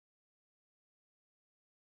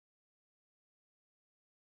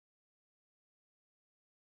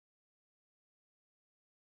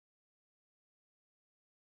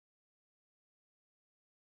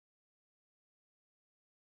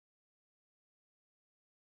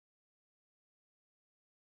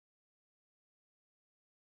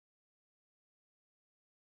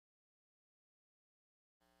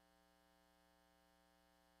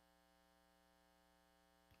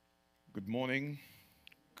Good morning,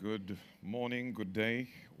 good day.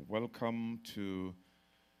 Welcome to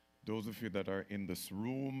those of you that are in this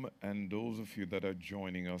room and those of you that are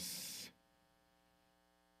joining us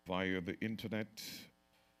via the internet,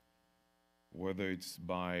 whether it's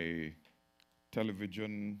by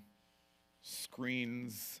television,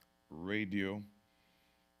 screens, radio.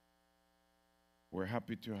 We're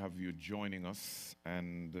happy to have you joining us,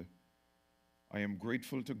 and I am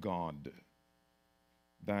grateful to God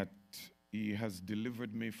that He has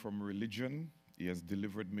delivered me from religion, He has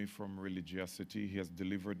delivered me from religiosity, He has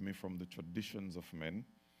delivered me from the traditions of men.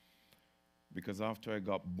 Because after I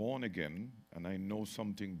got born again, and I know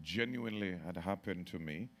something genuinely had happened to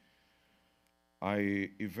me,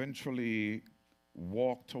 I eventually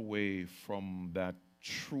walked away from that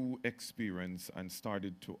true experience and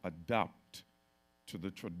started to adapt to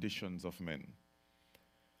the traditions of men.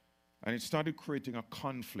 And it started creating a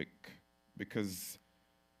conflict, because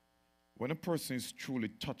when a person is truly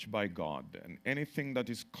touched by God and anything that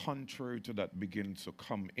is contrary to that begins to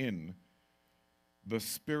come in, the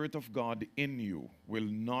Spirit of God in you will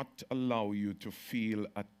not allow you to feel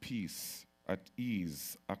at peace, at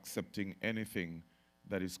ease, accepting anything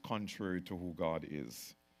that is contrary to who God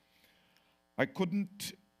is. I could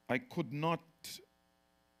not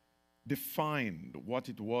define what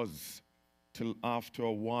it was till after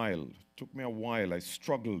a while. It took me a while. I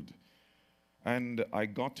struggled. And I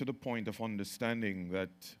got to the point of understanding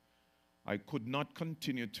that I could not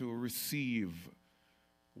continue to receive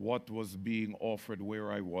what was being offered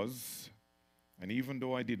where I was. And even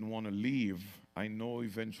though I didn't want to leave, I know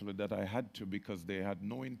eventually that I had to, because they had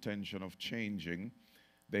no intention of changing.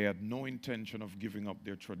 They had no intention of giving up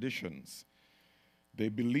their traditions. They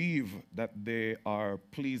believe that they are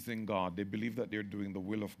pleasing God. They believe that they're doing the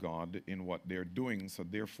will of God in what they're doing, so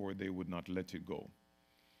therefore they would not let it go.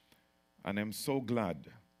 And I'm so glad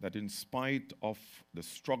that in spite of the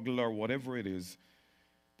struggle or whatever it is,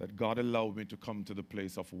 that God allowed me to come to the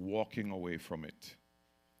place of walking away from it.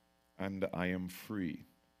 And I am free.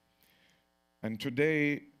 And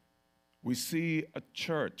today, we see a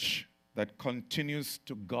church that continues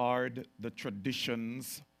to guard the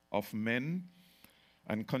traditions of men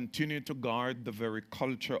and continue to guard the very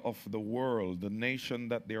culture of the world, the nation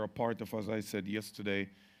that they're a part of, as I said yesterday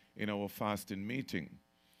in our fasting meeting.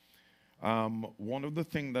 One of the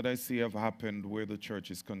things that I see have happened where the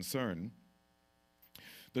church is concerned,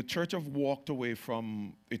 the church have walked away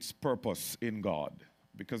from its purpose in God.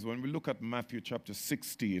 Because when we look at Matthew chapter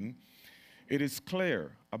 16, it is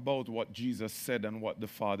clear about what Jesus said and what the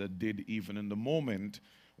Father did even in the moment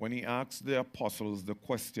when He asked the apostles the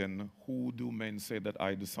question, "Who do men say that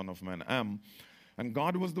I, the Son of Man, am?" And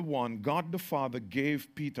God was the one, God the Father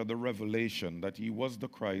gave Peter the revelation that he was the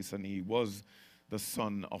Christ and he was the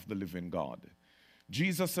Son of the living God.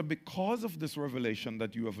 Jesus said, because of this revelation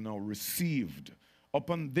that you have now received,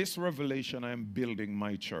 upon this revelation I am building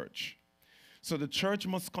my church. So the church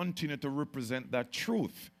must continue to represent that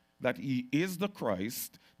truth, that He is the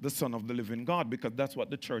Christ, the Son of the living God, because that's what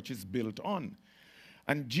the church is built on.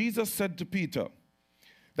 And Jesus said to Peter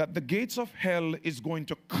that the gates of hell is going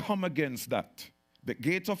to come against that. The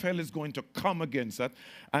gates of hell is going to come against that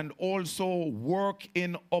and also work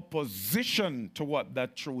in opposition to what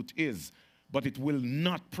that truth is. But it will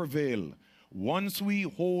not prevail. Once we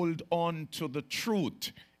hold on to the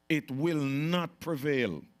truth, it will not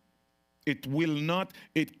prevail.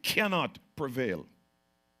 It cannot prevail.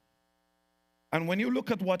 And when you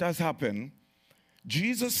look at what has happened,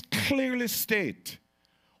 Jesus clearly states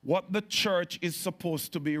what the church is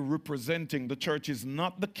supposed to be representing. The church is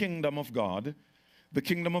not the kingdom of God. The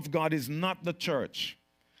kingdom of God is not the church.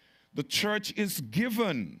 The church is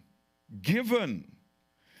given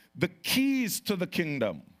the keys to the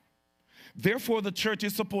kingdom. Therefore, the church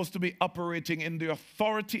is supposed to be operating in the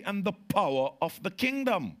authority and the power of the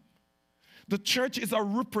kingdom. The church is a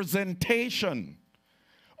representation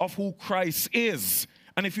of who Christ is.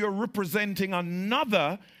 And if you're representing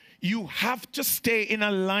another, you have to stay in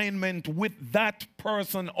alignment with that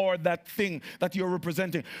person or that thing that you're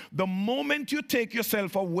representing. The moment you take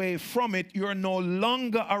yourself away from it, you're no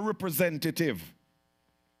longer a representative.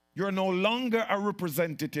 You're no longer a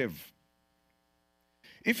representative.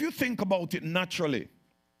 If you think about it naturally,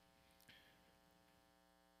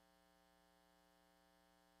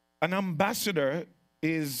 an ambassador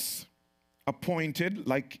is appointed,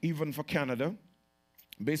 like even for Canada,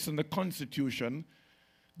 based on the Constitution.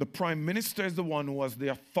 The Prime Minister is the one who has the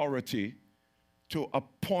authority to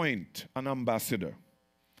appoint an ambassador.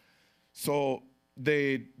 So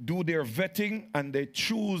they do their vetting and they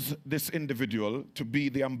choose this individual to be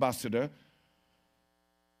the ambassador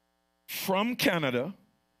from Canada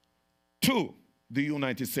to the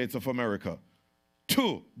United States of America,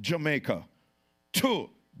 to Jamaica, to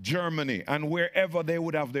Germany, and wherever they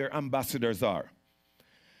would have their ambassadors are.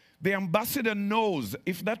 The ambassador knows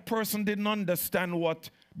if that person didn't understand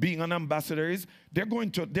what being an ambassador is, they're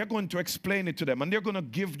going to explain it to them, and they're going to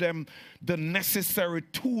give them the necessary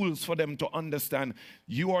tools for them to understand.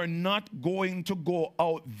 You are not going to go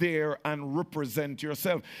out there and represent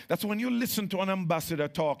yourself. That's when you listen to an ambassador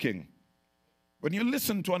talking. When you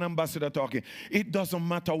listen to an ambassador talking, it doesn't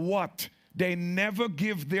matter what. They never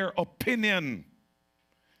give their opinion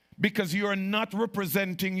because you're not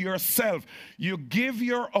representing yourself. You give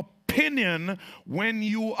your opinion when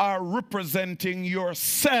you are representing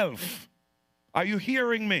yourself. Are you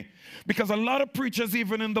hearing me? Because a lot of preachers,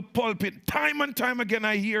 even in the pulpit, time and time again,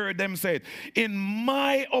 I hear them say it. In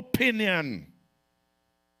my opinion,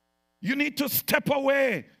 you need to step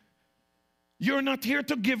away. You're not here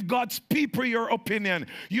to give God's people your opinion.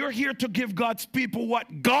 You're here to give God's people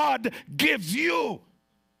what God gives you.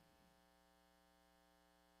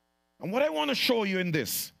 And what I want to show you in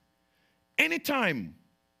this, anytime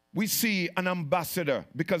we see an ambassador,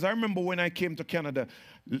 because I remember when I came to Canada,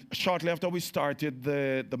 shortly after we started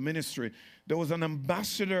the ministry, there was an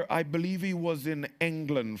ambassador, I believe he was in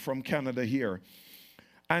England from Canada here,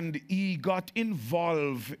 and he got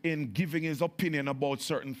involved in giving his opinion about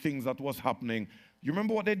certain things that was happening. You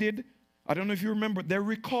remember what they did? I don't know if you remember. They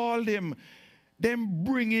recalled him, then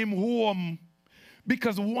bring him home.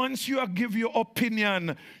 Because once you give your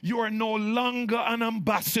opinion, you are no longer an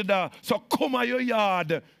ambassador. So come out your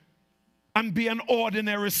yard and be an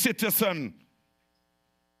ordinary citizen.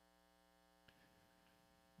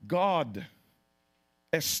 God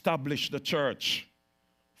established the church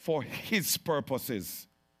for his purposes.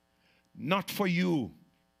 Not for you,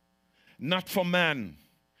 not for man,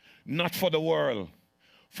 not for the world,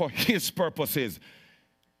 for his purposes.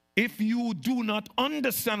 If you do not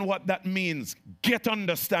understand what that means, get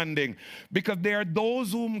understanding. Because there are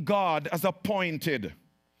those whom God has appointed.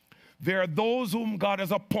 There are those whom God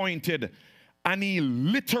has appointed, and he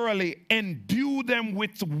literally endued them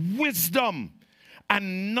with wisdom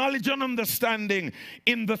and knowledge and understanding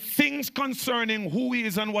in the things concerning who he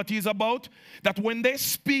is and what he's about, that when they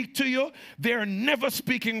speak to you, they're never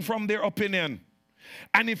speaking from their opinion.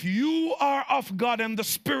 And if you are of God and the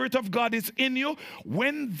Spirit of God is in you,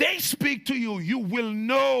 when they speak to you, you will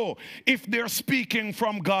know if they're speaking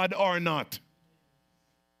from God or not.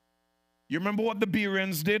 You remember what the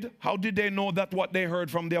Bereans did? How did they know that what they heard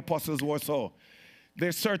from the apostles was so?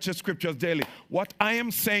 They search the scriptures daily. What I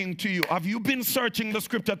am saying to you, have you been searching the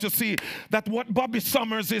scripture to see that what Bobby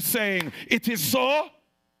Summers is saying, it is so?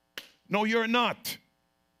 No, you're not.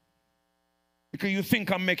 Because you think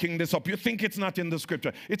I'm making this up. You think it's not in the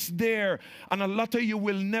scripture. It's there. And a lot of you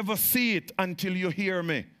will never see it until you hear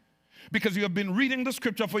me. Because you have been reading the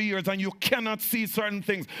scripture for years and you cannot see certain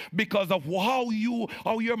things because of how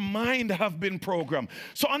your mind have been programmed.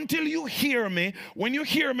 So until you hear me, when you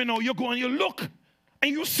hear me now, you go and you look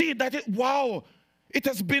and you see that it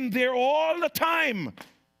has been there all the time.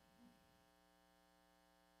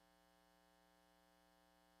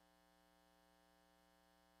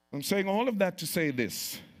 I'm saying all of that to say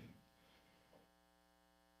this,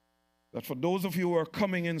 that for those of you who are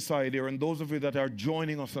coming inside here and those of you that are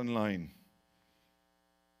joining us online,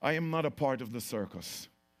 I am not a part of the circus.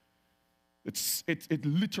 It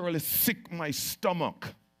literally sick my stomach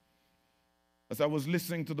as I was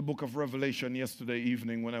listening to the book of Revelation yesterday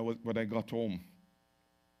evening when I got home.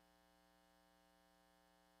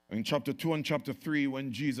 In chapter 2 and chapter 3,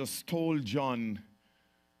 when Jesus told John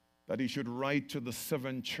that he should write to the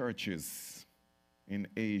 7 churches in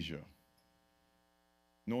Asia,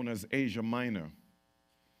 known as Asia Minor.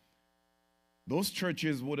 Those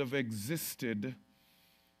churches would have existed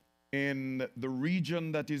in the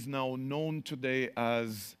region that is now known today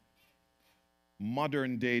as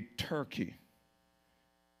modern-day Turkey.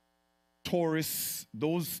 Tourists,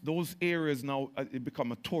 those areas now it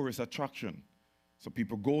become a tourist attraction. So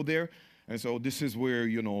people go there, and so this is where,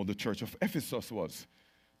 the church of Ephesus was.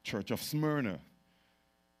 Church of Smyrna,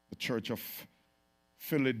 the church of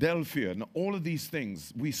Philadelphia, and all of these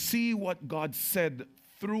things. We see what God said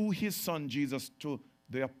through his son Jesus to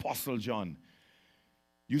the apostle John.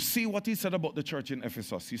 You see what he said about the church in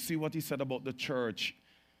Ephesus. You see what he said about the church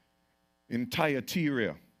in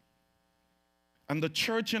Thyatira. And the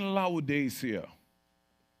church in Laodicea.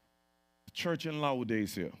 The church in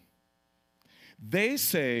Laodicea. They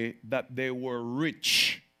say that they were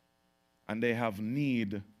rich and they have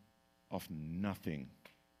need of nothing.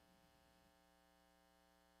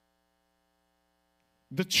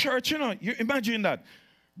 The church, you imagine that.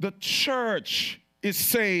 The church is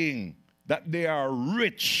saying that they are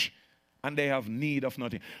rich and they have need of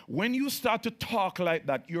nothing. When you start to talk like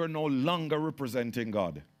that, you're no longer representing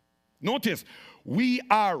God. Notice, we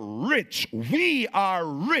are rich,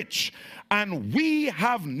 and we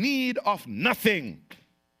have need of nothing.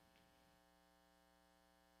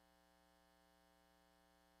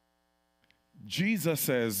 Jesus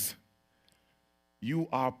says, you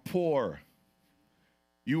are poor,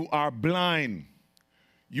 you are blind,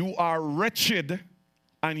 you are wretched,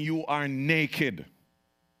 and you are naked.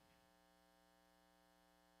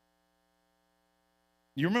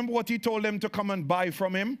 You remember what he told them to come and buy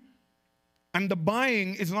from him? And the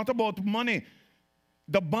buying is not about money.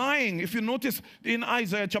 The buying, if you notice in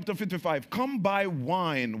Isaiah chapter 55, come buy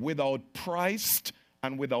wine without price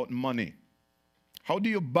and without money. How do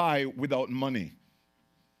you buy without money?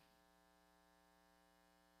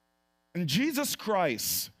 And Jesus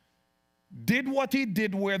Christ did what he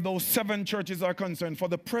did where those 7 churches are concerned for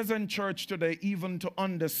the present church today, even to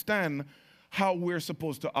understand how we're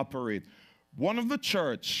supposed to operate. One of the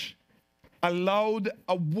church allowed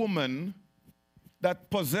a woman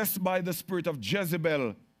that possessed by the spirit of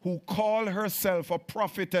Jezebel, who called herself a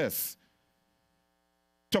prophetess,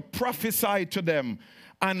 to prophesy to them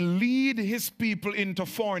and lead his people into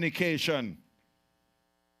fornication.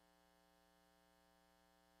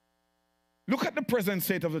 Look at the present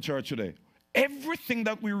state of the church today. Everything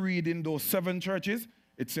that we read in those 7 churches,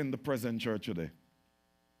 it's in the present church today.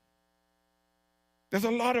 There's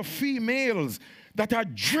a lot of females that are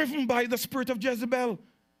driven by the spirit of Jezebel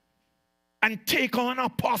and take on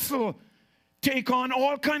apostle, take on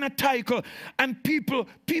all kind of title, and people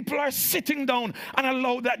are sitting down and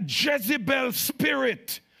allow that Jezebel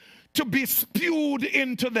spirit to be spewed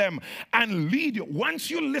into them and lead you. Once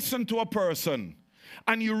you listen to a person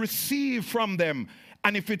and you receive from them,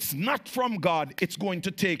 and if it's not from God, it's going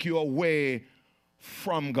to take you away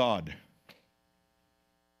from God.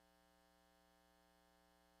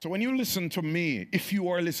 So when you listen to me, if you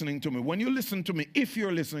are listening to me, when you listen to me, if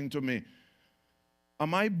you're listening to me,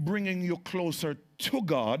 am I bringing you closer to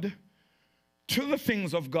God, to the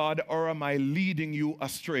things of God, or am I leading you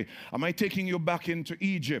astray? Am I taking you back into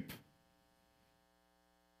Egypt?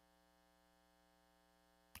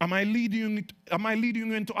 Am I leading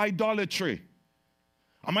you into idolatry?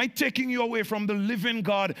 Am I taking you away from the living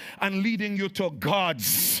God and leading you to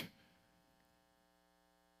gods?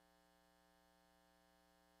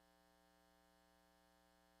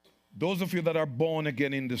 Those of you that are born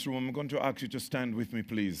again in this room, I'm going to ask you to stand with me,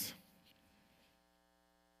 please.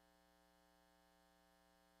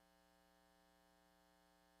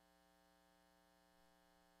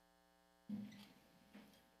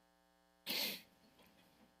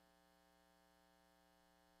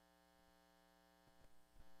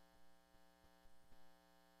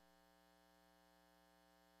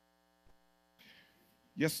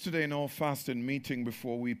 Yesterday in our fasting meeting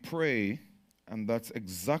before we pray, and that's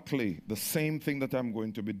exactly the same thing that I'm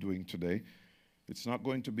going to be doing today. It's not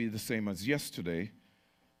going to be the same as yesterday,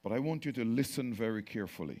 but I want you to listen very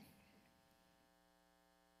carefully.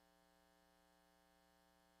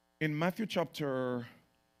 In Matthew chapter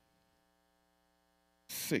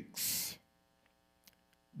 6,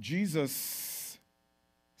 Jesus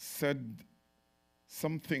said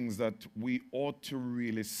some things that we ought to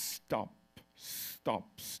really stop.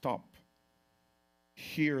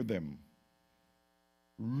 Hear them.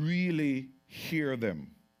 Really hear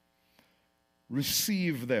them.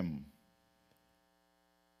 Receive them.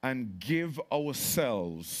 And give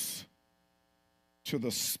ourselves to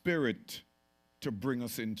the Spirit to bring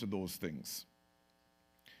us into those things.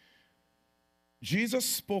 Jesus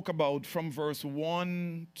spoke about from verse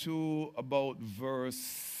 1 to about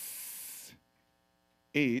verse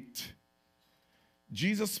 8.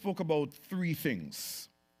 Jesus spoke about 3 things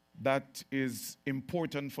that is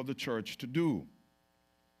important for the church to do.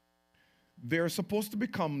 They're supposed to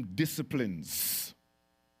become disciplines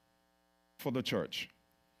for the church.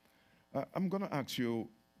 I'm going to ask you,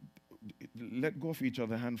 let go of each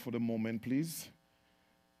other's hand for the moment, please.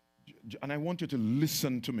 And I want you to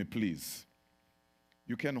listen to me, please.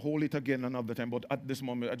 You can hold it again another time, but at this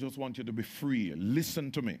moment, I just want you to be free.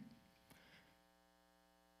 Listen to me.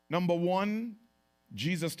 Number 1,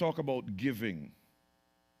 Jesus talked about giving.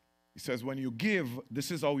 He says when you give,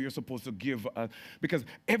 this is how you're supposed to give. Because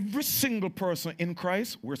every single person in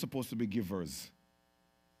Christ, we're supposed to be givers.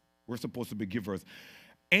 We're supposed to be givers.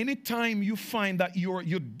 Anytime you find that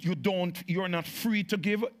you're not free to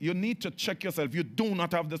give, you need to check yourself. You do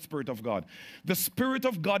not have the Spirit of God. The Spirit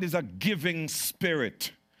of God is a giving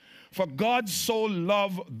spirit. For God so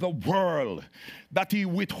loved the world that he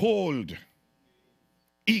withheld.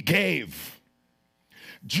 He gave.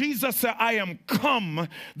 Jesus said, I am come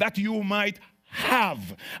that you might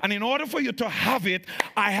have. And in order for you to have it,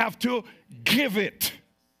 I have to give it.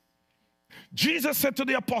 Jesus said to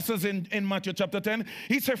the apostles in Matthew chapter 10,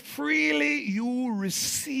 he said, freely you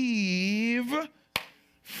receive,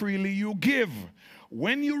 freely you give.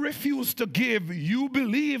 When you refuse to give, you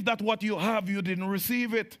believe that what you have, you didn't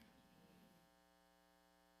receive it.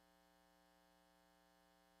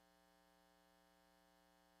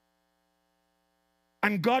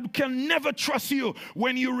 And God can never trust you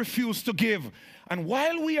when you refuse to give. And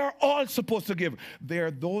while we are all supposed to give, there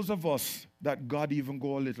are those of us that God even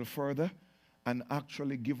go a little further and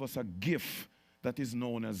actually give us a gift that is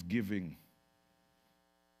known as giving.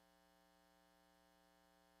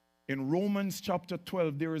 In Romans chapter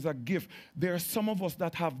 12, there is a gift. There are some of us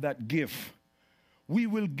that have that gift. We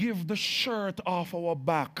will give the shirt off our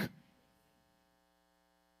back.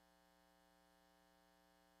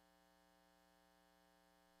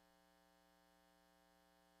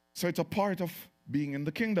 So it's a part of being in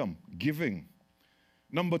the kingdom, giving.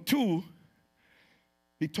 Number 2,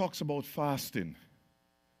 he talks about fasting.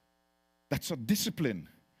 That's a discipline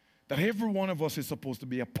that every one of us is supposed to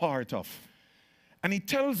be a part of. And he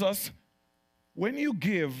tells us, when you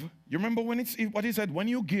give, you remember when it's what he said, when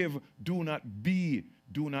you give, do not be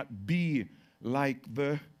like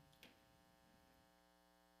the,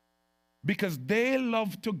 because they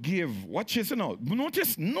love to give. Watch this now.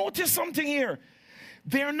 Notice something here.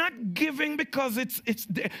 They're not giving because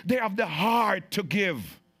they have the heart to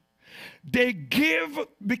give. They give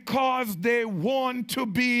because they want to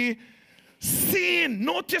be seen.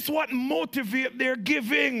 Notice what motivates their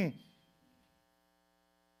giving.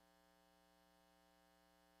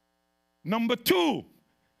 Number 2,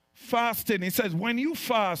 fasting. He says, when you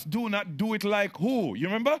fast, do not do it like who? You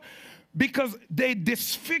remember? Because they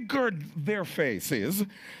disfigured their faces.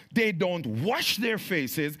 They don't wash their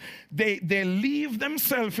faces. They leave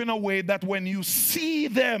themselves in a way that when you see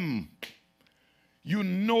them, you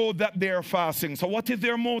know that they're fasting. So what is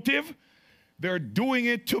their motive? They're doing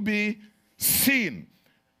it to be seen.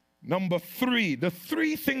 Number 3, the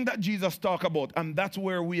 3 things that Jesus talked about, and that's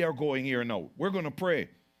where we are going here now. We're going to pray.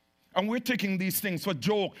 And we're taking these things for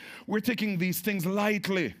joke. We're taking these things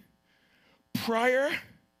lightly. Prayer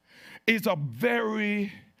is a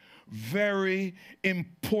very, very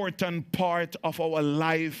important part of our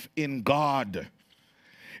life in God.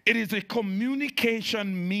 It is a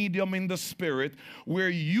communication medium in the spirit where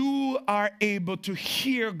you are able to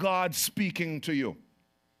hear God speaking to you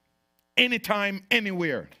anytime,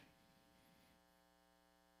 anywhere.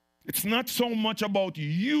 It's not so much about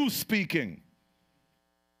you speaking.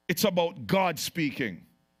 It's about God speaking.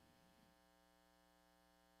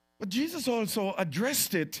 But Jesus also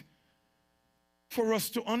addressed it for us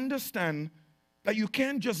to understand that you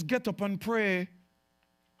can't just get up and pray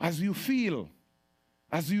as you feel,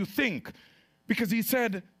 as you think. Because he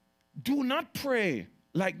said, do not pray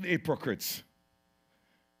like the hypocrites.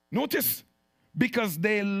 Notice, because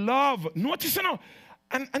they love, notice, you know,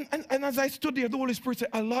 and as I study, the Holy Spirit said,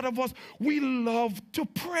 a lot of us, we love to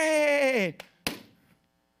pray.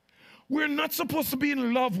 We're not supposed to be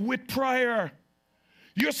in love with prayer.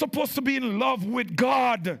 You're supposed to be in love with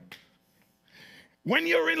God. When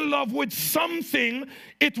you're in love with something,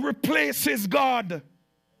 it replaces God.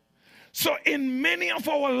 So in many of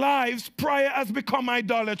our lives, prayer has become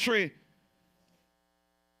idolatry.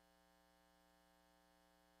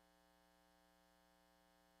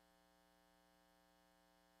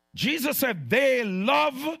 Jesus said they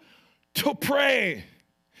love to pray,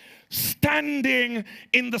 standing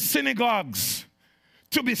in the synagogues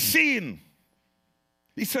to be seen.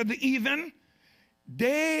 He said even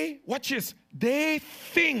they, watch this, they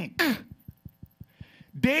think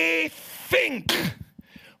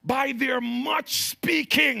by their much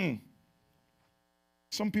speaking.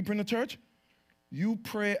 Some people in the church, you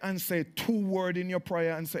pray and say 2 words in your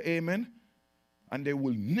prayer and say amen, and they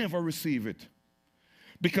will never receive it.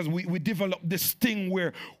 Because we develop this thing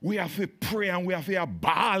where we have to pray and we have to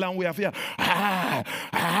bawl and we have to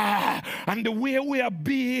and the way we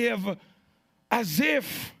behave as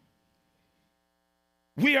if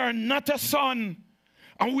we are not a son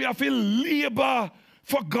and we have to labor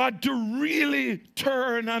for God to really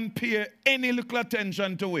turn and pay any little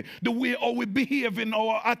attention to it. The way how we behave in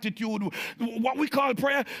our attitude, what we call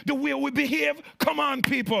prayer, the way we behave. Come on,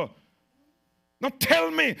 people. Now tell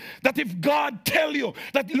me that if God tell you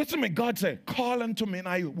that, listen to me, God said, call unto me and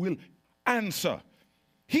I will answer.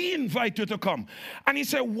 He invite you to come. And he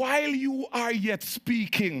said, while you are yet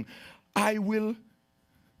speaking, I will.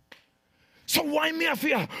 So why me I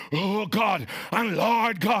fear? Oh God, and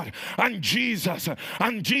Lord God, and Jesus,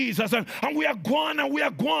 and Jesus, and we are going, and we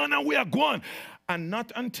are going, and we are going. And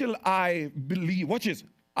not until I believe, watch this,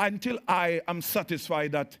 until I am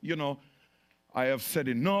satisfied that, I have said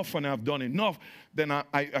enough and I have done enough, then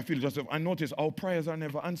I feel just, I notice our prayers are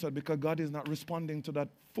never answered because God is not responding to that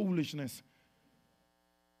foolishness.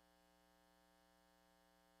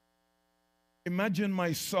 Imagine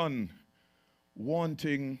my son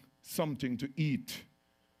wanting something to eat,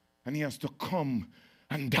 and he has to come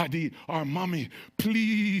and daddy or mommy,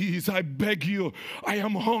 please, I beg you, I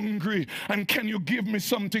am hungry, and can you give me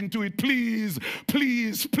something to eat? Please,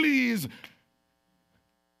 please, please.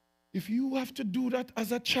 If you have to do that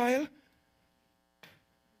as a child,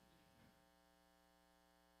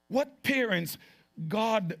 what parents,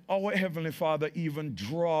 God, our Heavenly Father, even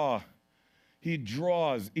draw? He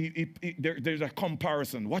draws, there's a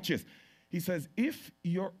comparison. Watch this. He says, if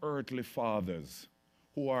your earthly fathers,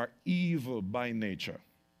 who are evil by nature,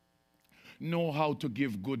 know how to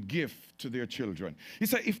give good gift to their children. He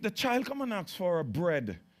said, if the child come and asks for a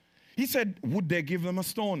bread, he said, would they give them a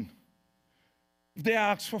stone? If they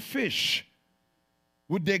ask for fish,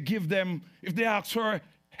 would they give them, if they ask for an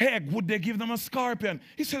egg, would they give them a scorpion?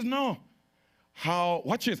 He says, no. How,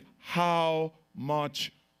 watch this, how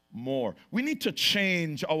much more? We need to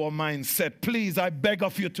change our mindset. Please, I beg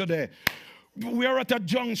of you today. We are at a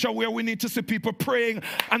juncture where we need to see people praying,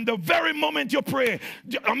 and the very moment you pray,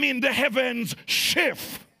 the heavens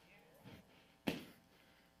shift.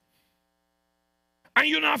 And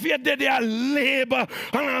you know, if you're dead, they are labor.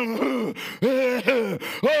 Oh,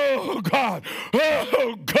 God.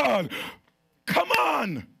 Oh, God. Come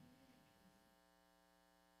on.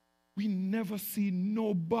 We never see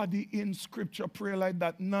nobody in Scripture pray like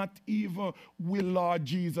that, not even with Lord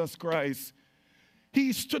Jesus Christ.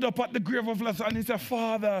 He stood up at the grave of Lazarus and he said,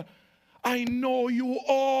 Father, I know you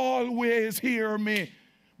always hear me,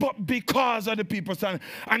 but because of the people standing.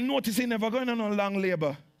 And notice he never going on a long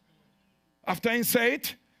labor. After he said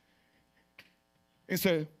it, he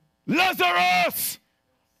said, Lazarus,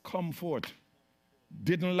 come forth.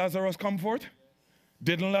 Didn't Lazarus come forth?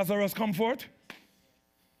 Didn't Lazarus come forth?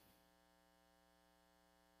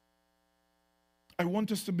 I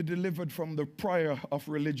want us to be delivered from the prayer of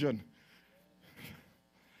religion.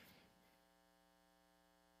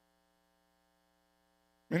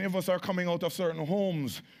 Many of us are coming out of certain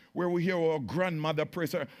homes where we hear our grandmother pray.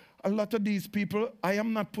 A lot of these people, I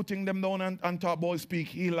am not putting them down and talk about speak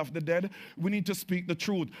heal of the dead. We need to speak the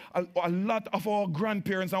truth. A lot of our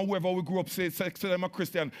grandparents and whoever we grew up say to them a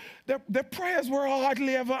Christian, their prayers were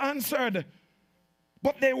hardly ever answered.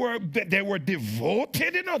 But they were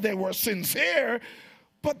devoted, they were sincere,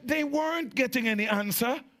 but they weren't getting any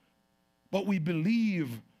answer. But we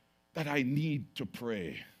believe that I need to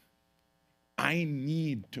pray. I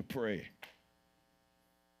need to pray.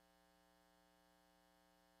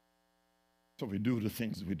 So we do the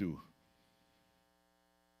things we do.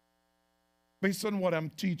 Based on what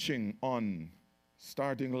I'm teaching on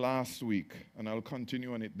starting last week, and I'll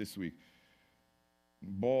continue on it this week,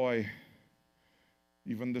 boy,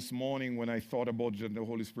 even this morning when I thought about it, the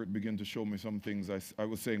Holy Spirit began to show me some things. I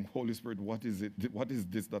was saying, Holy Spirit, what is it? What is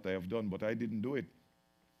this that I have done? But I didn't do it.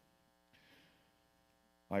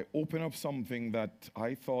 I opened up something that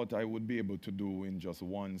I thought I would be able to do in just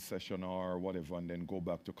one session or whatever, and then go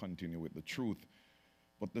back to continue with the truth.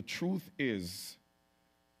 But the truth is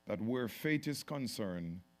that where faith is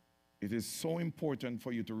concerned, it is so important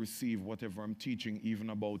for you to receive whatever I'm teaching, even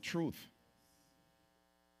about truth.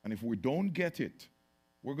 And if we don't get it,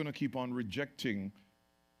 we're going to keep on rejecting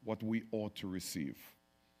what we ought to receive.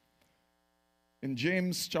 In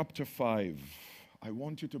James chapter 5, I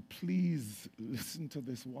want you to please listen to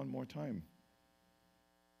this one more time.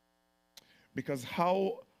 Because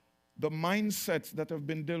how the mindsets that have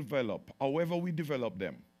been developed, however we develop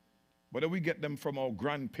them, whether we get them from our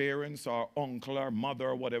grandparents, our uncle, our mother,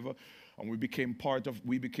 or whatever, and we became part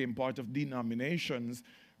of denominations,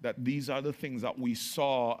 that these are the things that we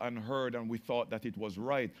saw and heard and we thought that it was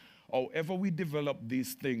right. However we develop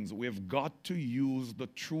these things, we've got to use the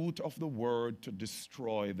truth of the word to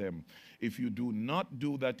destroy them. If you do not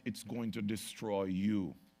do that, it's going to destroy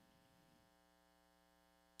you.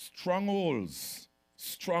 Strongholds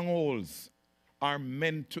are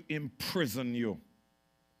meant to imprison you.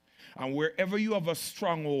 And wherever you have a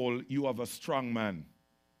stronghold, you have a strong man.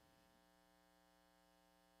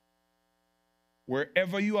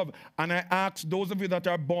 Wherever you have, and I ask those of you that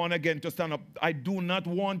are born again to stand up. I do not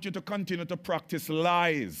want you to continue to practice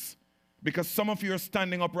lies, because some of you are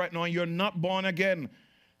standing up right now and you're not born again.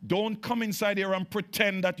 Don't come inside here and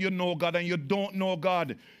pretend that you know God and you don't know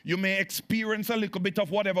God. You may experience a little bit of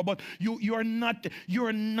whatever, but you're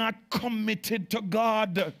not committed to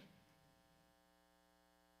God.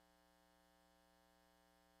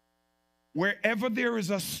 Wherever there is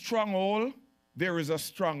a stronghold, there is a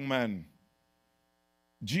strong man.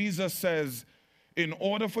 Jesus says, in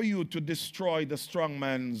order for you to destroy the strong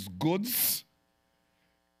man's goods,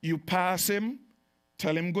 you pass him,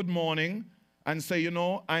 tell him good morning, and say, you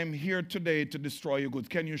know, I'm here today to destroy your goods.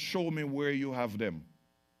 Can you show me where you have them?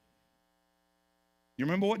 You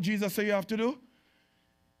remember what Jesus said you have to do?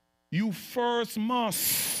 You first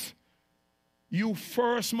must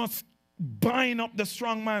bind up the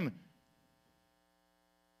strong man.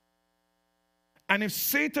 And if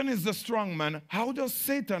Satan is the strong man, how does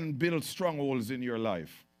Satan build strongholds in your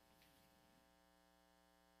life?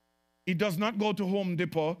 He does not go to Home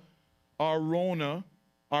Depot or Rona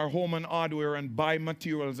or Home and Hardware and buy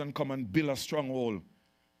materials and come and build a stronghold.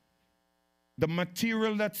 The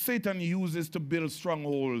material that Satan uses to build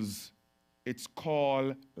strongholds, it's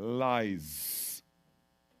called lies.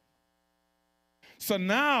 So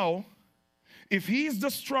now, if he's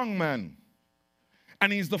the strong man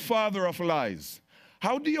and he's the father of lies,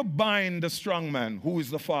 how do you bind the strong man who is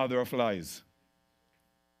the father of lies?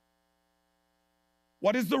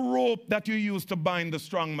 What is the rope that you use to bind the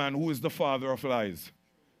strong man who is the father of lies?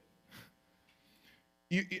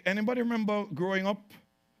 Anybody remember growing up?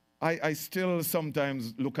 I still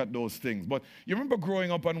sometimes look at those things. But you remember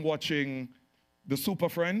growing up and watching the Super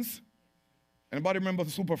Friends? Anybody remember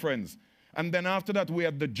the Super Friends? And then after that, we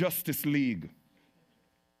had the Justice League.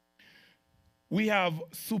 We have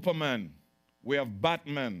Superman. We have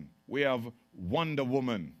Batman. We have Wonder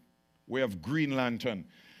Woman. We have Green Lantern.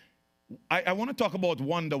 I want to talk about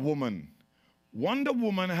Wonder Woman. Wonder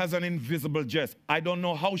Woman has an invisible jet. I don't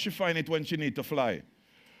know how she finds it when she needs to fly.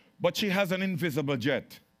 But she has an invisible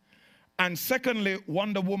jet. And secondly,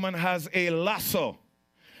 Wonder Woman has a lasso.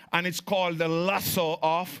 And it's called the lasso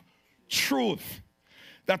of truth.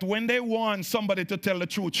 That when they want somebody to tell the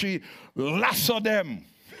truth, she lasso them.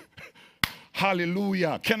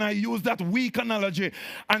 Hallelujah. Can I use that weak analogy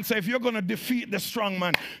and say if you're going to defeat the strong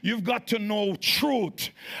man, you've got to know truth.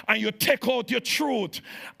 And you take out your truth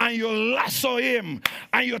and you lasso him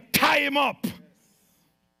and you tie him up.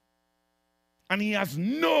 And he has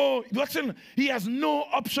no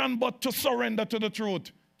option but to surrender to the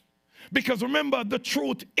truth. Because remember, the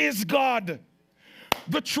truth is God.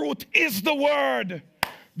 The truth is the Word.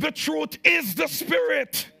 The truth is the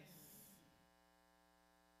Spirit.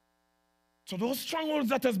 So those strongholds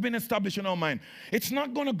that has been established in our mind, it's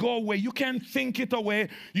not going to go away. You can't think it away.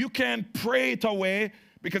 You can't pray it away.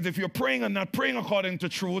 Because if you're praying and not praying according to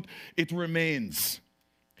truth, it remains.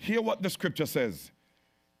 Hear what the scripture says.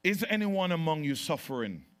 Is anyone among you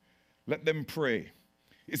suffering? Let them pray.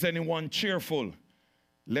 Is anyone cheerful?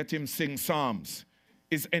 Let him sing psalms.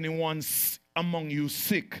 Is anyone among you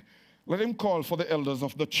sick? Let him call for the elders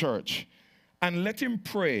of the church. And let him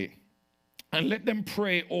pray. And let them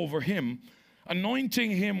pray over him, anointing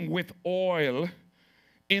him with oil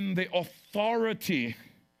in the authority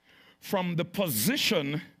from the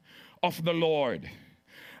position of the Lord.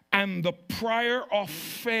 And the prayer of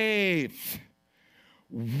faith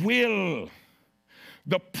will,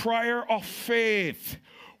 the prayer of faith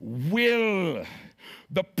will,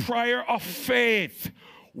 the prayer of faith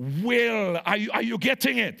will. Are you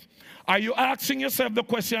getting it? Are you asking yourself the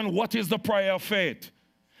question, what is the prayer of faith?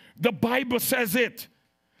 The Bible says it.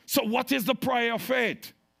 So what is the prayer of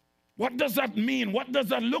faith? What does that mean? What does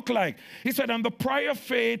that look like? He said, and the prayer of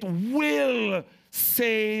faith will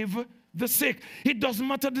save the sick. It doesn't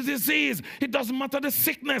matter the disease. It doesn't matter the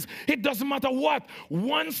sickness. It doesn't matter what.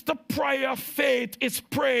 Once the prayer of faith is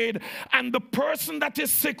prayed and the person that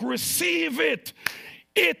is sick receive it,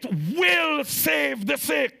 it will save the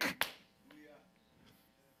sick.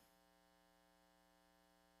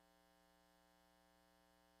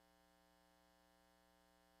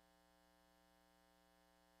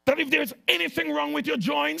 That if there's anything wrong with your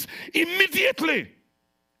joints, immediately,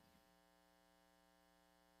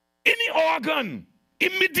 any organ,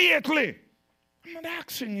 immediately. I'm not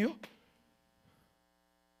asking you.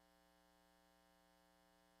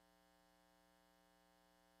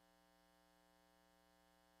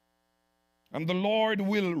 And the Lord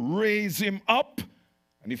will raise him up,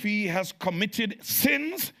 and if he has committed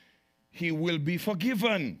sins, he will be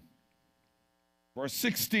forgiven. Verse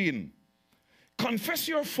 16. Confess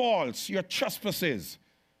your faults, your trespasses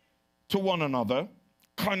to one another.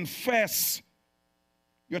 Confess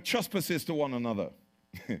your trespasses to one another.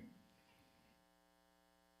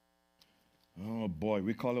 Oh boy,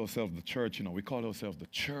 we call ourselves the church, you know. We call ourselves the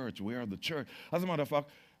church. We are the church. As a matter of fact,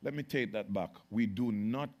 let me take that back. We do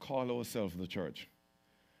not call ourselves the church.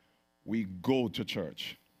 We go to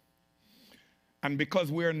church. And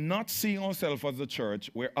because we're not seeing ourselves as the church,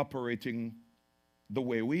 we're operating the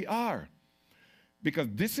way we are. Because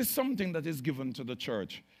this is something that is given to the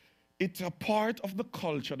church. It's a part of the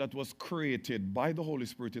culture that was created by the Holy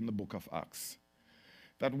Spirit in the book of Acts.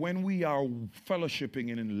 That when we are fellowshipping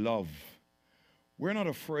in love, we're not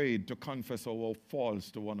afraid to confess our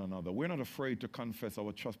faults to one another. We're not afraid to confess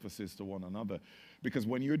our trespasses to one another. Because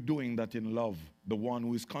when you're doing that in love, the one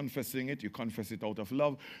who is confessing it, you confess it out of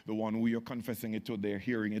love. The one who you're confessing it to, they're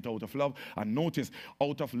hearing it out of love. And notice,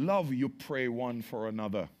 out of love, you pray one for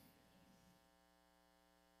another.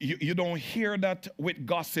 You don't hear that with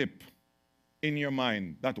gossip in your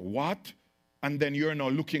mind. That what? And then you're now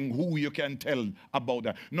looking who you can tell about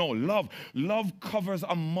that. No, love. Love covers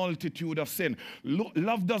a multitude of sin.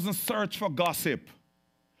 Love doesn't search for gossip.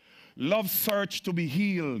 Love search to be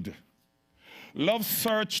healed. Love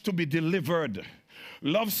search to be delivered.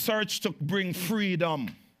 Love search to bring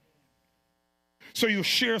freedom. So you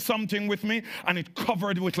share something with me and it's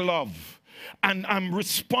covered with love. And I'm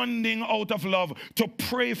responding out of love to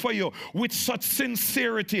pray for you with such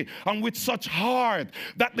sincerity and with such heart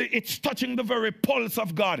that it's touching the very pulse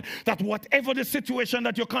of God, that whatever the situation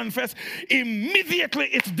that you confess, immediately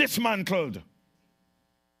it's dismantled.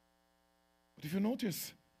 But if you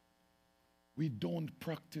notice, we don't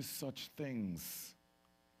practice such things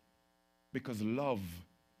because love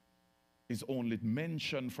is only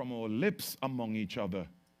mentioned from our lips among each other,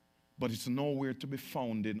 but it's nowhere to be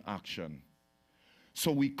found in action. So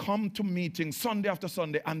we come to meetings Sunday after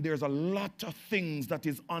Sunday, and there's a lot of things that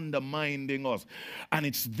is undermining us. And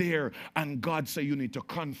it's there, and God said you need to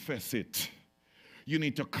confess it. You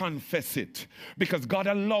need to confess it. Because God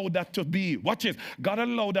allowed that to be. Watch it. God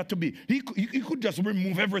allowed that to be. He could just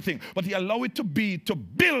remove everything, but He allowed it to be to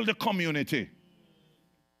build a community.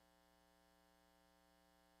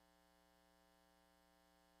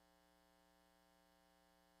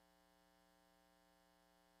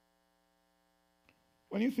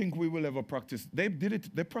 When you think we will ever practice, they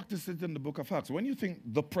practiced it in the book of Acts. When you think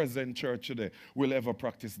the present church today will ever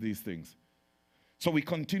practice these things? So we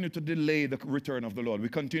continue to delay the return of the Lord. We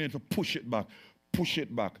continue to push it back, push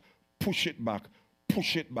it back, push it back,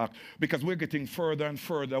 push it back, because we're getting further and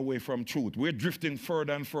further away from truth. We're drifting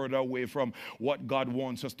further and further away from what God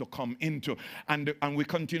wants us to come into. And we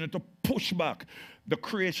continue to push back. The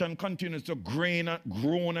creation continues to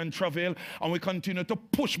groan and travail, and we continue to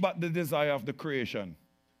push back the desire of the creation.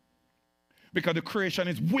 Because the creation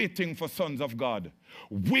is waiting for sons of God,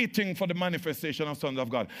 waiting for the manifestation of sons of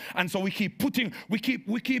God. And so we keep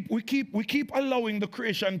allowing the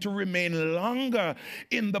creation to remain longer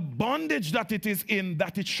in the bondage that it is in,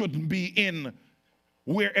 that it shouldn't be in.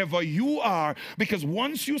 Wherever you are, because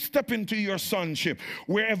once you step into your sonship,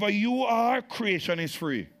 wherever you are, creation is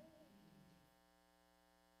free.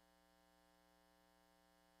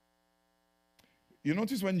 You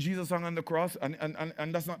notice when Jesus hung on the cross, and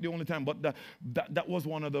that's not the only time, but that was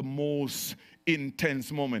one of the most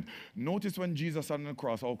intense moments. Notice when Jesus hung on the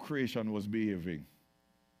cross, how creation was behaving.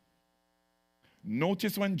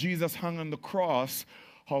 Notice when Jesus hung on the cross,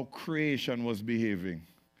 how creation was behaving.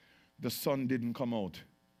 The sun didn't come out.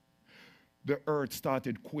 The earth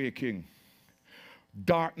started quaking.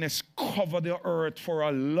 Darkness covered the earth for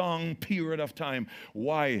a long period of time.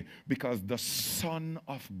 Why? Because the Son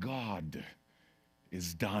of God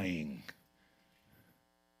is dying.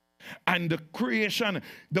 And the creation,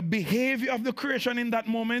 the behavior of the creation in that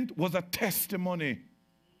moment was a testimony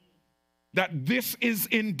that this is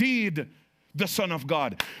indeed the Son of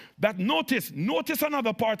God. That notice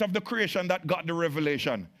another part of the creation that got the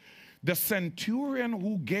revelation. The centurion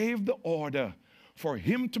who gave the order for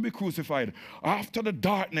him to be crucified after the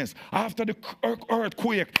darkness, after the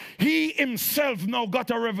earthquake, he himself now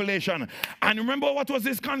got a revelation. And remember what was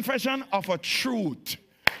his confession? Of a truth.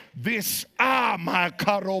 This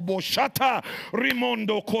makaroboshata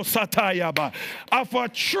rimondo kosatayaba, of a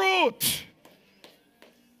truth.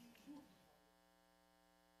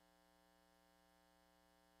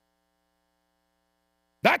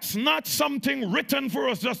 That's not something written for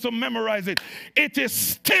us just to memorize it. It is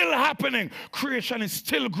still happening. Creation is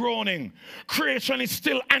still groaning. Creation is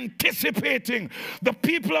still anticipating the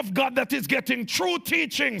people of God that is getting true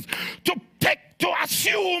teachings to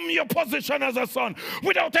assume your position as a son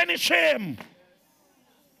without any shame.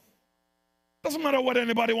 Doesn't matter what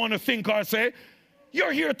anybody want to think or say.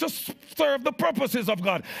 You're here to serve the purposes of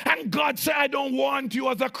God. And God said, I don't want you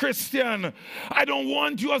as a Christian. I don't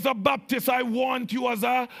want you as a Baptist. I want you as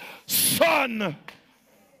a son.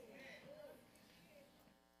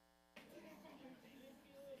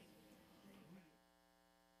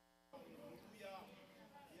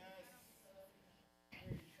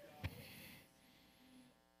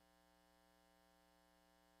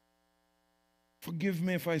 Forgive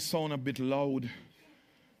me if I sound a bit loud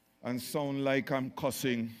and sound like I'm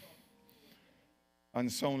cussing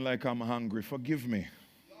and sound like I'm hungry. Forgive me.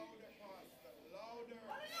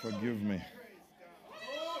 Forgive me.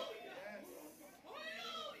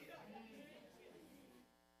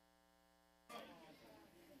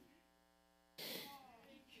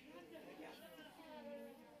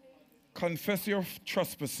 Confess your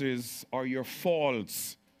trespasses or your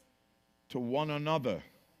faults to one another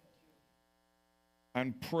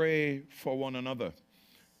and pray for one another.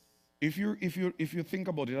 If you think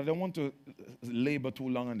about it, I don't want to labor too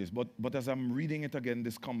long on this, but as I'm reading it again,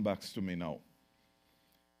 this comes back to me now.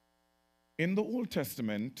 In the Old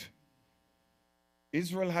Testament,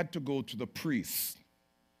 Israel had to go to the priest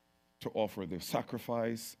to offer their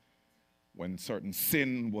sacrifice. When certain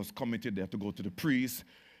sin was committed, they had to go to the priest.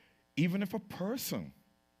 Even if a person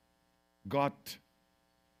got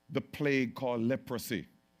the plague called leprosy,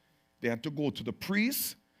 they had to go to the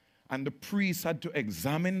priest, and the priest had to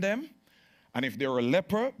examine them. And if they were a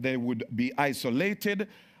leper, they would be isolated,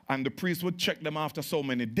 and the priest would check them after so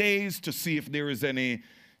many days to see if there is any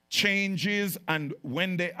changes. And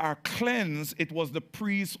when they are cleansed, it was the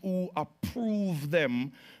priest who approved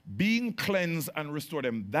them being cleansed and restored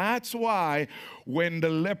them. That's why when the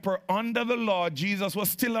leper under the law, Jesus was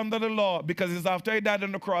still under the law, because it's after he died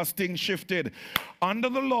on the cross, things shifted. Under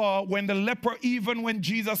the law, when the leper, even when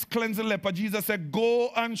Jesus cleansed the leper, Jesus said, go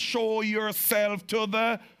and show yourself to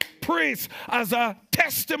the priest as a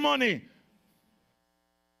testimony.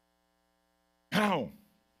 Now,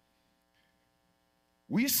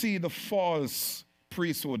 we see the false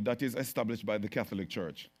priesthood that is established by the Catholic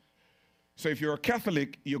Church. So if you're a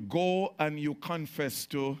Catholic, you go and you confess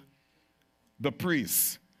to the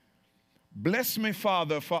priest. Bless me,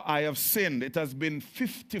 Father, for I have sinned. It has been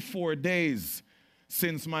 54 days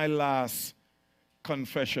since my last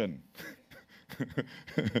confession.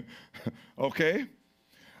 Okay?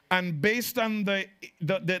 And based on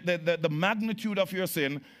the magnitude of your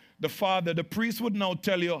sin, the priest would now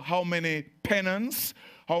tell you how many penance,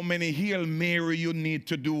 how many Hail Mary you need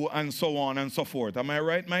to do, and so on and so forth. Am I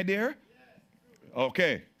right, my dear?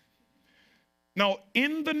 Okay. Now,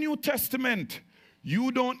 in the New Testament,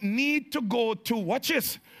 you don't need to go to, watch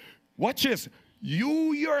this,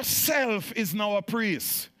 you yourself is now a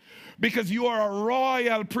priest, because you are a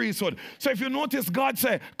royal priesthood. So if you notice, God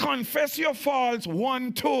said, confess your faults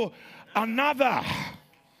one to another.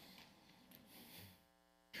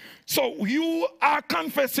 So you are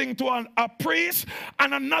confessing to a priest,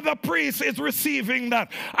 and another priest is receiving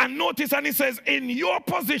that. And notice, and he says, in your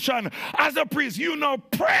position as a priest, you now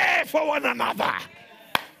pray for one another.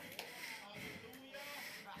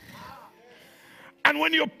 And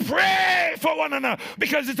when you pray for one another,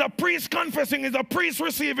 because it's a priest confessing, it's a priest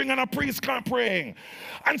receiving, and a priest praying.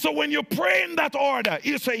 And so when you pray in that order,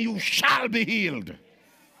 you say, you shall be healed.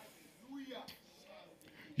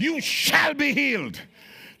 You shall be healed.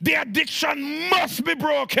 The addiction must be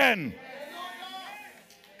broken.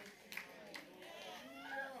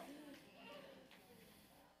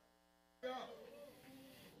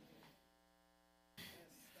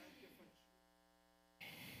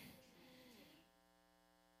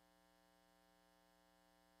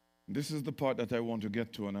 This is the part that I want to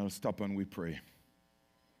get to, and I'll stop and we pray.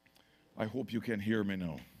 I hope you can hear me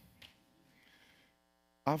now.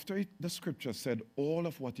 After the scripture said all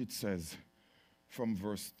of what it says, from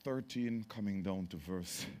verse 13 coming down to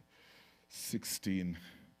verse 16.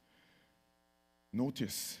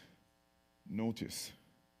 Notice.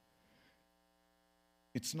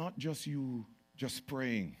 It's not just you just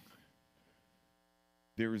praying.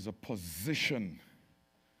 There is a position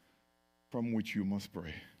from which you must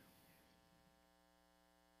pray.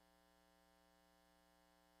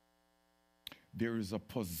 There is a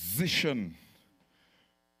position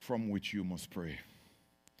from which you must pray.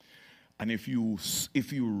 And if you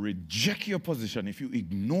reject your position, if you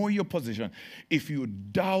ignore your position, if you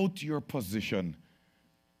doubt your position,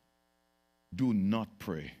 do not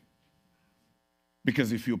pray.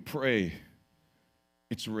 Because if you pray,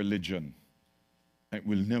 it's religion. It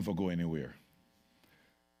will never go anywhere.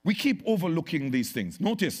 We keep overlooking these things.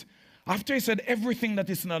 Notice, after he said everything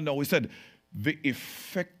that is not now, he said, the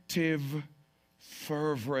effective,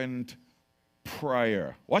 fervent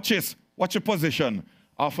prayer. Watch this. What's your position?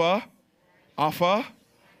 Offer.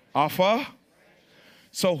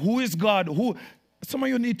 So who is God? Some of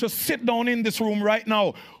you need to sit down in this room right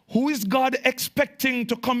now. Who is God expecting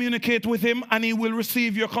to communicate with him and he will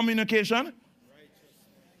receive your communication?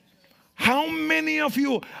 How many of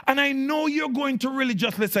you, and I know you're going to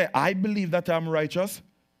religiously say, I believe that I'm righteous.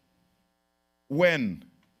 When?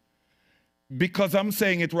 Because I'm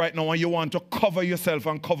saying it right now and you want to cover yourself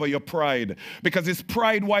and cover your pride. Because it's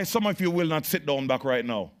pride why some of you will not sit down back right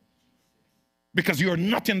now. Because you're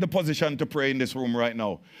not in the position to pray in this room right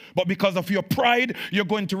now. But because of your pride, you're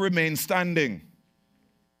going to remain standing.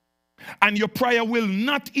 And your prayer will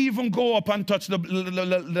not even go up and touch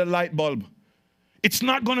the light bulb. It's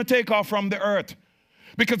not going to take off from the earth.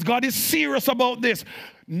 Because God is serious about this.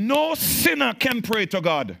 No sinner can pray to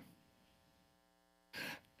God.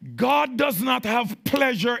 God does not have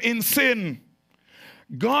pleasure in sin.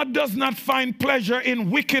 God does not find pleasure in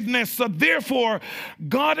wickedness. So therefore,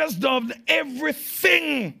 God has done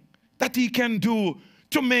everything that he can do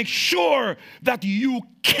to make sure that you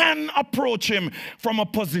can approach him from a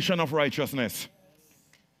position of righteousness.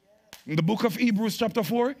 In the book of Hebrews chapter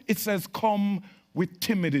 4, it says, come with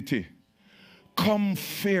timidity. Come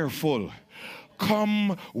fearful.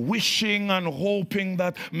 Come wishing and hoping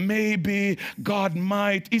that maybe God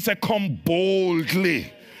might. He said, come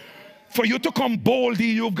boldly. For you to come boldly,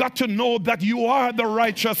 you've got to know that you are the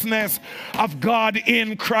righteousness of God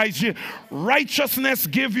in Christ. Righteousness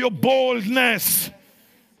gives you boldness.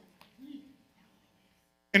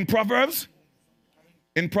 In Proverbs,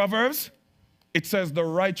 it says the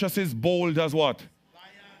righteous is bold as what?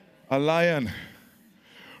 A lion.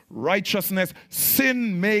 Righteousness,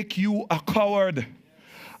 sin make you a coward.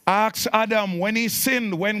 Ask Adam when he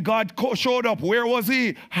sinned, when God showed up, where was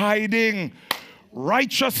he? Hiding.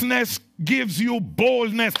 Righteousness gives you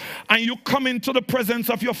boldness, and you come into the presence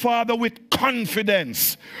of your Father with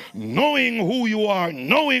confidence, knowing who you are,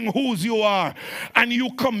 knowing whose you are, and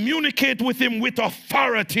you communicate with him with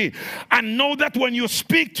authority, and know that when you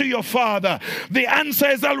speak to your Father, the answer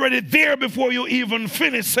is already there before you even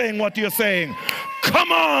finish saying what you're saying.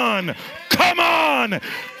 Come on, come on,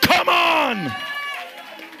 come on.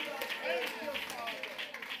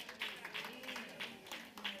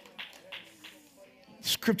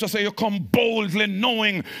 Scripture says you come boldly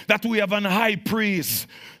knowing that we have an high priest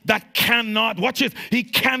that cannot, watch it, he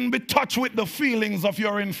can be touched with the feelings of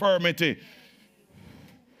your infirmity.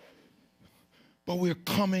 But we're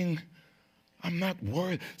coming, I'm not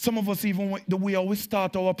worthy. Some of us even, we always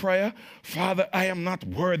start our prayer, Father, I am not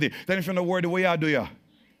worthy. Then if you're not worthy, what do you?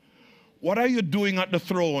 What are you doing at the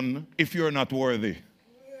throne if you're not worthy?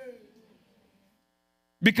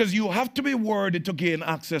 Because you have to be worthy to gain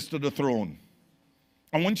access to the throne.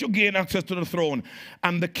 And once you gain access to the throne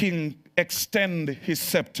and the king extend his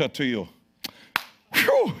scepter to you.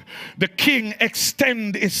 Whew, the king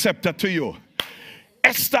extend his scepter to you.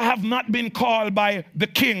 Esther have not been called by the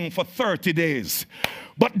king for 30 days.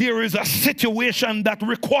 But there is a situation that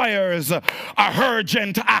requires a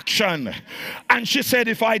urgent action. And she said,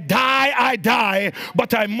 if I die, I die,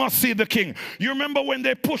 but I must see the king. You remember when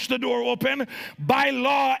they pushed the door open? By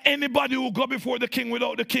law, anybody who go before the king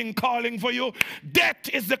without the king calling for you, death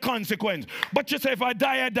is the consequence. But you say, if I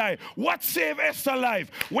die, I die. What saved Esther's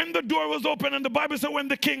life? When the door was open, and the Bible said when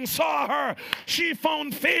the king saw her, she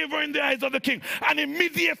found favor in the eyes of the king. And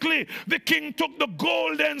immediately the king took the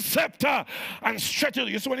golden scepter and stretched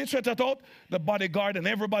it. You see when he stretched it out, the bodyguard and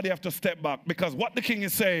everybody have to step back, because what the king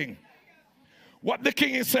is saying,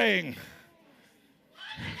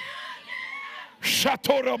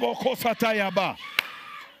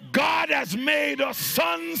 God has made us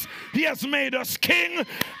sons, he has made us king,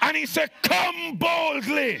 and he said, come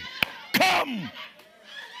boldly, come.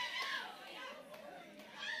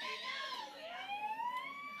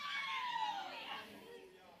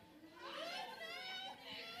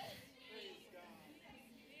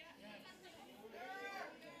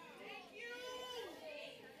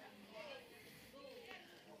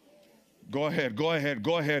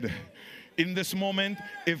 Go ahead. In this moment,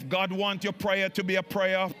 if God wants your prayer to be a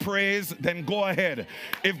prayer of praise, then go ahead.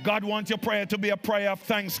 If God wants your prayer to be a prayer of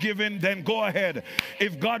thanksgiving, then go ahead.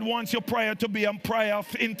 If God wants your prayer to be a prayer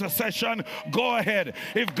of intercession, go ahead.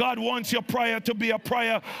 If God wants your prayer to be a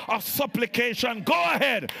prayer of supplication, go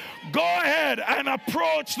ahead. Go ahead and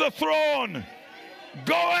approach the throne.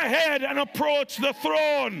 Go ahead and approach the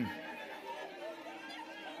throne.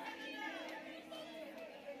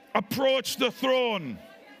 Approach the throne.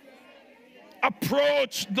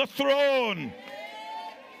 Approach the throne.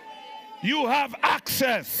 You have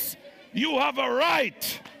access. You have a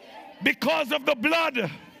right because of the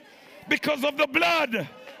blood. Because of the blood.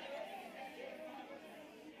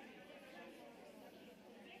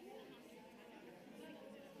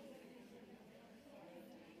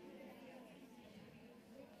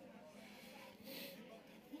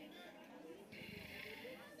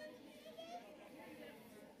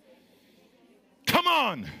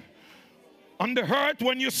 on. On the earth,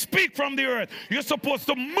 when you speak from the earth, you're supposed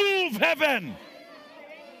to move heaven.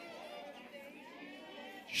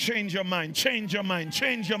 Change your mind, change your mind,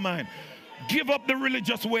 change your mind. Give up the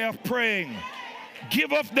religious way of praying.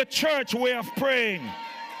 Give up the church way of praying.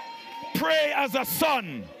 Pray as a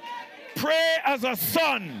son. Pray as a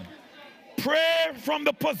son. Pray from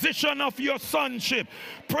the position of your sonship.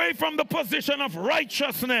 Pray from the position of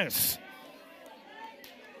righteousness.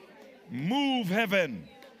 Move heaven.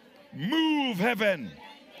 Move heaven.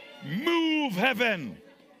 Move heaven.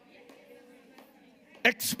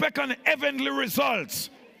 Expect an heavenly results.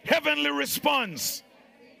 Heavenly response.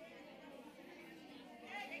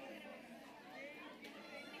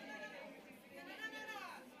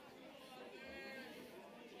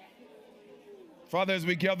 Father, as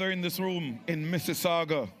we gather in this room in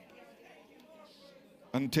Mississauga,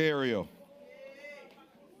 Ontario,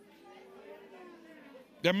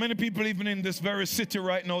 there are many people even in this very city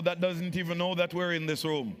right now that doesn't even know that we're in this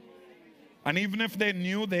room. And even if they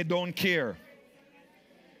knew, they don't care.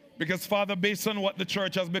 Because, Father, based on what the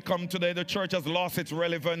church has become today, the church has lost its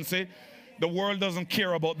relevancy. The world doesn't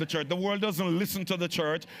care about the church. The world doesn't listen to the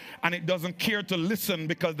church, and it doesn't care to listen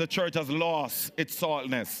because the church has lost its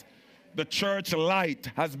saltness. The church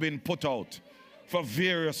light has been put out for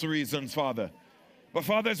various reasons, Father. But,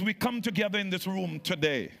 Father, as we come together in this room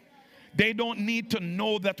today, they don't need to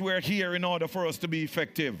know that we're here in order for us to be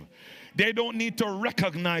effective. They don't need to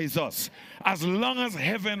recognize us. As long as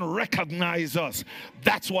heaven recognizes us,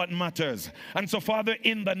 that's what matters. And so, Father,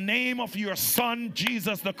 in the name of your Son,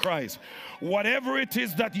 Jesus the Christ, whatever it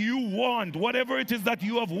is that you want, whatever it is that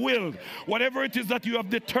you have willed, whatever it is that you have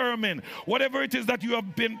determined, whatever it is that you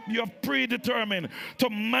have predetermined to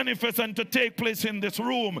manifest and to take place in this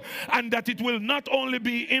room, and that it will not only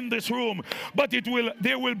be in this room, but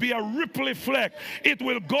there will be a ripple effect. It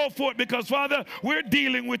will go forth because, Father, we're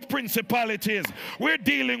dealing with principalities, we're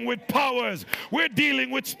dealing with powers, we're dealing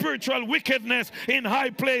with spiritual wickedness in high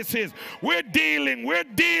places. We're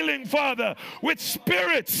dealing, Father, with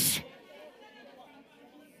spirits.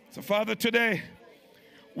 So, Father, today,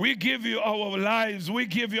 we give you our lives. We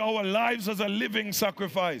give you our lives as a living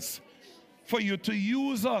sacrifice for you to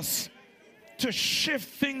use us to shift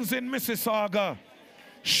things in Mississauga,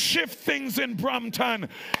 shift things in Brampton,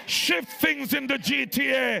 shift things in the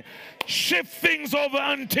GTA, shift things over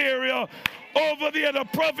Ontario, over the other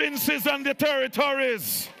provinces and the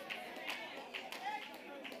territories.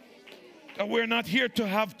 And we're not here to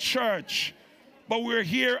have church, but we're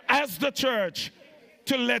here as the church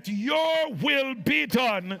to let your will be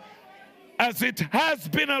done as it has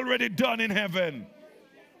been already done in heaven.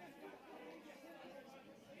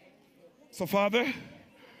 So, Father,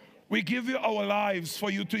 we give you our lives for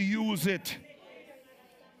you to use it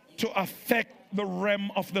to affect the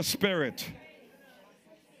realm of the Spirit.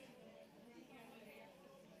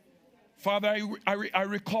 Father, I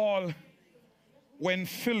recall when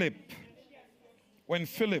Philip,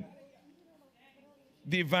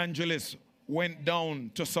 the evangelist, went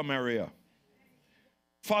down to Samaria.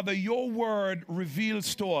 Father, your word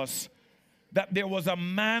reveals to us that there was a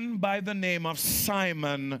man by the name of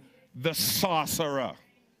Simon the sorcerer.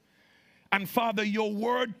 And Father, your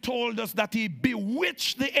word told us that he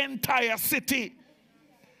bewitched the entire city.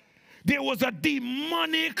 There was a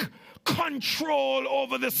demonic control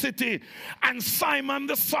over the city, and Simon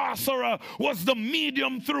the sorcerer was the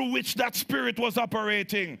medium through which that spirit was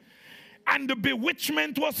operating. And the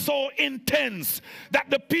bewitchment was so intense that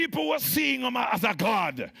the people were seeing him as a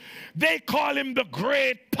god. They call him the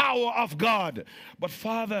great power of God. But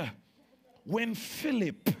Father, when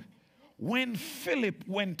Philip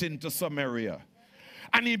went into Samaria,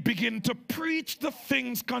 and he began to preach the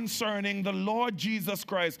things concerning the Lord Jesus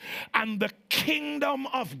Christ and the kingdom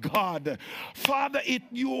of God. Father,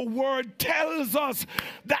 your word tells us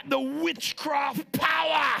that the witchcraft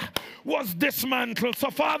power was dismantled. So,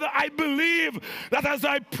 Father, I believe that as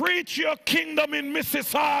I preach your kingdom in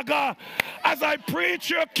Mississauga,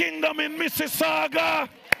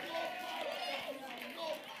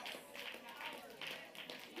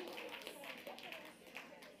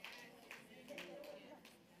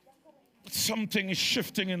 something is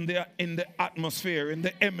shifting in the atmosphere, in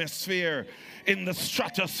the hemisphere, in the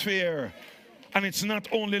stratosphere. And it's not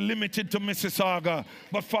only limited to Mississauga,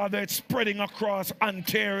 but Father, it's spreading across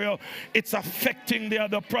Ontario. It's affecting the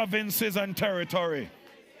other provinces and territory.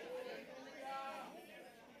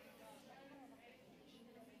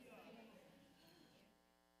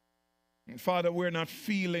 And Father, we're not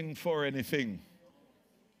feeling for anything.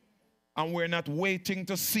 And we're not waiting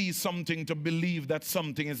to see something to believe that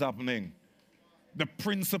something is happening. The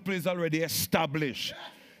principle is already established.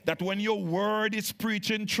 that when your word is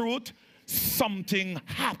preaching truth, something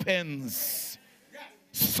happens.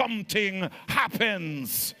 Something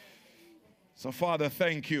happens. So, Father,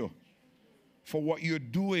 thank you for what you're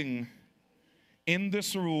doing in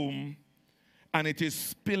this room, and it is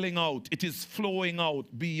spilling out, it is flowing out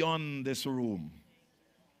beyond this room.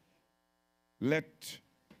 Let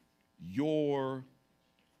your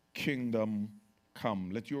kingdom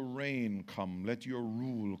come. Let your reign come. Let your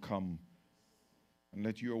rule come. And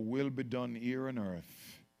let your will be done here on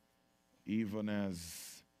earth, even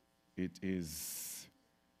as it is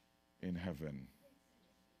in heaven.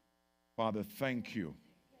 Father, thank you.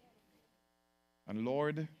 And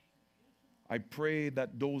Lord, I pray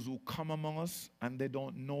that those who come among us and they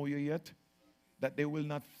don't know you yet, that they will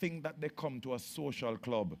not think that they come to a social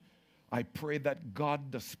club. I pray that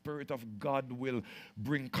God, the Spirit of God, will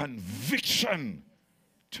bring conviction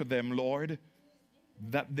to them, Lord,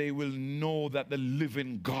 that they will know that the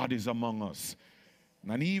living God is among us.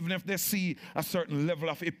 And even if they see a certain level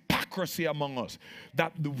of hypocrisy among us,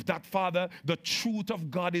 that Father, the truth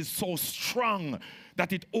of God is so strong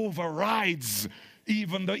that it overrides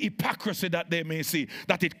even the hypocrisy that they may see,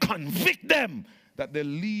 that it convict them, that they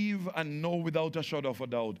leave and know without a shadow of a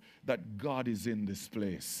doubt that God is in this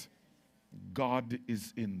place. God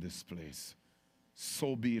is in this place.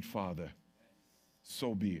 So be it, Father.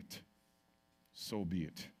 So be it. So be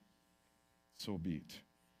it. So be it.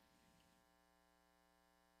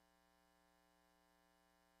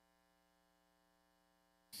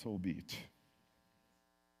 So be it.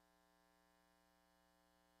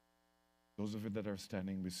 Those of you that are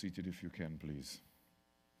standing, be seated if you can, please.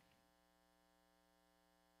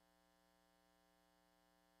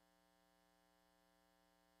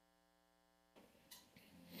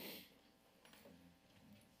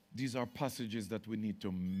 These are passages that we need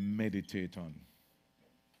to meditate on.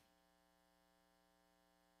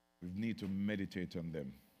 We need to meditate on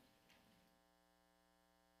them.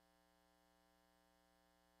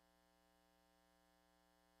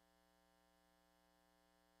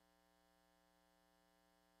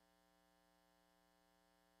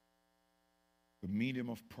 The medium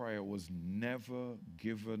of prayer was never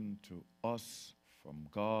given to us from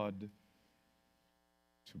God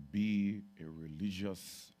to be a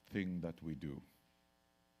religious thing that we do.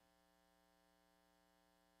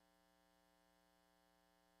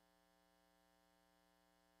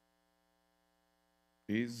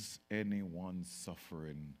 Is anyone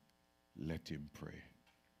suffering? Let him pray.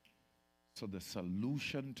 So the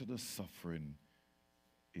solution to the suffering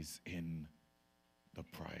is in the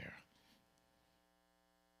prayer.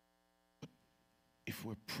 But if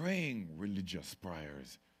we're praying religious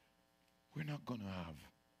prayers, we're not going to have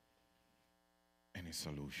any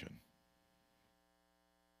solution.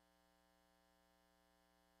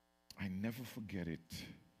 I never forget it.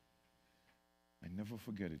 I never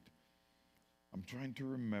forget it. I'm trying to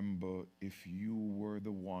remember if you were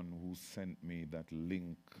the one who sent me that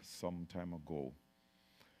link some time ago.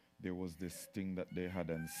 There was this thing that they had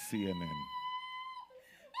on CNN.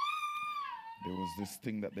 There was this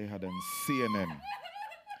thing that they had on CNN.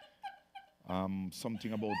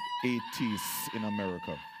 Something about atheists in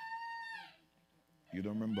America. You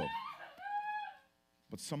don't remember?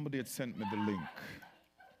 But somebody had sent me the link.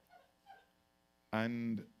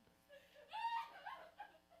 And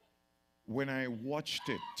when I watched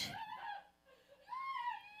it,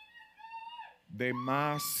 they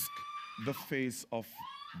masked the face of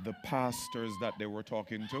the pastors that they were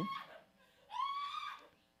talking to.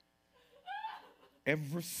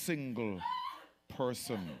 Every single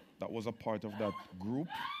person that was a part of that group,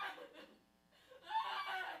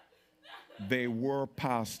 they were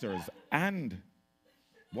pastors. And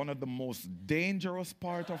one of the most dangerous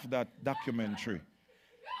part of that documentary,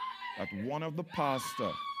 that one of the pastor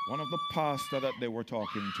that they were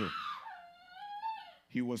talking to,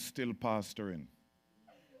 he was still pastoring.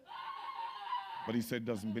 But he said he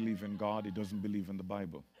doesn't believe in God, he doesn't believe in the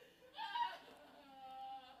Bible.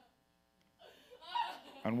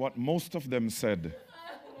 And what most of them said,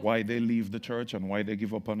 why they leave the church and why they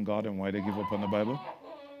give up on God and why they give up on the Bible,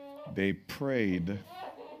 they prayed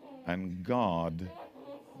and God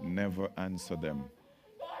never answered them.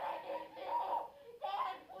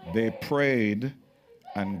 They prayed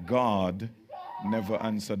and God never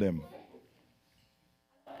answered them.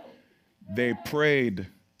 They prayed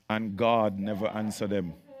and God never answered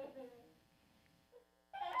them.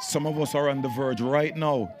 Some of us are on the verge right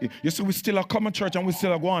now. You see, we still are coming to church and we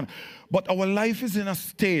still are going. But our life is in a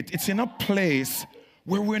state, it's in a place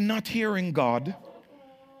where we're not hearing God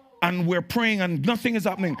and we're praying and nothing is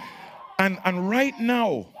happening. And right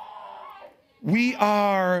now, We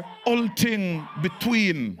are halting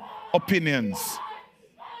between opinions.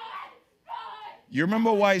 You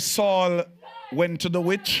remember why Saul went to the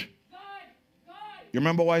witch? You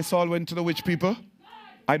remember why Saul went to the witch, people?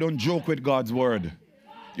 I don't joke with God's word.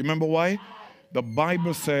 You remember why? The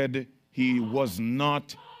Bible said he was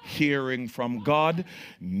not hearing from God,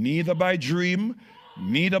 neither by dream,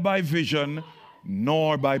 neither by vision,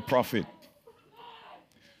 nor by prophet.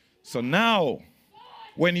 So now,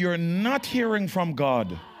 when you're not hearing from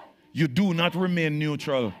God, you do not remain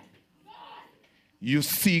neutral. You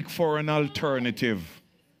seek for an alternative.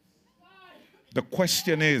 The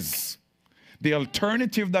question is, the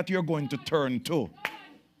alternative that you're going to turn to,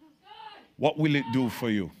 what will it do for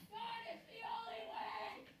you?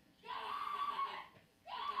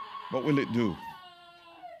 What will it do?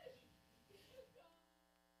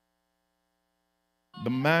 The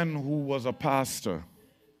man who was a pastor,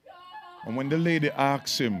 and when the lady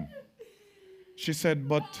asked him, she said,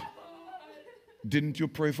 but didn't you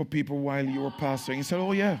pray for people while you were pastoring? He said,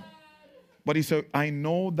 oh yeah. But he said, I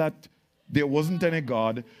know that there wasn't any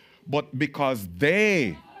God, but because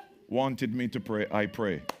they wanted me to pray, I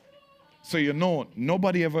pray. So you know,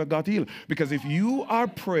 nobody ever got healed. Because if you are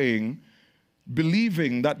praying,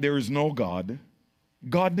 believing that there is no God,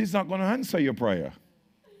 God is not going to answer your prayer.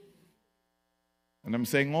 And I'm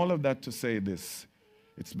saying all of that to say this.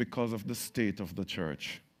 It's because of the state of the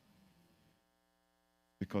church.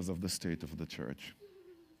 Because of the state of the church.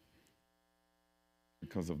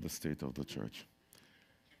 Because of the state of the church.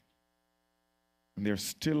 And there's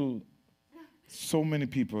still so many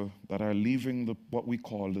people that are leaving what we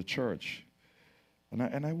call the church.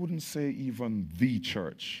 And I wouldn't say even the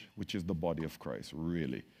church, which is the body of Christ,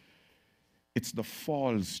 really. It's the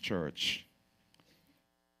false church.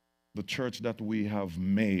 The church that we have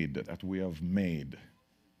made,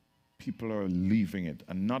 People are leaving it.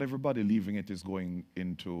 And not everybody leaving it is going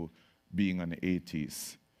into being an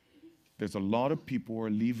atheist. There's a lot of people who are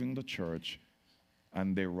leaving the church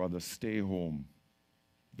and they rather stay home.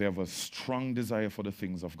 They have a strong desire for the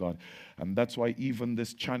things of God. And that's why even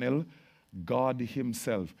this channel, God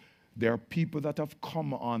himself, there are people that have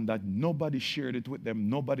come on that nobody shared it with them,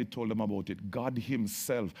 nobody told them about it. God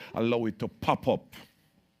himself allowed it to pop up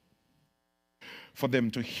for them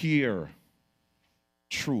to hear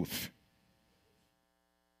truth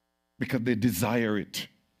because they desire it.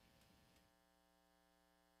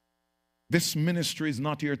 This ministry is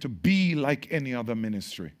not here to be like any other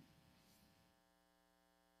ministry.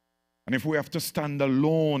 And if we have to stand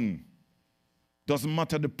alone, doesn't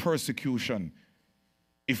matter the persecution.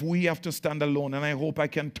 If we have to stand alone, and I hope I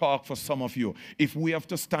can talk for some of you, if we have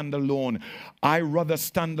to stand alone, I rather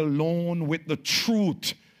stand alone with the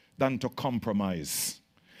truth than to compromise.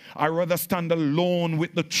 I rather stand alone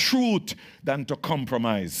with the truth than to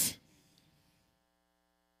compromise.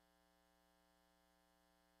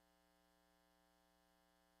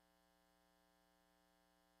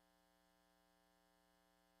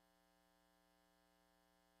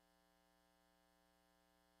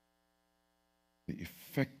 The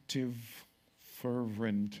effective,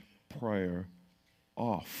 fervent prayer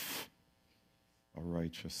of a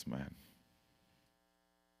righteous man.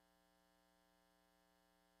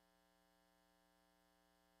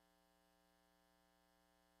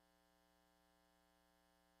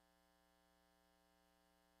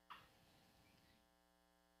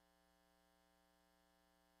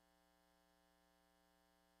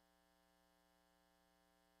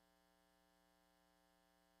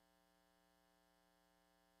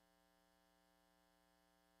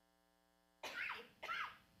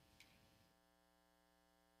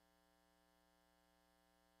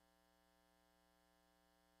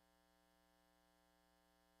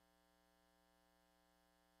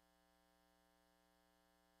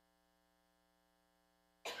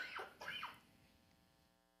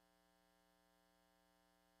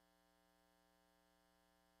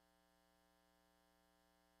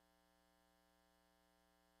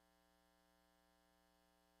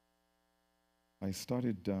 I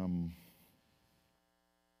started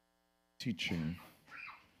teaching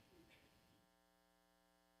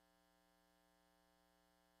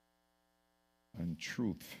and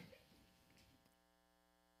truth.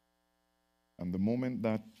 And the moment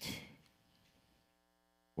that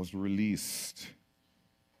was released,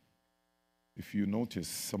 if you notice,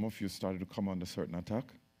 some of you started to come under certain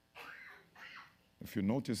attack. If you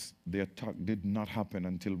notice, the attack did not happen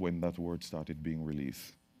until when that word started being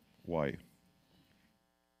released. Why?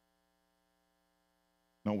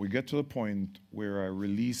 Now we get to the point where I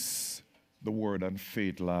released the word on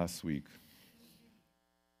faith last week.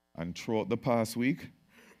 And throughout the past week,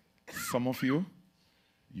 some of you,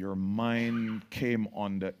 your mind came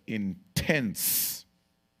under intense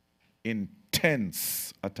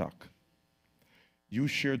attack. You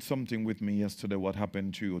shared something with me yesterday, what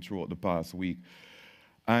happened to you throughout the past week,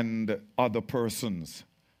 and other persons.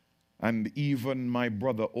 And even my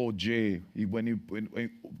brother OJ, when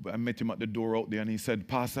I met him at the door out there, and he said,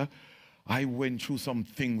 Pastor, I went through some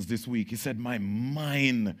things this week. He said, my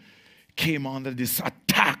mind came under this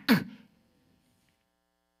attack.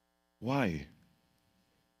 Why?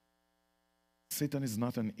 Satan is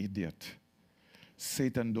not an idiot.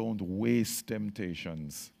 Satan don't waste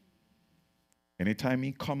temptations. Anytime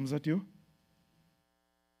he comes at you,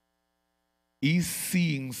 he's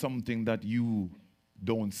seeing something that you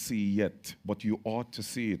don't see yet, but you ought to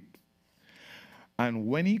see it. And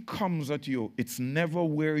when he comes at you, it's never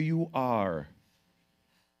where you are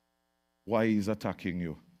why he's attacking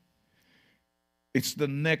you. It's the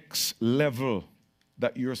next level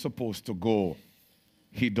that you're supposed to go.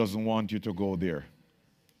 He doesn't want you to go there.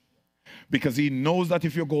 Because he knows that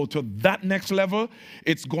if you go to that next level,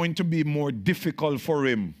 it's going to be more difficult for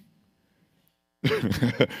him.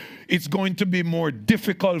 It's going to be more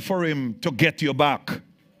difficult for him to get you back.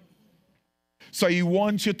 So he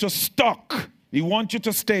wants you to stuck. He wants you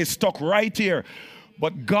to stay stuck right here.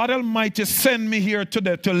 But God Almighty sent me here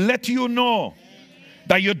today to let you know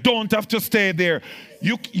that you don't have to stay there.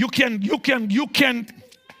 You can.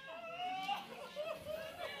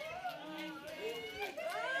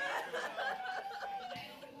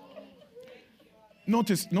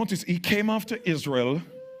 Notice, he came after Israel,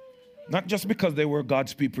 not just because they were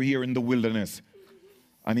God's people here in the wilderness.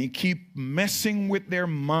 And he keep messing with their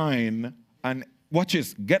mind and, watch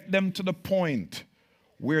this, get them to the point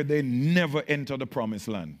where they never enter the promised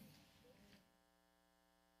land.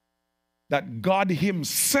 That God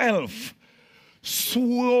himself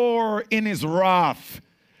swore in his wrath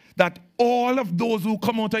that all of those who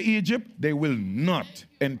come out of Egypt, they will not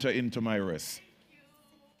enter into my rest.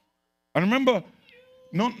 And remember,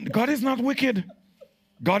 no, God is not wicked.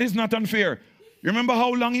 God is not unfair. You remember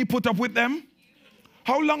how long he put up with them?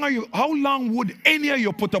 How long would any of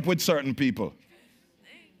you put up with certain people?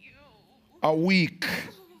 A week.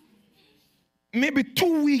 Maybe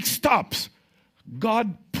 2 weeks tops.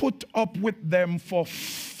 God put up with them for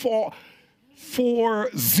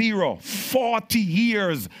 40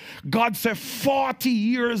 years. God said 40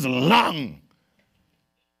 years long.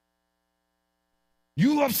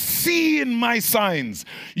 You have seen my signs.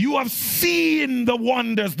 You have seen the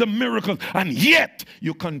wonders, the miracles, and yet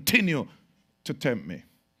you continue to tempt me.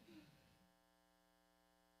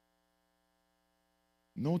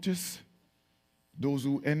 Notice those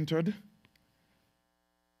who entered,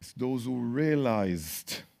 it's those who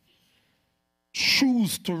realized,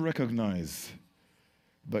 choose to recognize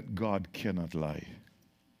that God cannot lie.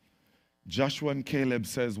 Joshua and Caleb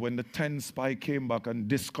says when the 10 spies came back and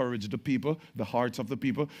discouraged the people, the hearts of the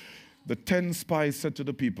people, the 10 spies said to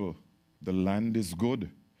the people, the land is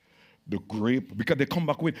good. The grape, because they come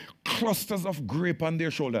back with clusters of grape on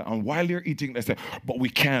their shoulder. And while they're eating, they say, but we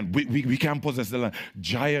can't possess the land.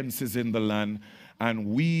 Giants is in the land, and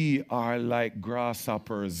we are like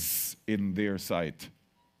grasshoppers in their sight.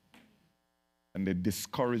 And they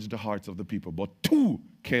discouraged the hearts of the people. But two,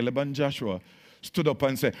 Caleb and Joshua, stood up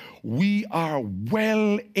and said, we are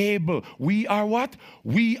well able. We are what?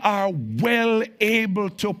 We are well able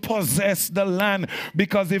to possess the land,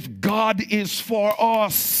 because if God is for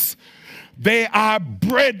us, they are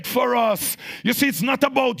bread for us. You see, it's not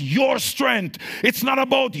about your strength. It's not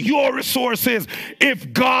about your resources.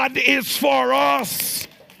 If God is for us,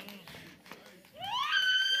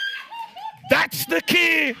 that's the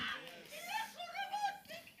key.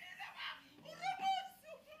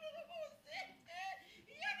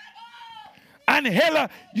 And hella,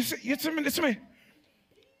 listen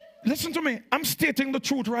to me. I'm stating the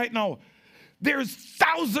truth right now. There's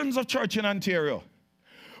thousands of churches in Ontario.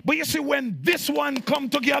 But you see, when this one come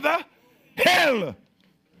together, hell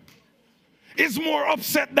is more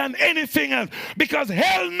upset than anything else. Because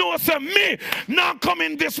hell knows that me not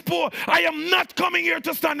coming this poor. I am not coming here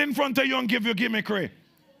to stand in front of you and give you gimmickry.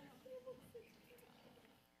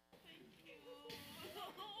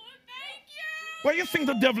 What do you think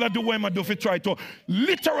the devil do when I do if he try to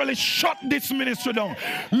literally shut this ministry down?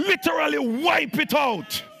 Literally wipe it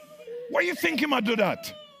out. Why do you think he might do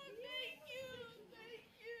that?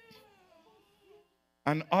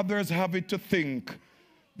 And others have it to think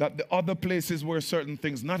that the other places where certain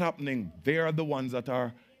things not happening, they are the ones that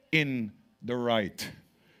are in the right.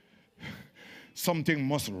 Something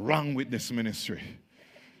must wrong with this ministry.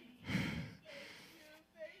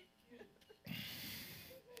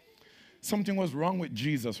 Something was wrong with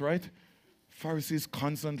Jesus, right? Pharisees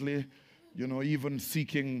constantly, even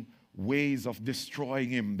seeking ways of destroying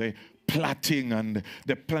him. They plotting and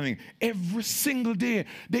they're planning. Every single day,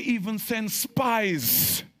 they even send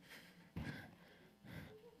spies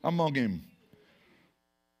among him.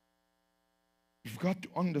 You've got to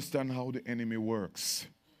understand how the enemy works.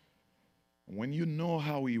 When you know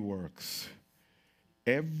how he works,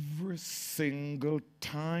 every single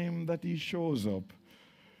time that he shows up,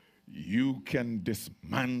 you can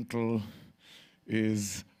dismantle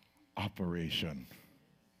his operation.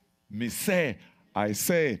 I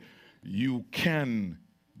say, you can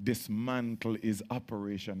dismantle his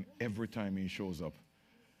operation every time he shows up.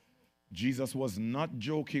 Jesus was not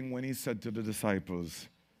joking when he said to the disciples,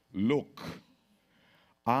 look,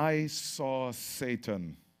 I saw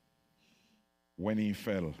Satan when he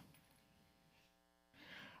fell.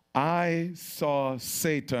 I saw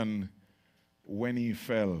Satan when he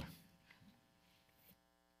fell.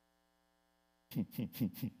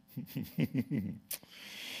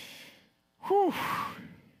 Whew.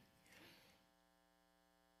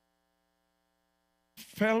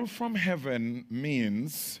 Fell from heaven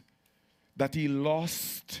means that he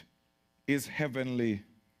lost his heavenly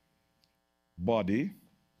body,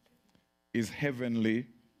 his heavenly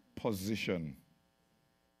position.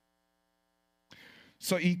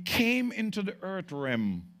 So he came into the earth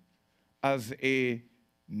realm as a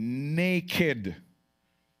naked,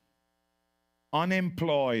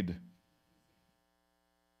 unemployed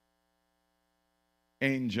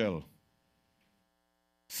angel.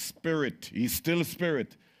 Spirit. He's still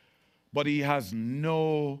spirit, but he has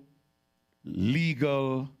no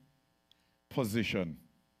legal position.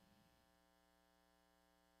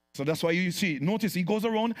 So that's why you see, notice he goes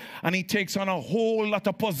around and he takes on a whole lot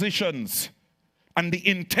of positions. And the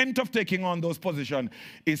intent of taking on those positions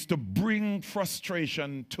is to bring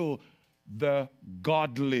frustration to the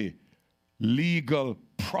godly, legal,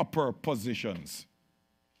 proper positions.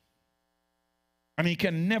 And he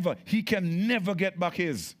can never get back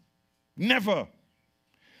his. Never.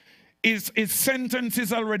 His sentence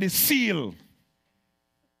is already sealed.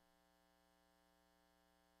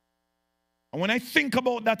 And when I think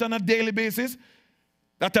about that on a daily basis,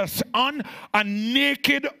 that a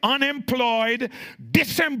naked, unemployed,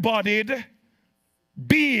 disembodied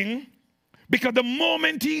being, because the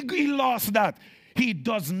moment he lost that, he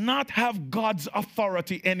does not have God's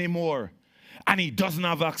authority anymore. And he doesn't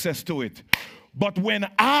have access to it. But when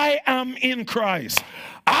I am in Christ,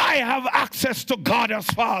 I have access to God as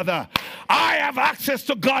Father. I have access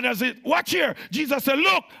to God as it. Watch here. Jesus said,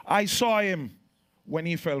 look, I saw him when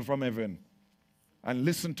he fell from heaven. And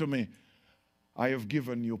listen to me. I have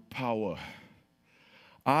given you power.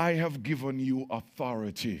 I have given you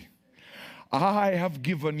authority. I have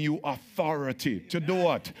given you authority to do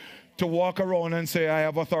what? To walk around and say, I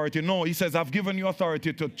have authority. No, he says, I've given you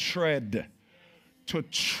authority to tread. To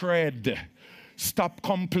tread. Stop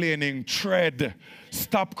complaining, tread.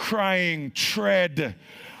 Stop crying, tread.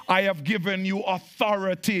 I have given you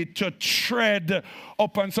authority to tread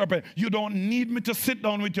upon serpent. You don't need me to sit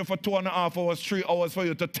down with you for 2.5 hours, 3 hours for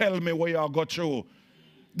you to tell me what you got through.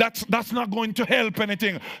 That's not going to help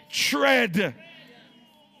anything. Tread.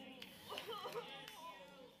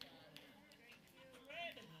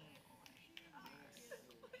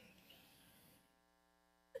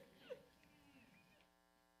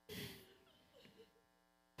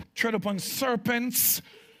 Tread upon serpents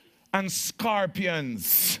and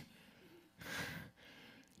scorpions.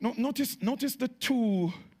 Notice the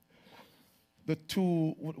two,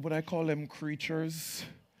 what I call them, creatures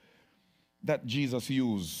that Jesus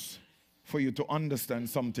used for you to understand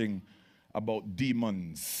something about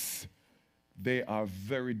demons. They are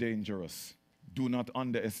very dangerous. Do not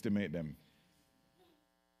underestimate them.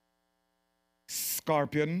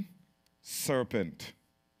 Scorpion, serpent.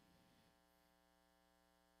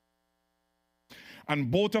 And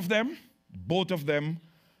both of them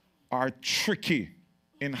are tricky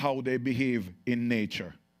in how they behave in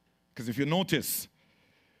nature. Because if you notice,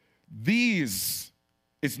 these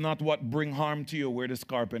is not what bring harm to you where the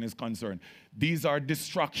scorpion is concerned. These are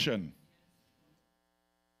destruction.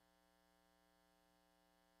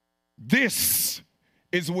 This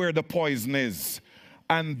is where the poison is.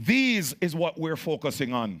 And these is what we're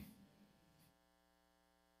focusing on.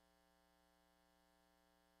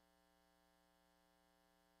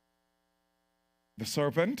 The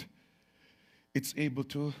serpent, it's able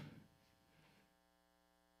to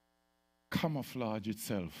camouflage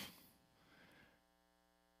itself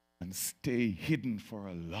and stay hidden for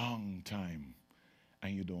a long time,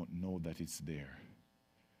 and you don't know that it's there,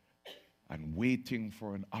 and waiting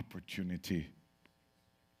for an opportunity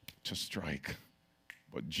to strike.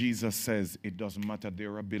 But Jesus says it doesn't matter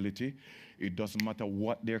their ability. It doesn't matter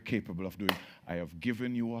what they're capable of doing. I have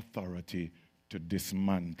given you authority to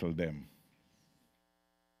dismantle them.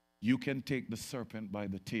 You can take the serpent by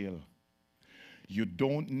the tail. You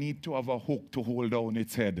don't need to have a hook to hold down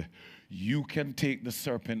its head. You can take the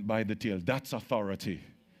serpent by the tail. That's authority.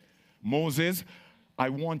 Moses, I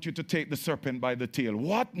want you to take the serpent by the tail.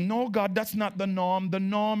 What? No, God, that's not the norm. The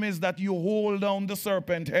norm is that you hold down the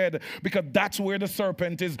serpent head, because that's where the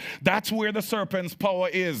serpent is. That's where the serpent's power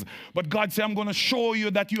is. But God said, I'm going to show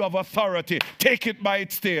you that you have authority. Take it by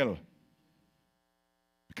its tail.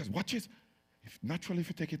 Because watch this. Naturally, if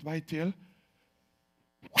you take it by its tail,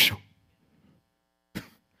 whoosh.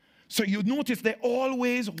 So you notice they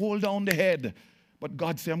always hold down the head. But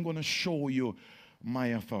God said, I'm going to show you my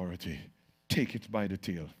authority. Take it by the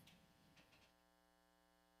tail.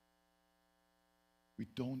 We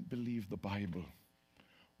don't believe the Bible.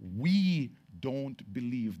 We don't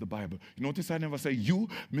believe the Bible. You notice I never say you,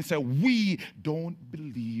 I say we don't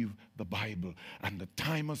believe the Bible. And the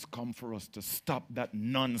time has come for us to stop that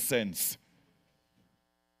nonsense.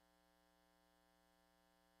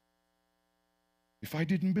 If I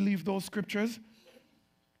didn't believe those scriptures,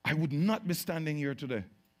 I would not be standing here today.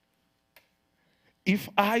 If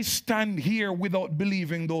I stand here without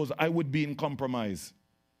believing those, I would be in compromise.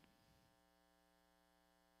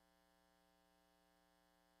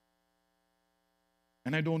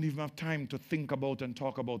 And I don't even have time to think about and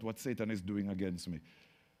talk about what Satan is doing against me.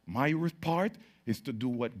 My part is to do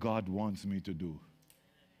what God wants me to do.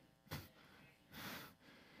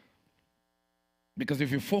 Because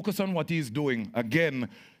if you focus on what he's doing, again,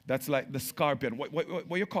 that's like the scorpion.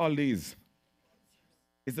 What you call these?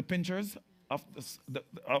 Is the pinchers of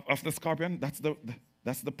the scorpion?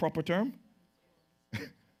 That's the proper term?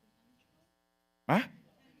 Huh?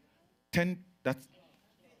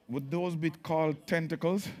 Would those be called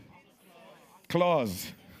tentacles?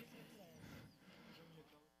 Claws.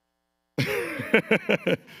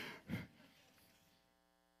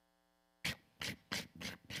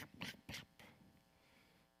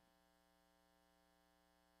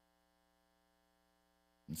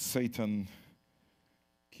 Satan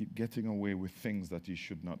keep getting away with things that he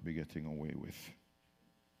should not be getting away with.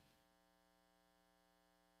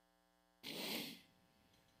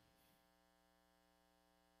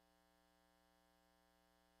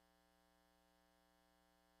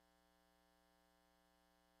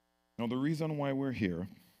 Now, the reason why we're here,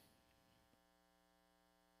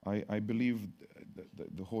 I believe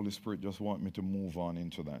the Holy Spirit just wants me to move on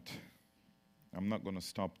into that. I'm not going to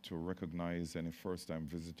stop to recognize any first-time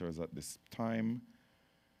visitors at this time.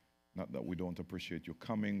 Not that we don't appreciate you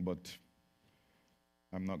coming, but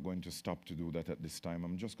I'm not going to stop to do that at this time.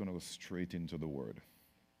 I'm just going to go straight into the Word.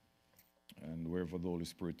 And wherever the Holy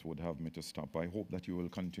Spirit would have me to stop, I hope that you will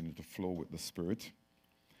continue to flow with the Spirit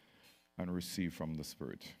and receive from the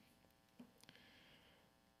Spirit.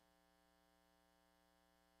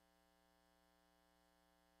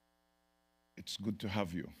 It's good to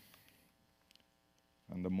have you.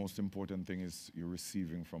 And the most important thing is you're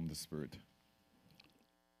receiving from the Spirit.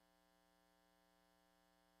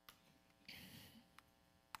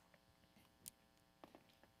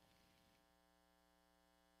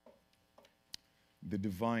 The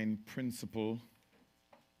divine principle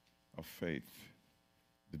of faith.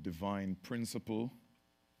 The divine principle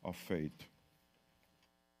of faith.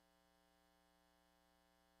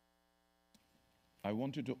 I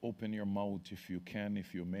want you to open your mouth if you can,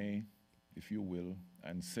 if you may, if you will,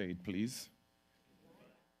 and say it, please.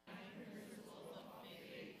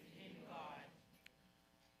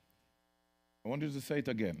 I want you to say it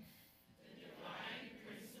again. The divine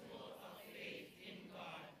principle of faith in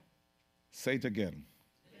God. Say it again.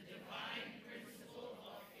 The divine principle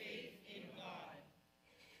of faith in God.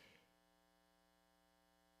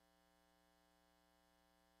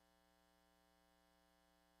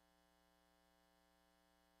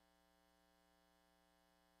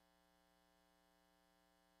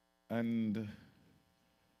 And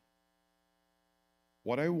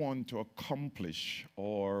what I want to accomplish,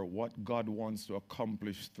 or what God wants to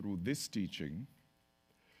accomplish through this teaching,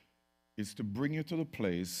 is to bring you to the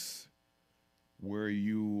place where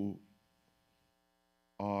you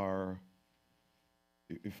are,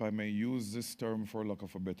 if I may use this term for lack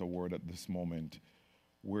of a better word at this moment,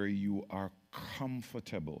 where you are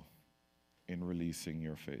comfortable in releasing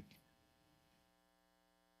your faith.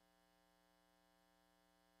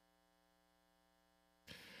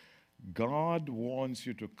 God wants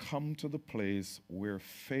you to come to the place where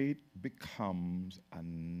faith becomes a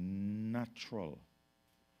natural,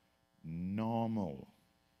 normal,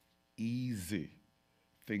 easy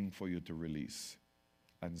thing for you to release.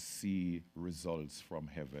 and see results from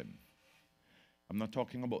heaven. I'm not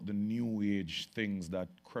talking about the new age things that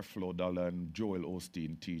Creflo Dollar and Joel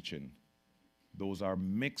Osteen teaching. Those are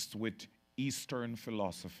mixed with Eastern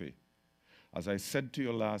philosophy. As I said to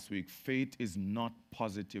you last week, faith is not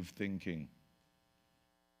positive thinking.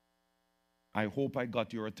 I hope I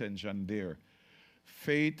got your attention there.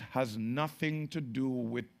 Faith has nothing to do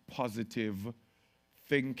with positive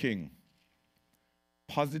thinking.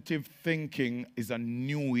 Positive thinking is a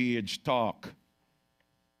new age talk.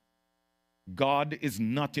 God is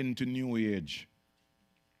not into new age.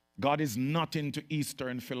 God is not into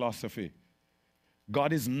Eastern philosophy.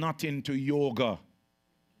 God is not into yoga.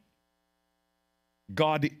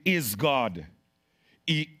 God is God.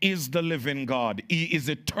 He is the living God. He is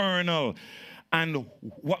eternal. And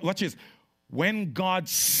watch this. When God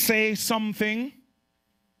says something,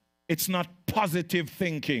 it's not positive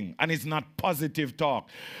thinking and it's not positive talk.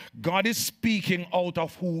 God is speaking out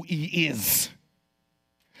of who He is.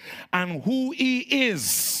 And who He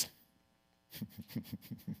is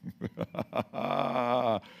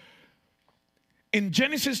in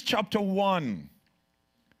Genesis chapter 1,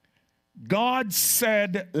 God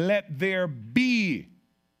said, let there be.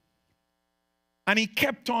 And He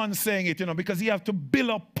kept on saying it, because He has to build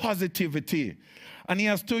up positivity. And He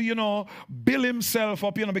has to, build Himself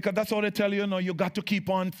up, because that's how they tell you, you got to keep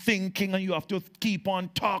on thinking and you have to keep on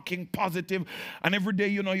talking positive. And every day,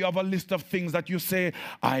 you have a list of things that you say,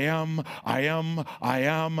 I am, I'm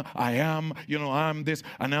this,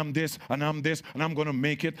 and I'm this, and I'm this, and I'm going to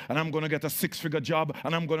make it, and I'm going to get a 6-figure job,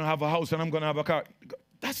 and I'm going to have a house, and I'm going to have a car.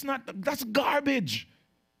 That's garbage.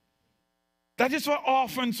 That is for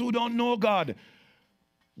orphans who don't know God.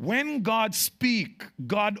 When God speaks,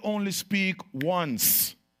 God only speaks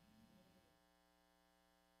once.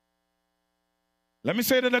 Let me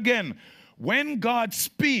say that again. When God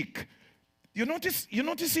speaks, you notice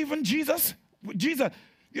even Jesus,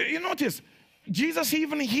 you notice, Jesus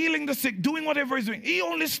even healing the sick, doing whatever He's doing, He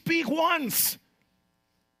only speaks once.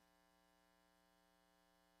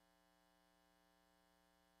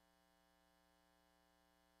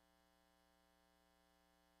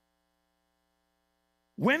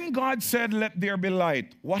 When God said, let there be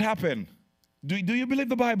light, what happened? Do you believe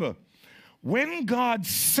the Bible? When God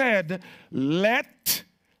said, let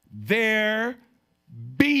there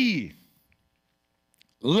be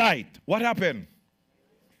light, what happened?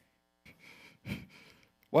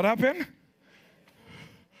 What happened?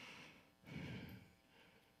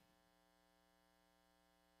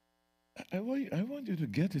 I want you to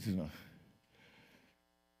get it,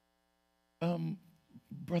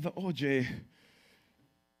 Brother OJ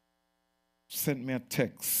sent me a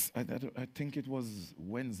text. I think it was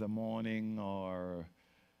Wednesday morning or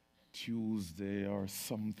Tuesday or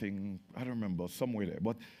something. I don't remember, somewhere there.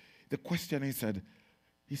 But the question he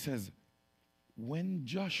says, when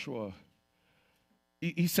Joshua,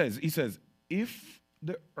 he says, if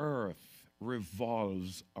the earth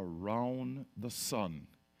revolves around the sun,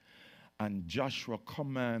 and Joshua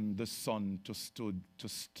commanded the sun to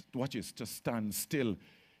stand still,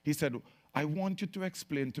 he said, I want you to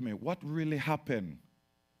explain to me what really happened.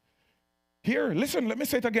 Here, listen, let me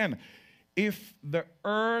say it again. If the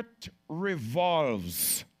earth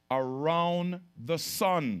revolves around the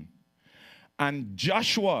sun, and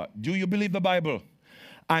Joshua, do you believe the Bible?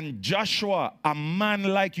 And Joshua, a man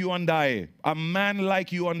like you and I,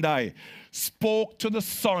 spoke to the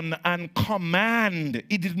sun and command.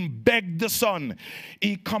 He didn't beg the sun.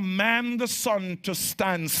 He commanded the sun to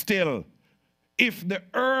stand still. If the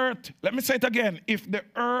earth, let me say it again, if the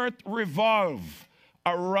earth revolve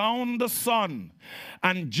around the sun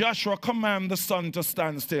and Joshua commanded the sun to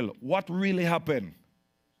stand still, what really happened?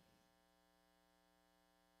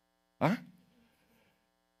 Huh?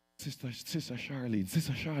 Sister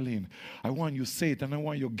Charlene, I want you to say it and I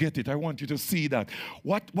want you to get it. I want you to see that.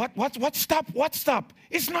 What stop?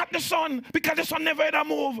 It's not the sun, because the sun never ever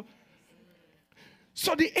move.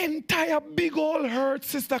 So the entire big hole hurt,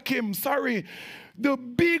 Sister Kim, sorry. The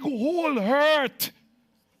big hole hurt.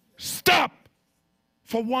 Stop.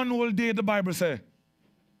 For one whole day, the Bible says.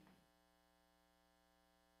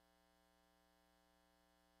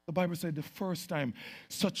 The Bible said the first time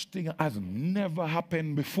such thing has never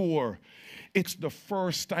happened before. It's the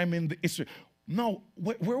first time in the history. Now,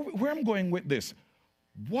 where I'm going with this,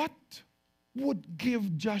 what would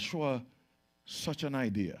give Joshua such an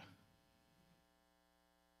idea?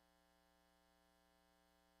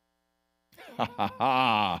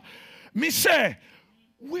 Me say,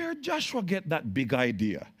 where Joshua get that big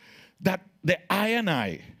idea that the I and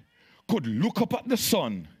I could look up at the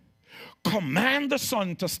sun, command the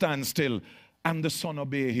sun to stand still, and the sun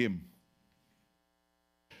obey him?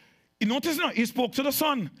 Notice now, he spoke to the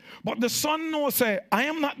Son. But the Son knows, say, I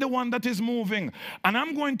am not the one that is moving. And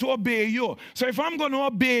I'm going to obey you. So if I'm going to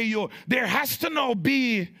obey you, there has to now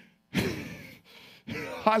be,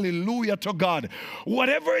 hallelujah to God,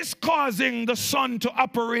 whatever is causing the Son to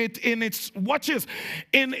operate in its,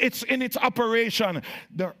 in its operation.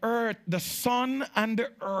 The earth, the Son and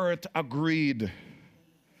the earth agreed.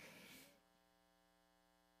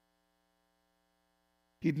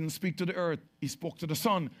 He didn't speak to the earth, he spoke to the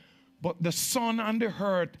Son. But the Son and the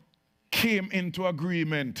earth came into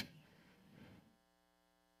agreement.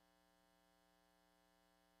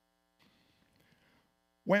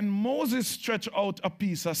 When Moses stretched out a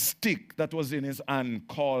piece of stick that was in his hand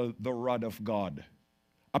called the rod of God,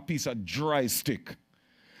 a piece of dry stick,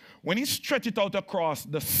 when he stretched it out across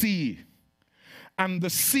the sea, and the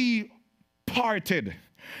sea parted,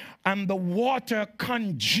 and the water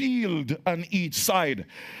congealed on each side,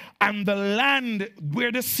 and the land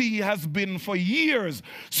where the sea has been for years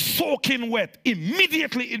soaking wet,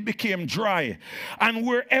 immediately it became dry. And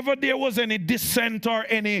wherever there was any descent or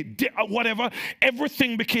any whatever,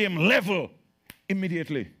 everything became level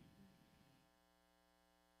immediately.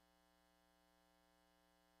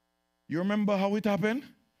 You remember how it happened?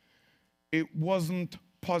 It wasn't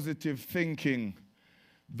positive thinking.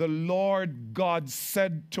 The Lord God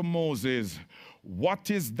said to Moses, what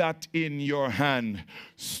is that in your hand?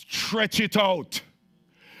 Stretch it out.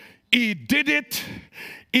 He did it.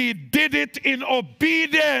 He did it in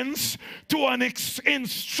obedience to an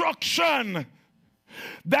instruction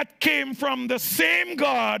that came from the same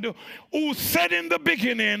God who said in the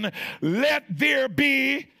beginning, let there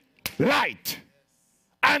be light.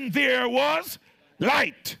 And there was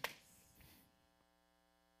light.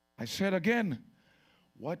 I said again,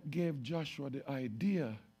 what gave Joshua the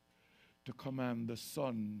idea to command the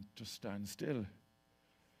sun to stand still?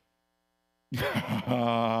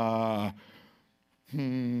 And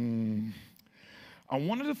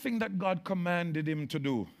one of the things that God commanded him to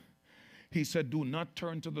do, he said, do not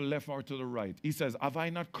turn to the left or to the right. He says, have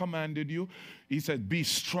I not commanded you? He said, be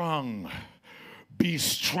strong. Be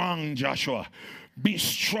strong, Joshua. Be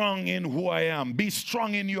strong in who I am. Be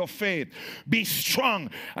strong in your faith. Be strong.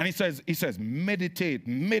 And he says, meditate,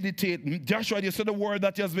 meditate. Joshua, you see the word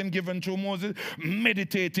that has been given to Moses?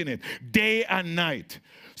 Meditate in it, day and night.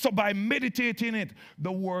 So by meditating it,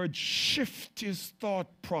 the word shift his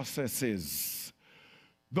thought processes.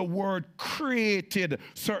 The word created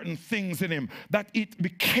certain things in him that it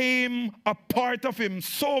became a part of him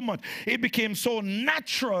so much. It became so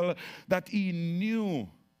natural that he knew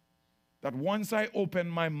that once I open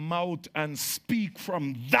my mouth and speak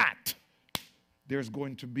from that, there's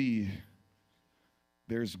going to be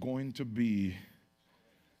the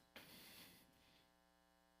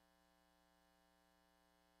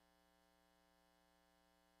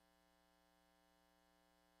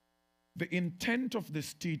intent of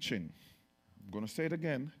this teaching. I'm going to say it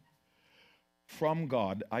again. From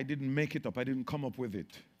God, I didn't make it up. I didn't come up with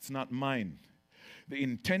it. It's not mine. The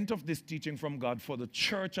intent of this teaching from God for the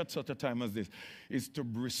church at such a time as this is to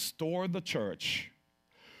restore the church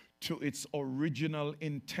to its original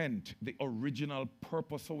intent, the original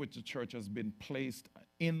purpose for which the church has been placed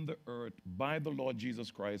in the earth by the Lord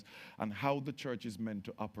Jesus Christ, and how the church is meant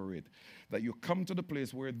to operate. That you come to the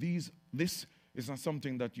place where this is not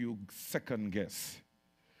something that you second guess.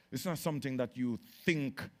 It's not something that you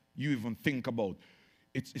even think about.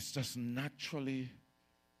 It's just naturally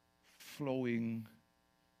flowing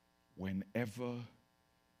whenever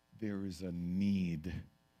there is a need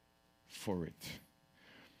for it.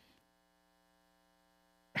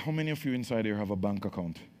 How many of you inside here have a bank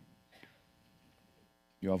account?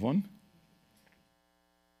 You have one?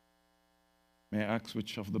 May I ask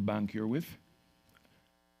which of the bank you're with?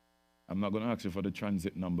 I'm not going to ask you for the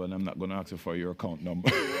transit number, and I'm not going to ask you for your account number.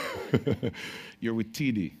 You're with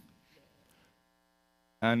TD.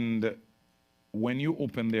 And when you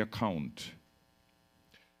open the account,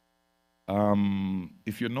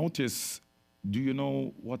 if you notice, do you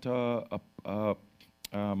know what a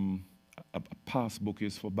passbook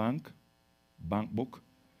is for bank book?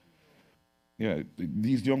 Yeah,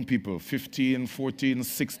 these young people, 15, 14,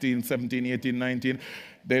 16, 17, 18, 19,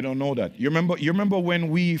 they don't know that. You remember when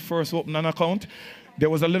we first opened an account?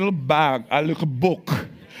 There was a little bag, a little book.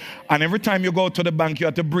 And every time you go to the bank, you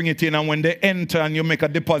have to bring it in. And when they enter and you make a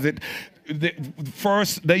deposit,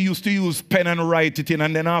 first they used to use pen and write it in.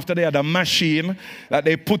 And then after they had a machine that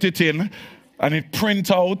they put it in. And it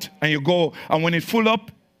print out. And you go. And when it full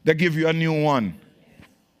up, they give you a new one.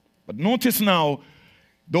 But notice now,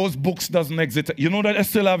 those books doesn't exist. You know that they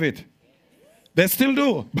still have it? They still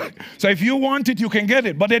do. So if you want it, you can get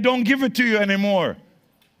it. But they don't give it to you anymore.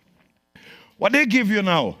 What they give you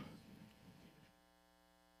now?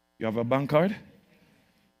 You have a bank card?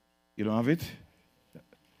 You don't have it?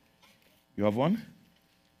 You have one?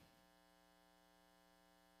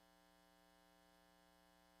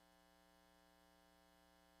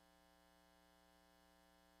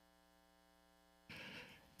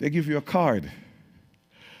 They give you a card.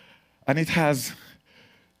 And it has,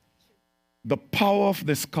 the power of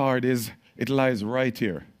this card is, it lies right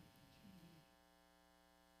here.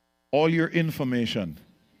 All your information,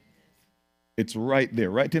 it's right there,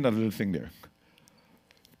 right in that little thing there.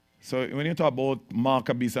 So when you talk about mark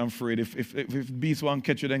a beast and afraid, if beast won't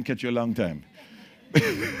catch you, then catch you a long time.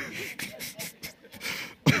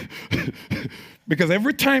 Because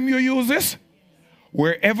every time you use this,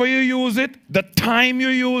 wherever you use it, the time you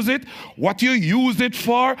use it, what you use it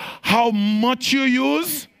for, how much you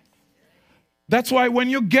use. That's why when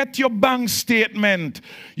you get your bank statement,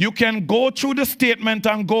 you can go through the statement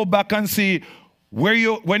and go back and see where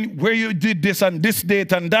you did this and this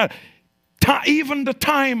date and that. Even the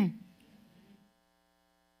time.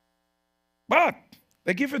 But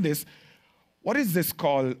they give you this. What is this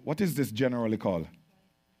called? What is this generally called?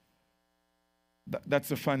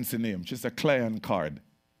 That's a fancy name. Just a client card.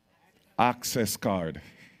 Access card.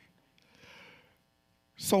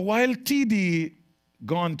 So while TD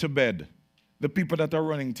gone to bed, the people that are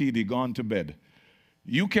running TD gone to bed,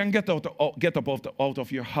 you can get up out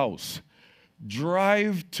of your house,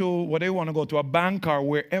 drive to where they want to go, to a bank or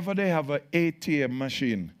wherever they have an ATM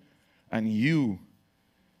machine, and you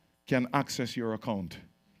can access your account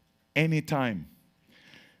anytime.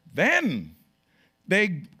 Then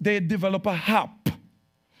they develop a app.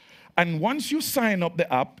 And once you sign up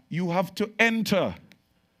the app, you have to enter.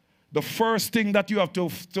 The first thing that you have to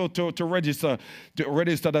register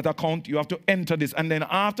that account, you have to enter this. And then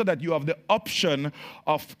after that, you have the option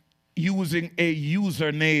of using a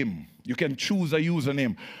username. You can choose a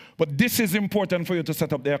username. But this is important for you to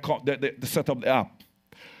set up the account, to set up the app.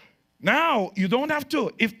 Now, you don't have to.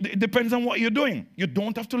 It depends on what you're doing. You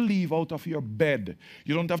don't have to leave out of your bed.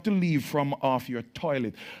 You don't have to leave from off your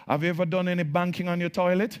toilet. Have you ever done any banking on your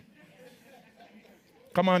toilet?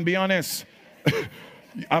 Come on, be honest.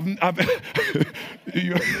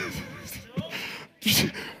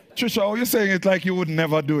 Trisha, how you saying it like you would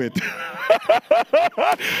never do it?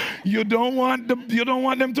 You don't want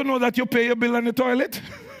them to know that you pay your bill on the toilet?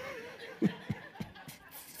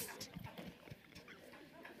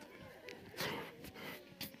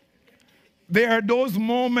 There are those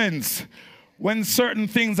moments when certain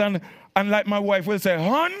things, and like my wife will say,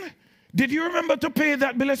 hon, did you remember to pay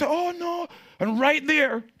that bill? I say, oh no, and right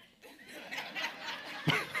there.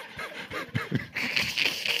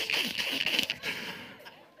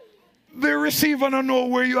 The receiver don't know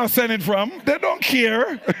where you are sending from. They don't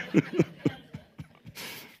care.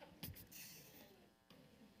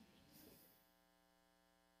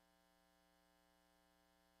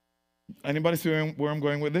 Anybody see where I'm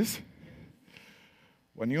going with this?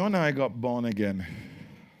 When you and I got born again,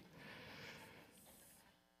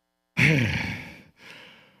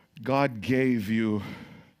 God gave you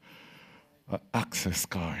an access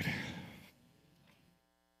card.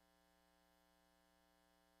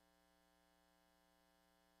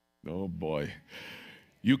 Oh boy.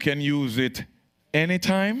 You can use it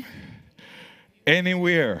anytime,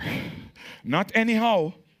 anywhere. Not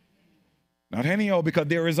anyhow. Not anyhow, because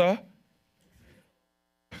there is a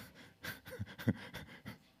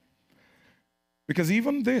because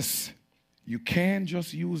even this, you can't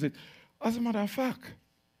just use it. As a matter of fact,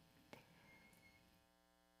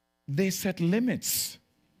 they set limits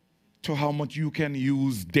to how much you can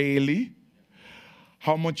use daily,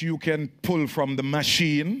 how much you can pull from the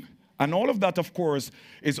machine, and all of that, of course,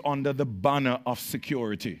 is under the banner of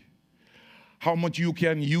security. How much you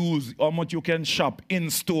can use, how much you can shop in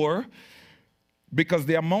store, because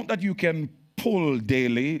the amount that you can pull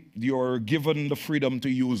daily, you're given the freedom to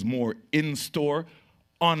use more in store,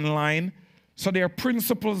 online. So there are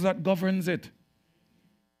principles that governs it.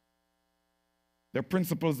 There are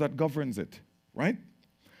principles that governs it, right?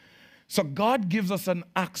 So God gives us an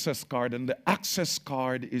access card, and the access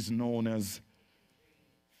card is known as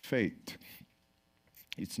faith.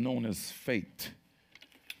 It's known as faith.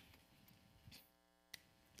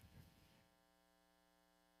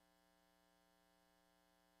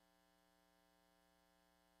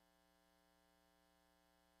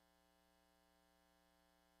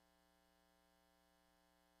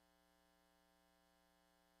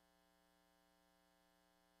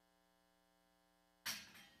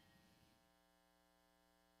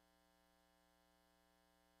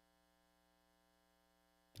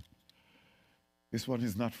 This one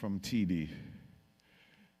is not from TD.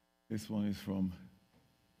 This one is from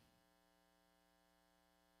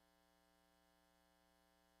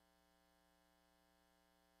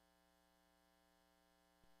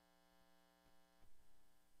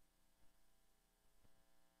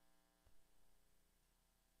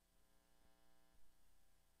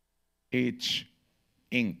H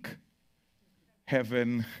Inc.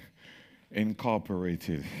 Heaven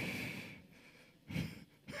Incorporated.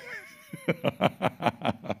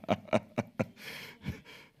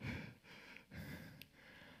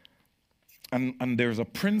 And there's a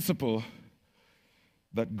principle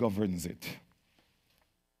that governs it.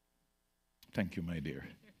 Thank you, my dear.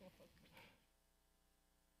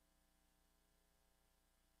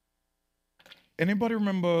 Anybody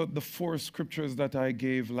remember the 4 scriptures that I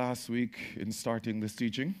gave last week in starting this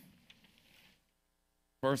teaching?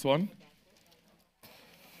 First one.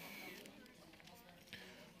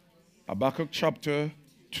 Habakkuk chapter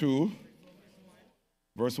 2,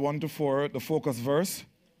 verse 1 to 4, the focus verse.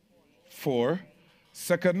 4.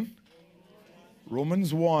 Second,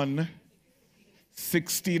 Romans 1,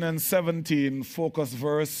 16 and 17, focus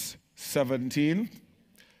verse 17.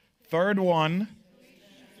 Third one,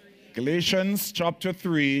 Galatians chapter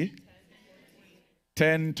 3,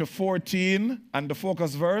 10 to 14, and the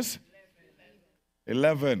focus verse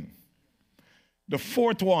 11. The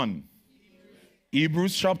fourth one,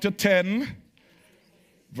 Hebrews chapter 10,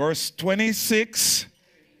 verse 26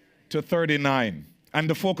 to 39. And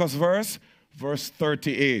the focus verse, verse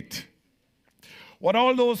 38. What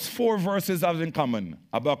all those 4 verses have in common?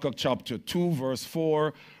 Habakkuk chapter 2, verse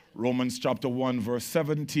 4, Romans chapter 1, verse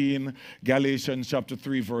 17, Galatians chapter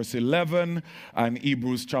 3, verse 11, and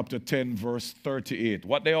Hebrews chapter 10, verse 38.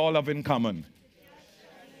 What they all have in common?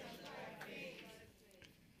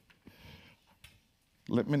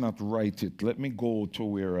 Let me not write it. Let me go to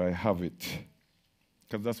where I have it,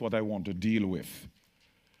 because that's what I want to deal with.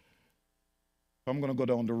 I'm going to go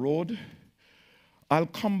down the road. I'll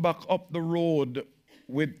come back up the road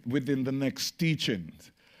within the next teaching,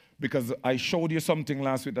 because I showed you something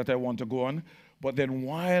last week that I want to go on. But then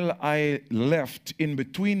while I left, in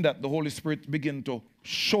between that, the Holy Spirit began to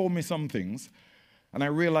show me some things. And I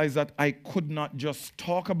realized that I could not just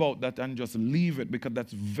talk about that and just leave it, because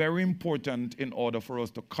that's very important in order for us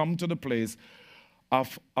to come to the place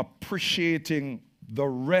of appreciating the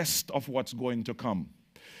rest of what's going to come.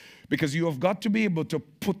 Because you have got to be able to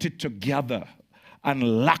put it together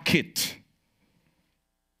and lock it.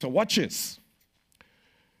 So watch this.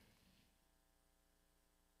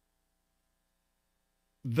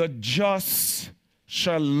 The just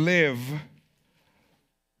shall live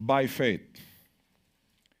by faith.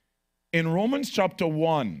 In Romans chapter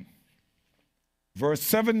 1, verse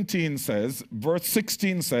 16 says,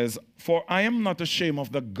 for I am not ashamed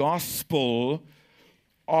of the gospel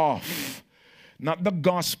of, not the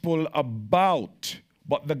gospel about,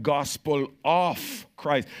 but the gospel of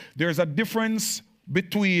Christ. There's a difference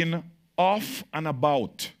between of and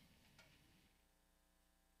about.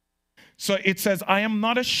 So it says, I am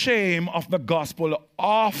not ashamed of the gospel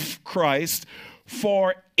of Christ,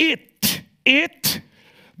 for the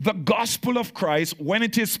gospel of Christ, when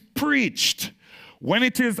it is preached, when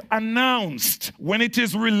it is announced, when it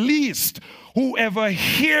is released, whoever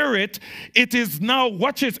hear it, it is now,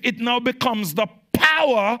 watch it, it now becomes the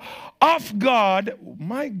power of God.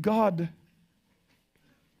 My God.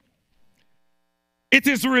 It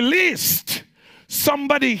is released.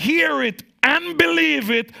 Somebody hear it and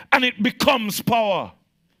believe it, and it becomes power.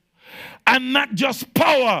 And not just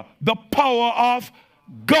power, the power of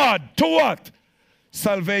God. To what?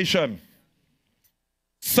 Salvation.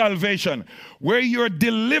 Salvation. Where you're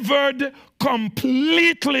delivered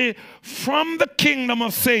completely from the kingdom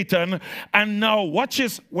of Satan. And now watch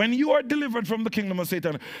this. When you are delivered from the kingdom of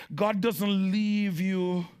Satan, God doesn't leave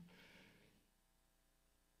you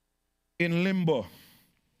in limbo.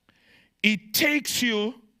 He takes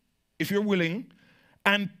you, if you're willing,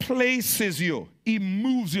 and places you. He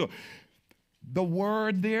moves you. The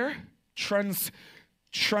word there, translate,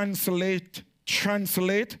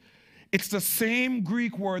 it's the same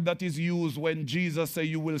Greek word that is used when Jesus said,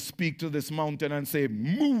 you will speak to this mountain and say,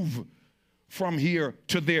 move from here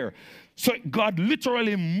to there. So God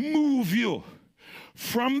literally move you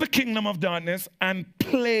from the kingdom of darkness and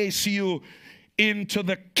place you into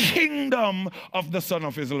the kingdom of the Son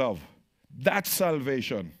of His love. That's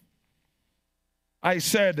salvation. I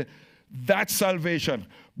said, that's salvation.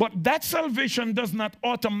 But that salvation does not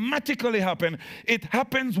automatically happen. It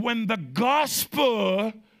happens when the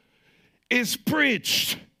gospel is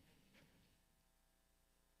preached.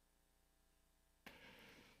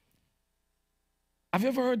 Have you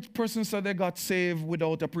ever heard persons say they got saved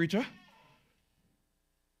without a preacher?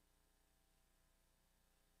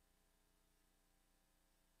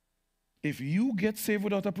 If you get saved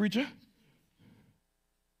without a preacher,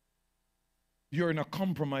 you're in a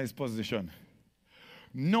compromised position.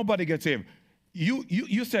 Nobody gets saved.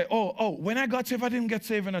 You say, oh, when I got saved, I didn't get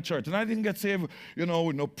saved in a church. And I didn't get saved, with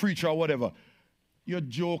no preacher or whatever. You're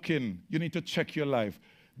joking. You need to check your life.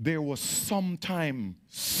 There was some time,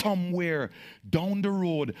 somewhere down the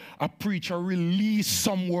road, a preacher released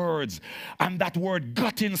some words, and that word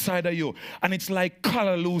got inside of you. And it's like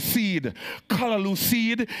callaloo seed. Callaloo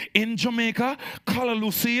seed in Jamaica,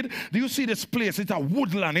 callaloo seed. Do you see this place? It's a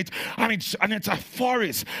woodland, and it's a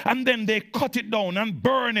forest. And then they cut it down and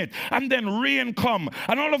burn it, and then rain come.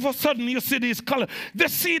 And all of a sudden you see this color. The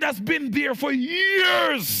seed has been there for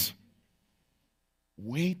years,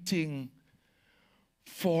 waiting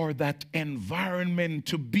for that environment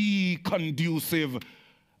to be conducive,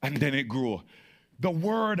 and then it grew. The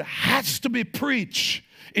word has to be preached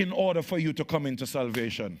in order for you to come into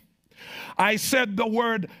salvation. I said the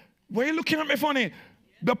word, why are you looking at me funny?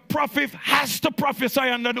 The prophet has to prophesy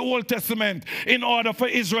under the Old Testament in order for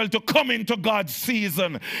Israel to come into God's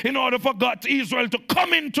season, in order for Israel to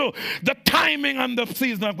come into the timing and the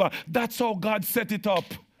season of God. That's how God set it up.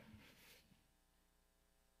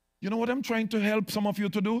 You know what I'm trying to help some of you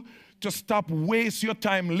to do? To stop waste your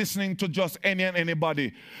time listening to just any and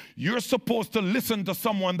anybody. You're supposed to listen to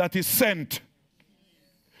someone that is sent.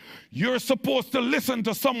 You're supposed to listen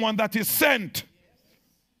to someone that is sent.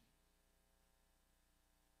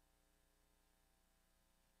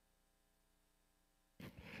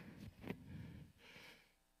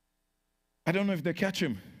 I don't know if they catch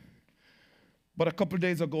him, but a couple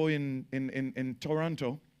days ago in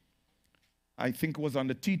Toronto, I think it was on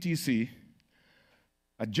the TTC,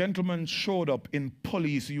 a gentleman showed up in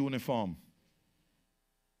police uniform.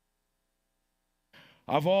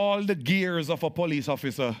 Of all the gears of a police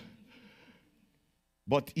officer,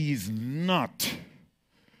 but he's not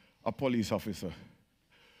a police officer.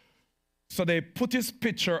 So they put his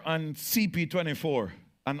picture on CP24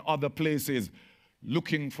 and other places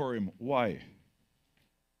looking for him. Why?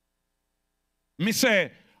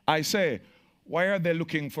 I say, why are they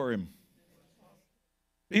looking for him?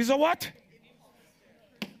 He's a what?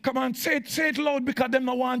 Come on, say it loud, because them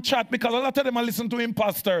no want chat, because a lot of them are listening to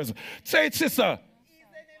imposters. Say it, sister. He's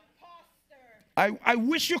an imposter. I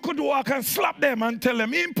wish you could walk and slap them and tell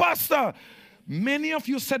them, imposter. Many of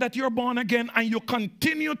you said that you're born again, and you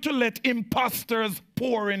continue to let imposters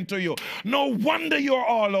pour into you. No wonder you're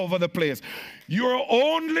all over the place. You're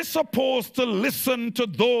only supposed to listen to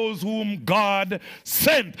those whom God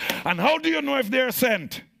sent. And how do you know if they're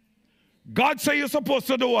sent? God said you're supposed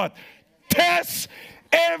to do what? Test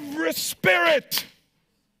every spirit.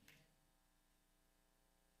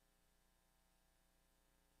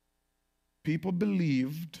 People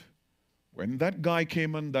believed, when that guy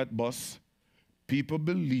came on that bus, people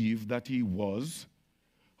believed that he was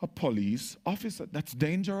a police officer. That's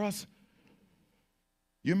dangerous.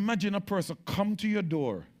 You imagine a person come to your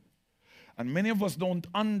door, and many of us don't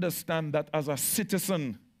understand that as a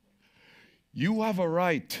citizen, you have a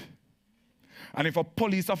right. And if a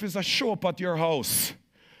police officer show up at your house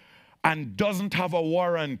and doesn't have a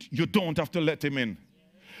warrant, you don't have to let him in.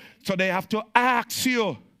 So they have to ask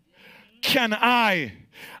you, can I?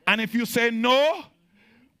 And if you say no,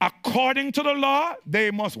 according to the law, they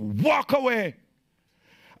must walk away.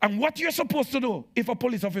 And what you're supposed to do, if a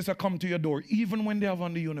police officer come to your door, even when they have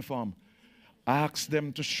on the uniform, ask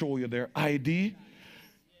them to show you their ID,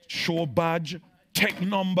 show badge, take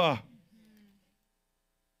number.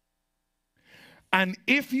 And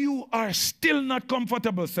if you are still not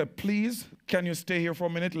comfortable, say, please, can you stay here for a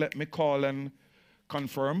minute? Let me call and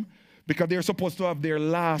confirm. Because they're supposed to have their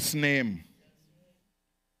last name.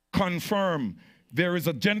 Confirm. There is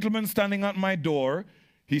a gentleman standing at my door.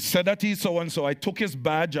 He said that he's so-and-so. I took his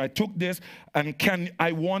badge. I took this. And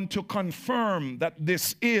I want to confirm that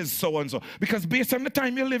this is so-and-so. Because based on the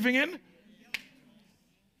time you're living in,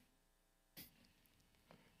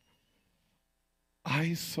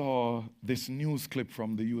 I saw this news clip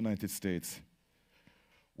from the United States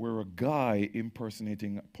where a guy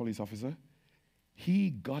impersonating a police officer,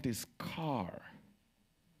 he got his car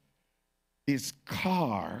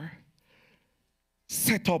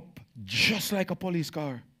set up just like a police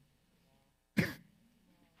car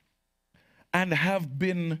and have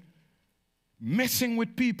been messing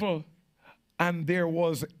with people. And there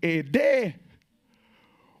was a day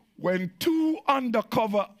when two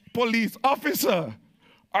undercover police officer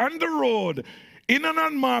on the road in an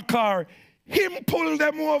unmarked car, him pull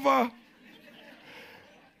them over.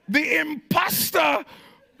 The imposter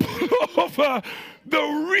pull over the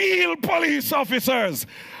real police officers,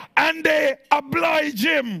 and they oblige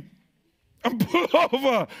him. and pull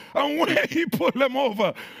over. And when he pulled them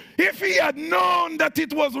over, if he had known that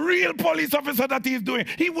it was real police officer that he's doing,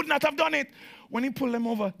 he would not have done it. When he pulled them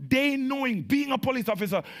over, they knowing, being a police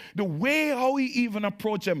officer, the way how he even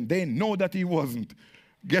approached them, they know that he wasn't.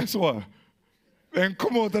 Guess what? Then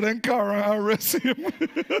come out of the car and arrest him.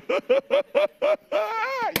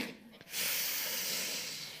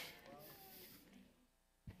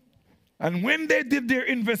 And when they did their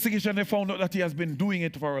investigation, they found out that he has been doing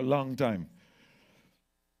it for a long time.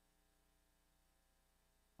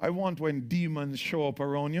 I want when demons show up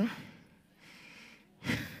around you.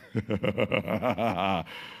 I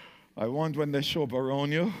want when they show up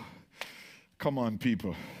around you. Come on,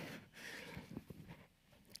 people.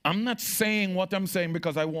 I'm not saying what I'm saying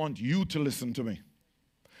because I want you to listen to me.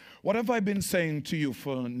 What have I been saying to you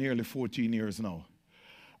for nearly 14 years now?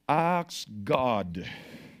 Ask God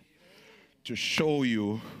to show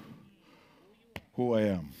you who I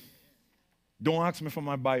am. Don't ask me for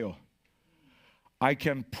my bio. I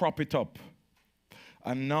can prop it up.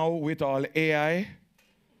 And now with all AI,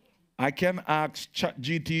 I can ask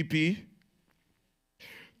ChatGPT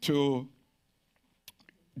to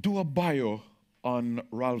do a bio on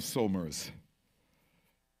Ralph Somers.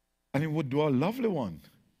 And it would do a lovely one.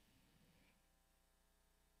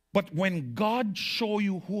 But when God show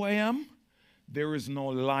you who I am, there is no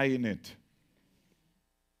lie in it.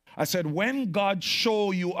 I said, when God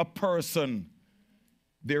show you a person,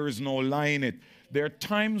 there is no lie in it. There are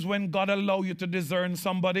times when God allow you to discern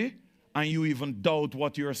somebody and you even doubt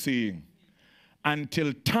what you're seeing.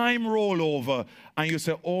 Until time roll over and you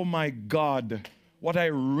say, oh my God, what I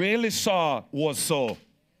really saw was so.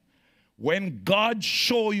 When God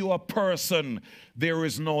show you a person, there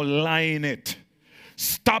is no lie in it.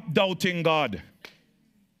 Stop doubting God.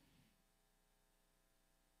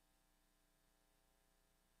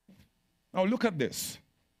 Now look at this.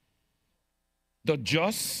 The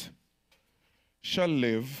just shall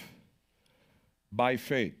live by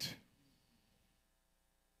faith.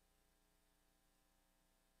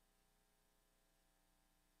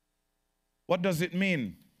 What does it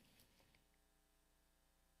mean?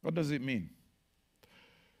 What does it mean?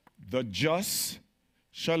 The just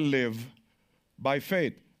shall live by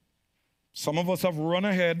faith. Some of us have run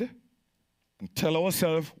ahead and tell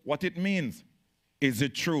ourselves what it means. Is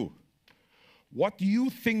it true? What you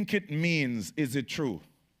think it means, is it true?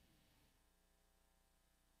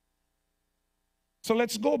 So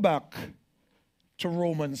let's go back to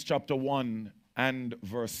Romans chapter 1 and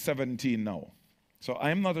verse 17 now. So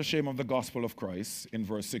I am not ashamed of the gospel of Christ in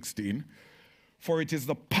verse 16, for it is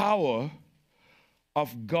the power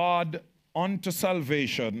of God unto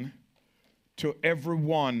salvation to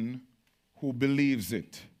everyone who believes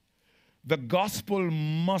it. The gospel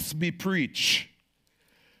must be preached.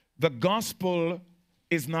 The gospel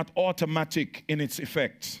is not automatic in its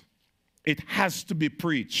effect. It has to be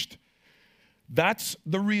preached. That's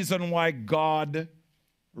the reason why God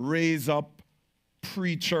raised up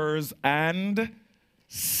preachers and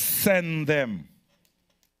send them.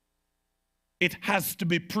 It has to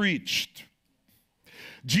be preached.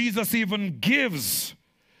 Jesus even gives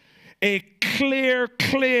a clear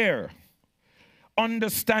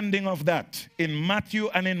understanding of that in Matthew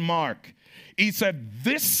and in Mark. He said,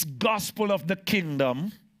 this gospel of the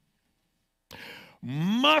kingdom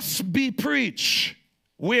must be preached.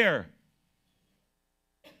 Where?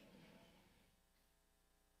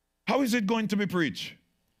 How is it going to be preached?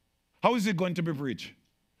 How is it going to be preached?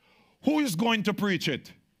 Who is going to preach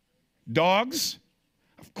it? Dogs?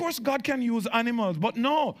 Of course, God can use animals, but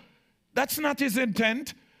no, that's not his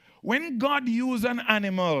intent. When God uses an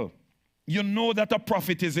animal, you know that a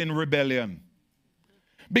prophet is in rebellion.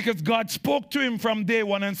 Because God spoke to him from day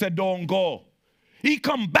one and said, don't go. He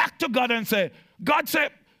come back to God and said, God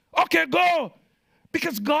said, okay, go.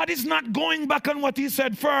 Because God is not going back on what he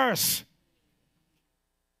said first.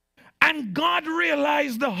 And God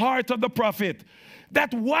realized the heart of the prophet,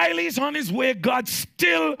 that while he's on his way, God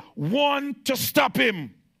still wants to stop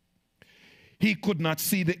him. He could not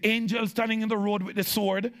see the angel standing in the road with the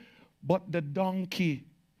sword, but the donkey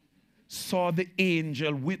saw the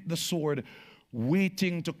angel with the sword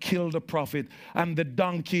waiting to kill the prophet, and the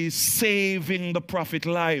donkey saving the prophet's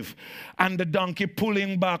life, and the donkey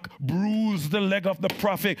pulling back bruised the leg of the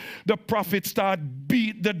prophet. The prophet started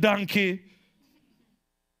beat the donkey.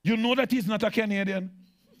 You know that he's not a Canadian.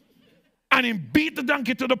 And he beat the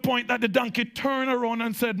donkey to the point that the donkey turned around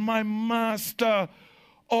and said, my master,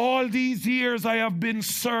 all these years I have been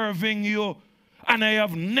serving you, and I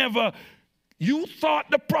have never. You thought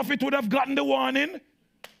the prophet would have gotten the warning?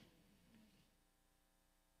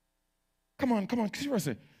 Come on,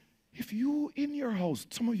 seriously. If you in your house,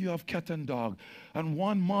 some of you have cat and dog, and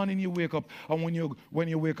one morning you wake up, and when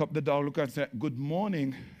you wake up, the dog look and say, "Good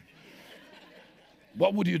morning,"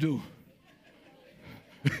 what would you do?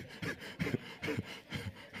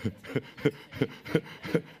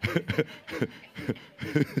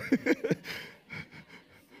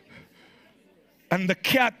 And the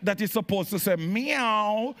cat that is supposed to say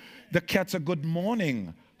meow, the cat said, "Good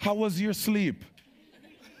morning. How was your sleep?"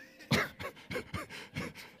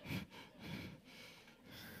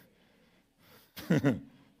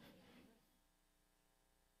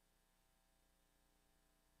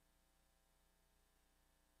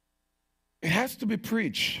 It has to be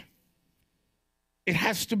preached. It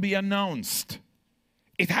has to be announced.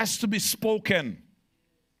 It has to be spoken.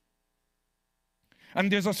 And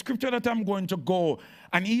there's a scripture that I'm going to go,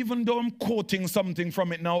 and even though I'm quoting something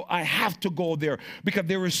from it now, I have to go there because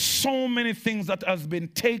there is so many things that has been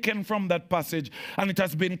taken from that passage and it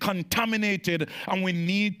has been contaminated, and we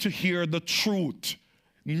need to hear the truth.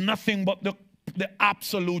 Nothing but the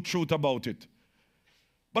absolute truth about it.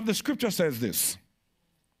 But the scripture says this: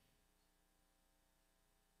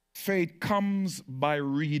 faith comes by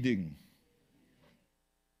reading.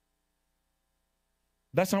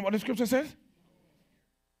 That's not what the scripture says?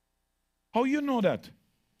 How you know that?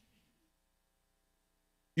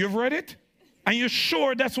 You've read it? And you're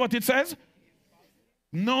sure that's what it says?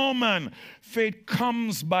 No, man. Faith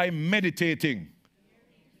comes by meditating.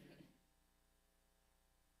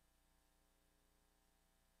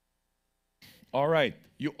 All right.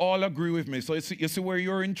 You all agree with me. So you see where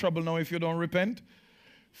you're in trouble now if you don't repent?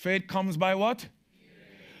 Faith comes by what? Hearing.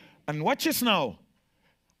 And watch this now.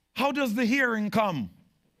 How does the hearing come?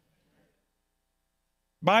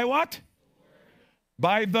 By what?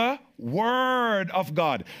 By the word of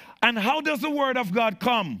God. And how does the word of God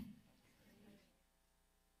come?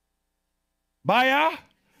 By a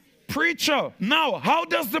preacher. Now, how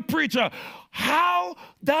does the preacher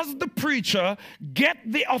get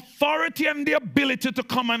the authority and the ability to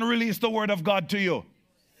come and release the word of God to you?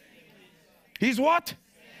 He's what?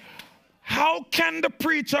 How can the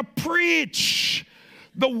preacher preach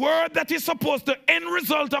the word that is supposed to, end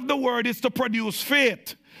result of the word is to produce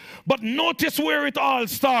faith? But notice where it all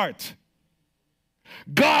starts.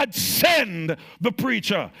 God send the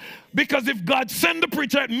preacher. Because if God send the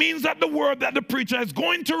preacher, it means that the word that the preacher is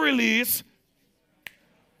going to release,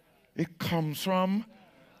 it comes from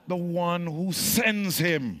the one who sends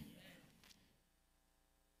him.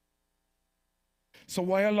 So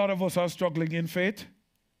why a lot of us are struggling in faith?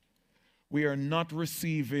 We are not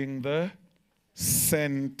receiving the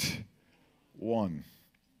sent one.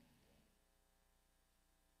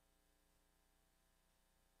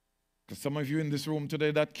 Because some of you in this room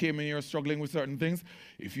today that came in, you're struggling with certain things.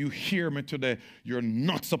 If you hear me today, you're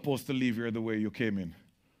not supposed to leave here the way you came in.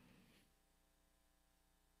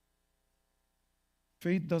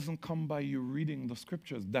 Faith doesn't come by you reading the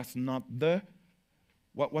scriptures. That's not the...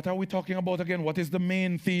 What are we talking about again? What is the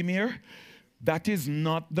main theme here? That is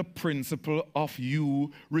not the principle of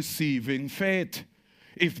you receiving faith.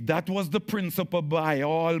 If that was the principle, by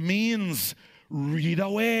all means, read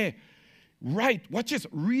away. Right, watch this.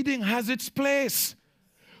 Reading has its place.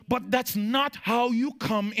 But that's not how you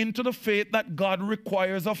come into the faith that God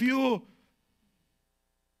requires of you.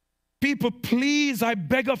 People, please, I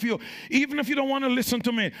beg of you, even if you don't want to listen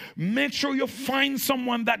to me, make sure you find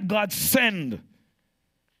someone that God send.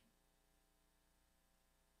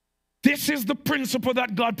 This is the principle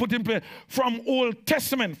that God put in place from Old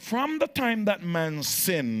Testament, from the time that man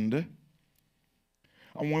sinned.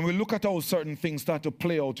 And when we look at how certain things start to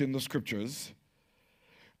play out in the scriptures,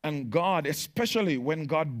 and God, especially when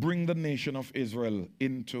God bring the nation of Israel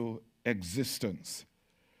into existence,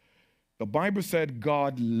 the Bible said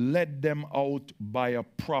God led them out by a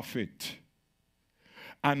prophet.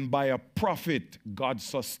 And by a prophet, God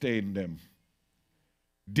sustained them.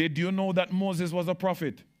 Did you know that Moses was a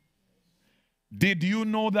prophet? Did you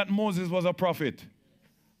know that Moses was a prophet?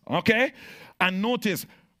 Okay? And notice,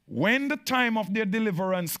 when the time of their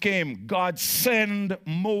deliverance came, God sent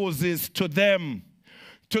Moses to them.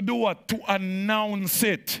 To do what? To announce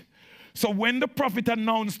it. So when the prophet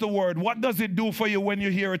announced the word, what does it do for you when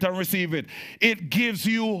you hear it and receive it? It gives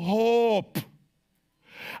you hope.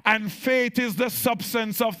 And faith is the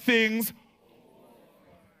substance of things.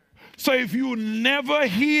 So if you never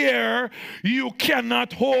hear, you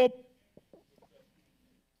cannot hope.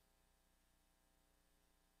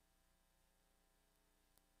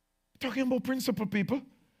 Talking about principle, people.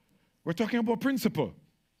 We're talking about principle.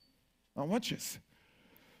 Now watch this.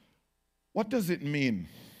 What does it mean?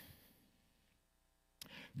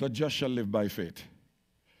 The just shall live by faith.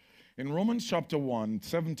 In Romans chapter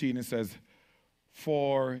 1:17, it says,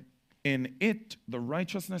 for in it the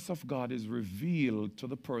righteousness of God is revealed to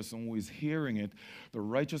the person who is hearing it. The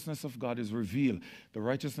righteousness of God is revealed. The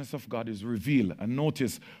righteousness of God is revealed. And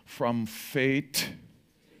notice, from faith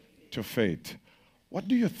to faith. What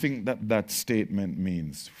do you think that that statement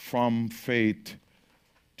means? From faith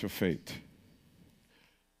to faith.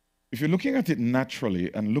 If you're looking at it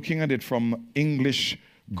naturally and looking at it from English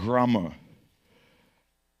grammar,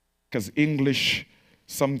 because English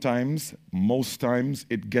sometimes, most times,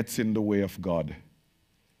 it gets in the way of God.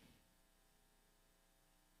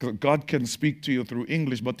 God can speak to you through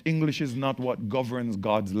English, but English is not what governs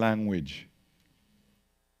God's language.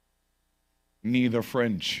 Neither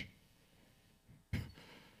French.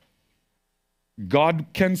 God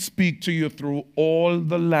can speak to you through all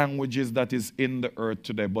the languages that is in the earth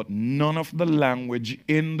today, but none of the language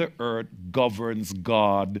in the earth governs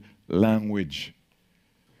God's language.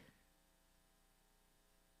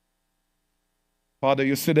 Father,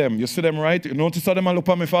 you see them right? You notice how them look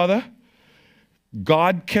at me, Father?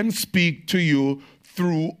 God can speak to you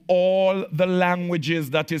through all the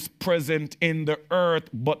languages that is present in the earth,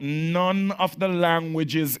 but none of the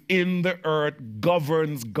languages in the earth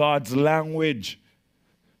governs God's language.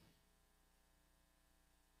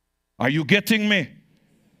 Are you getting me?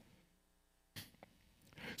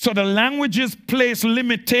 So the languages place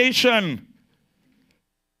limitation.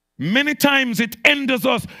 Many times it hinders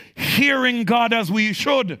us hearing God as we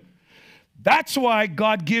should. That's why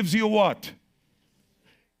God gives you what?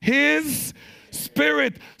 His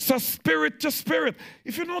Spirit. So spirit to spirit.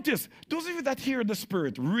 If you notice, those of you that hear the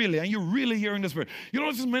Spirit really, and you're really hearing the Spirit, you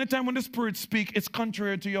notice many times when the Spirit speaks, it's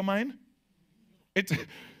contrary to your mind. It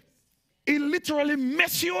literally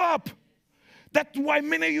messes you up. That's why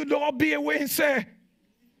many of you don't obey what he say.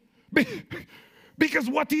 Because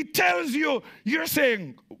what he tells you, you're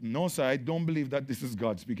saying, no, sir, I don't believe that this is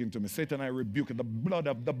God speaking to me. Satan, I rebuke it. The blood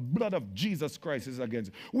of Jesus Christ is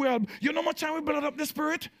against it. Well, you know how much time we blood up the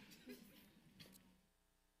Spirit?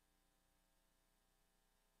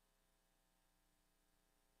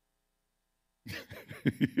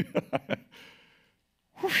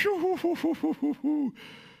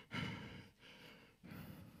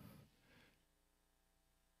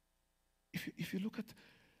 If you look at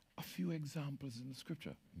a few examples in the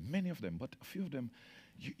scripture, many of them, but a few of them,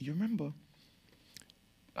 you remember,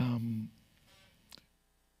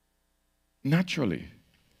 naturally,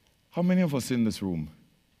 how many of us in this room?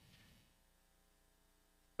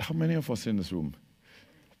 How many of us in this room?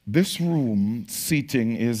 This room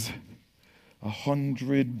seating is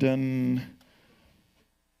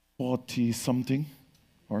 140 something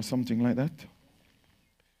or something like that.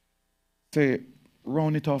 Say,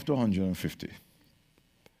 round it off to 150.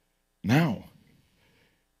 Now,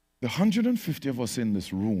 the 150 of us in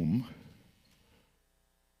this room,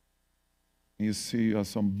 you see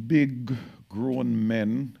some big grown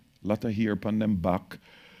men, a lot of hair upon them back.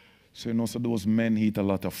 So you know, so those men eat a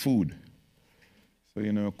lot of food. So,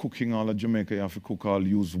 you know, cooking all of Jamaica, you have to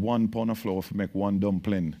use 1 pound of flour to make 1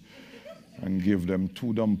 dumpling and give them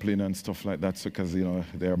 2 dumplings and stuff like that, because, you know,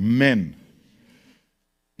 they're men.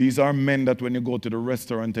 These are men that when you go to the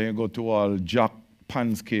restaurant and you go to all Jack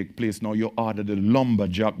pancake place, now you order the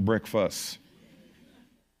lumberjack breakfast.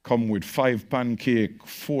 Come with 5 pancake,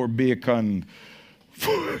 4 bacon,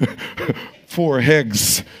 4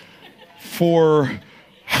 eggs, 4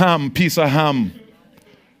 ham, piece of ham,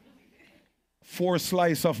 4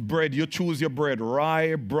 slices of bread. You choose your bread,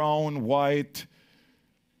 rye, brown, white,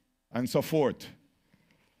 and so forth.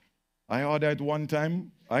 I ordered one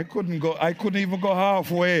time. I couldn't even go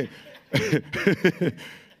halfway.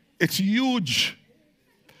 It's huge.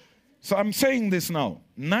 So I'm saying this now.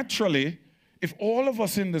 Naturally, if all of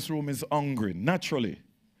us in this room is hungry, naturally,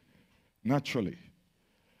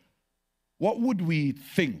 what would we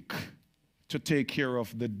think to take care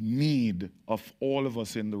of the need of all of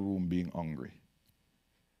us in the room being hungry?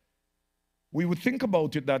 We would think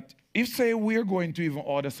about it that if, say, we're going to even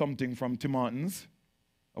order something from Tim Hortons,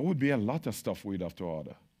 there would be a lot of stuff we'd have to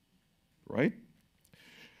order, right?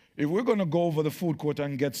 If we're going to go over the food court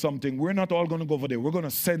and get something, we're not all going to go over there. We're going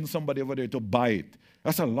to send somebody over there to buy it.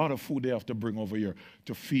 That's a lot of food they have to bring over here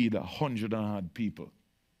to feed 100 and odd people.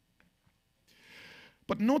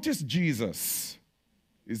 But notice Jesus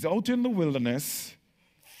is out in the wilderness,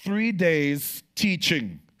 3 days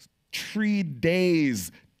teaching. 3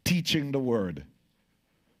 days teaching the word.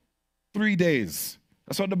 3 days.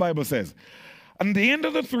 That's what the Bible says. And at the end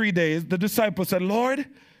of the 3 days, the disciples said, Lord,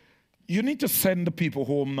 you need to send the people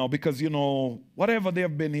home now because, whatever they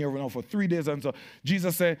have been here now for 3 days and so,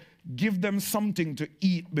 Jesus said, give them something to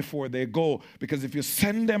eat before they go. Because if you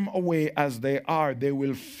send them away as they are, they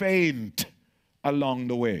will faint along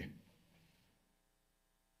the way.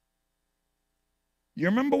 You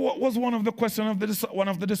remember what was one of the questions of one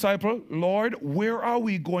of the disciples? Lord, where are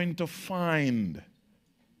we going to find?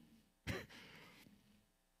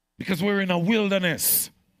 Because we're in a wilderness.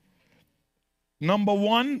 Number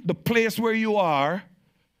one, the place where you are,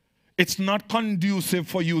 it's not conducive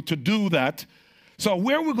for you to do that. So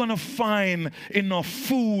where are we going to find enough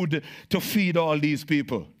food to feed all these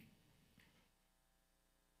people?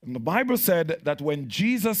 And the Bible said that when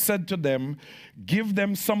Jesus said to them, give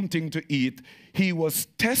them something to eat, he was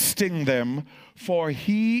testing them, for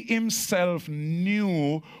he himself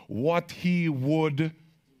knew what he would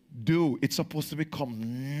do. It's supposed to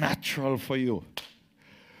become natural for you.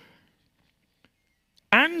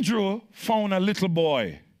 Andrew found a little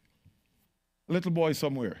boy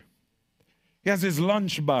somewhere. He has his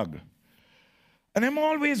lunch bag. And I'm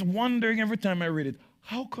always wondering every time I read it,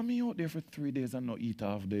 how come he out there for 3 days and not eat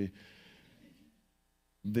half the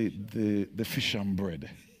fish and bread?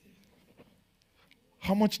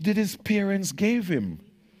 How much did his parents give him?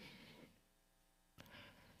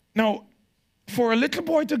 Now, for a little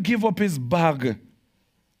boy to give up his bag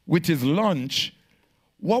with his lunch,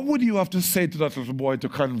 what would you have to say to that little boy to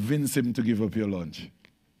convince him to give up your lunch?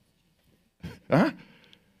 Huh?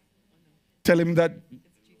 Tell him that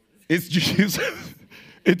it's Jesus.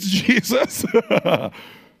 It's Jesus.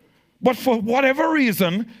 But for whatever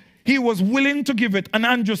reason, he was willing to give it. And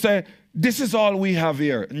Andrew said, this is all we have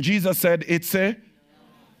here. And Jesus said, it's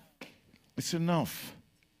enough.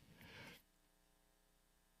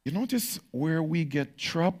 You notice where we get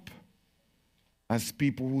trapped as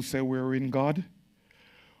people who say we're in God?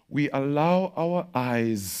 We allow our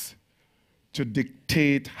eyes to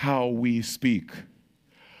dictate how we speak.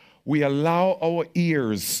 We allow our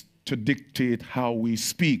ears to dictate how we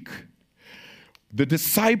speak. The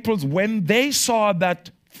disciples, when they saw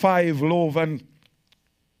that 5 loaves and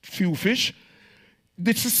few fish,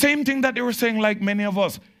 it's the same thing that they were saying like many of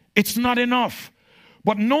us. It's not enough.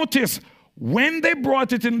 But notice, when they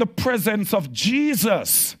brought it in the presence of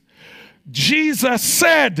Jesus, Jesus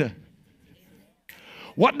said,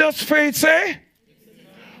 what does faith say?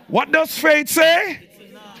 What does faith say?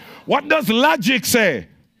 What does logic say?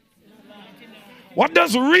 What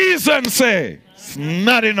does reason say? It's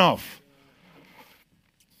not enough.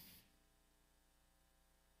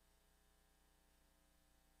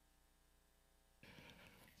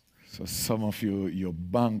 So some of you, your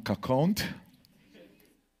bank account,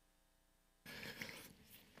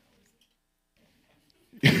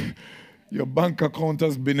 your bank account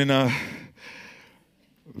has been in a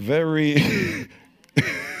very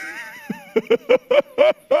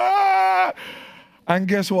and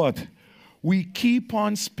guess what? We keep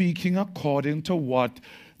on speaking according to what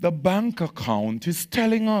the bank account is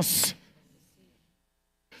telling us.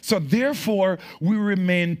 So therefore, we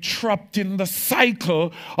remain trapped in the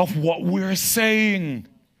cycle of what we're saying.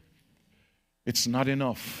 It's not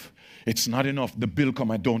enough. It's not enough. The bill come,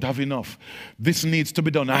 I don't have enough. This needs to be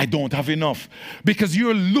done, I don't have enough. Because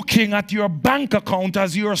you're looking at your bank account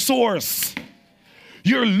as your source.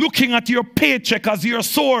 You're looking at your paycheck as your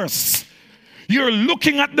source. You're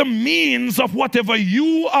looking at the means of whatever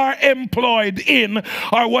you are employed in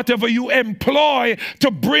or whatever you employ to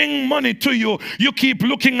bring money to you. You keep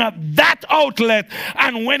looking at that outlet,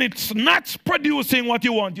 and when it's not producing what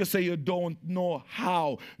you want, you say you don't know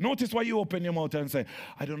how. Notice why you open your mouth and say,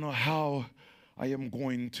 I don't know how I am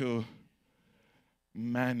going to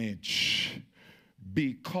manage,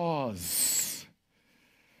 because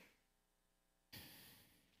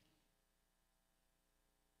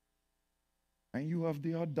and you have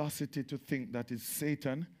the audacity to think that it's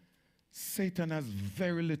Satan. Satan has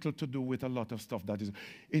very little to do with a lot of stuff that is.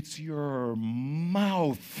 It's your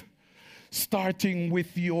mouth, starting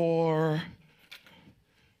with your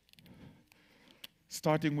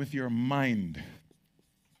mind.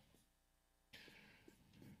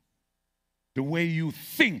 The way you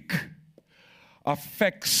think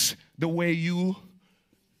affects the way you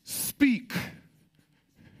speak.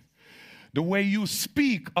 The way you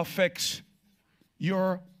speak affects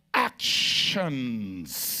your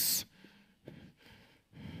actions.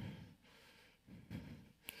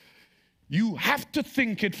 You have to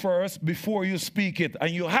think it first before you speak it,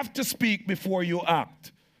 and you have to speak before you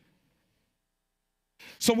act.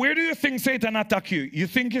 So where do you think Satan attacks you? You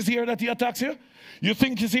think it's here that he attacks you? You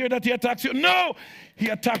think it's here that he attacks you? No, he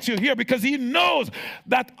attacks you here because he knows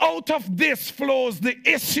that out of this flows the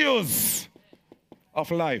issues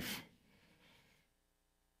of life.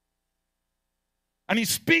 And he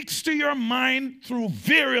speaks to your mind through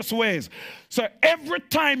various ways. So every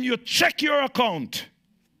time you check your account,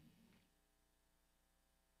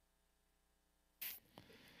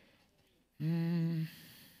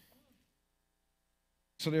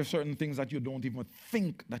 so there are certain things that you don't even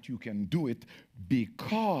think that you can do it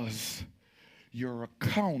because your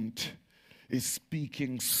account is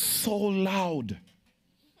speaking so loud.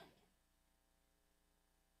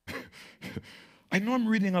 I know I'm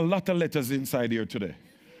reading a lot of letters inside here today,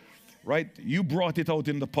 right? You brought it out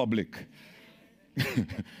in the public.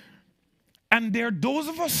 And there are those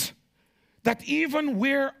of us that even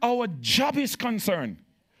where our job is concerned,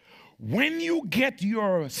 when you get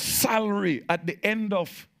your salary at the end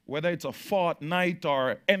of, whether it's a fortnight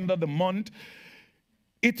or end of the month,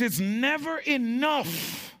 it is never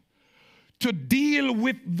enough to deal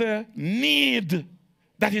with the need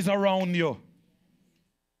that is around you.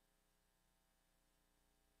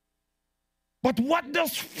 But what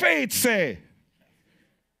does faith say?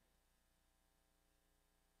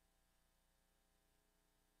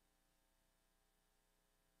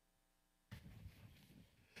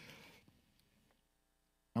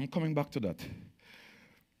 I'm coming back to that.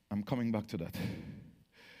 I'm coming back to that.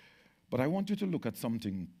 But I want you to look at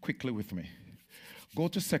something quickly with me. Go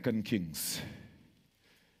to 2 Kings.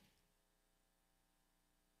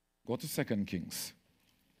 Go to 2 Kings.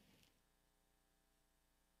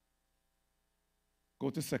 Go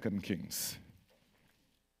to 2 Kings.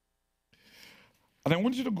 And I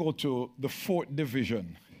want you to go to the 4th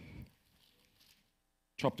division,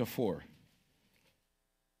 chapter 4.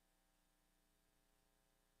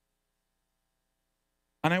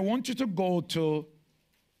 And I want you to go to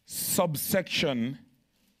subsection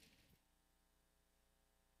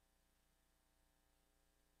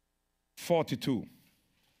 42.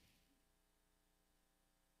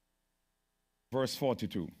 Verse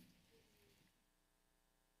 42.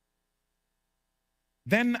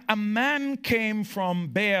 Then a man came from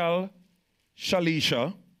Baal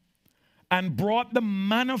Shalisha and brought the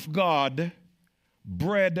man of God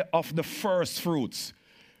bread of the first fruits.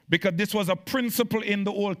 Because this was a principle in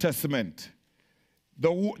the Old Testament.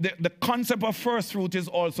 The concept of first fruit is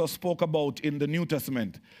also spoke about in the New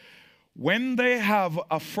Testament. When they have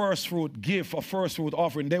a first fruit gift, a first fruit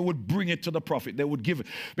offering, they would bring it to the prophet. They would give it.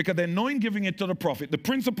 Because they know in giving it to the prophet, the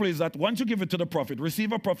principle is that once you give it to the prophet,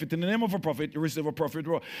 receive a prophet, in the name of a prophet, you receive a prophet.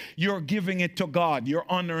 You're giving it to God. You're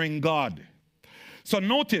honoring God. So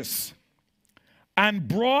notice, and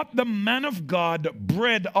brought the man of God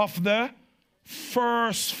bread of the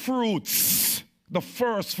first fruits. The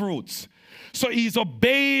first fruits. So he's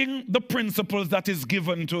obeying the principles that is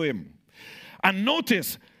given to him. And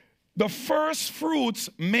notice, the first fruits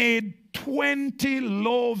made 20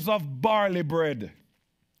 loaves of barley bread.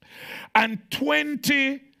 And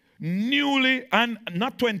 20 newly, and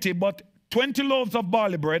not 20, but 20 loaves of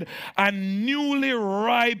barley bread and newly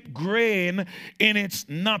ripe grain in its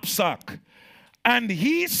knapsack. And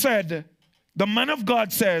he said, the man of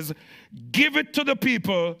God says, give it to the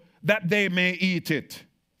people that they may eat it.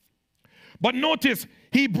 But notice,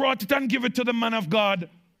 he brought it and gave it to the man of God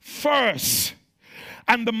first.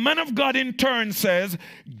 And the man of God in turn says,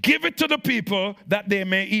 give it to the people that they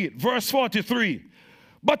may eat. Verse 43.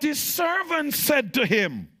 But his servant said to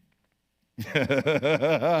him,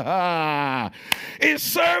 his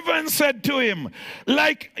servant said to him,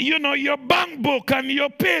 like, you know, your bank book and your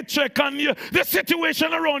paycheck and the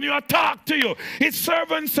situation around you, I talk to you. His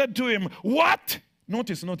servant said to him, what?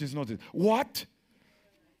 Notice. What?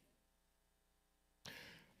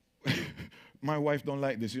 My wife don't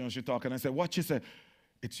like this. You know, she talk and I said, what? She said,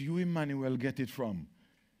 it's you, Emmanuel, get it from.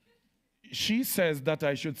 She says that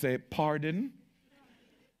I should say, pardon.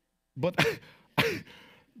 But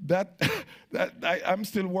I'm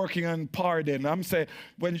still working on pardon. I'm saying,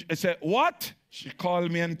 when I said, what? She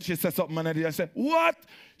called me and she said something and I said, what?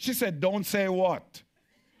 She said, don't say what?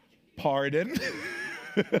 Pardon.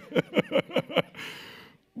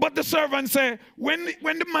 But the servant said, when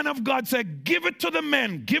the man of God said, give it to the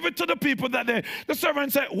men, give it to the people that the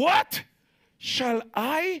servant said, what? Shall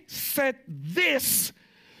I set this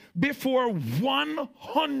before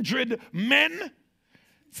 100 men?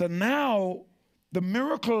 So now, the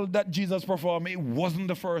miracle that Jesus performed, it wasn't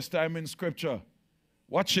the first time in Scripture.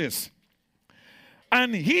 Watch this.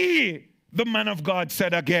 And he, the man of God,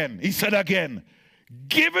 said again,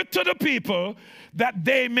 give it to the people that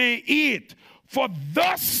they may eat. For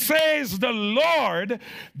thus says the Lord,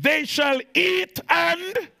 they shall eat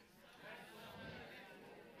and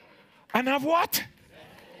have what?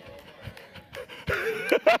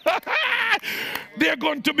 They're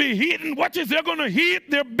going to be eaten. Watch this. They're going to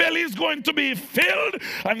eat. Their belly is going to be filled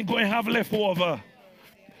and going to have leftover.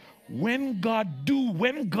 when God do,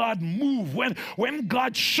 when God move, when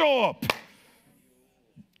God show up,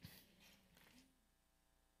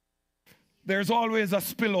 there's always a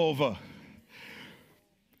spillover.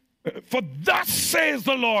 For thus says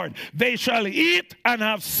the Lord, they shall eat and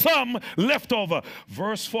have some left over.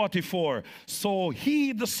 Verse 44, so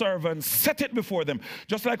he, the servant, set it before them.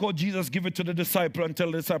 Just like how Jesus gave it to the disciple and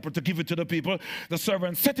tell the disciple to give it to the people, the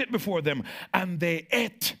servant set it before them, and they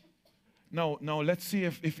ate. Now let's see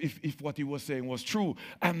if what he was saying was true.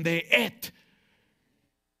 And they ate.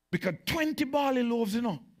 Because 20 barley loaves, you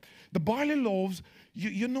know. The barley loaves,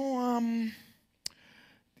 I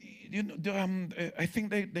think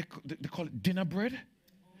they call it dinner bread.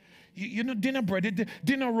 You know dinner bread,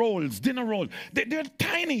 dinner rolls. They're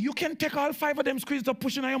tiny. You can take all 5 of them, squeeze up,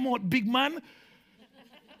 pushing on your mouth, big man.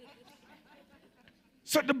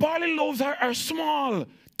 So the barley loaves are small,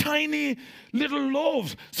 tiny little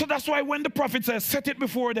loaves. So that's why when the prophet says, set it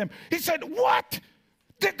before them, he said, what?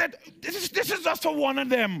 This is just for one of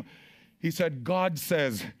them. He said, God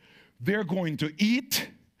says, they're going to eat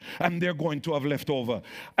and they're going to have leftover.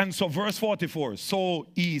 And so verse 44, so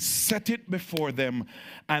he set it before them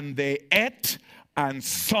and they ate and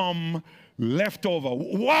some leftover.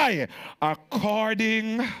 Why?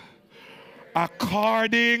 According.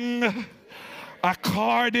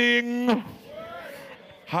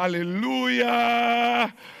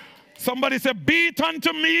 Hallelujah. Somebody say, be it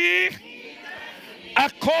unto me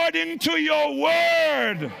according to your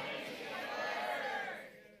word.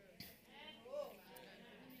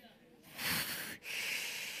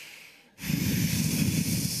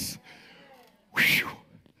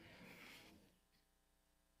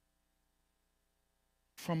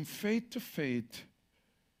 From faith to faith,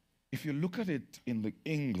 if you look at it in the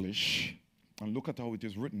English and look at how it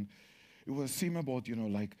is written, it will seem about,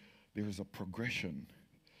 like there is a progression.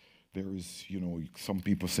 There is, some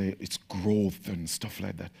people say it's growth and stuff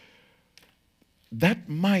like that. That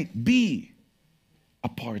might be a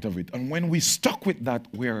part of it. And when we stuck with that,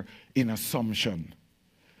 we're in assumption.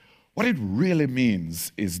 What it really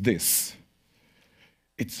means is this.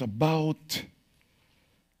 It's about,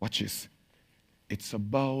 watch this. It's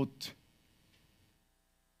about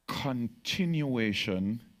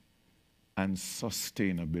continuation and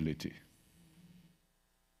sustainability.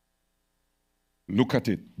 Look at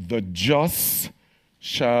it. The just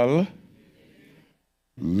shall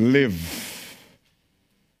live.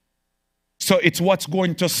 So it's what's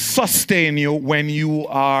going to sustain you when you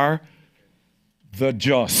are the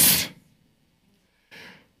just.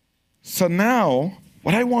 So now,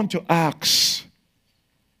 what I want to ask,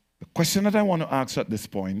 the question that I want to ask at this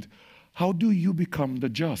point, how do you become the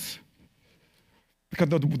just? Because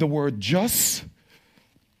the word just,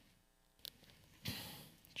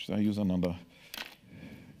 should I use another?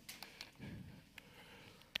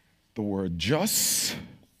 The word just,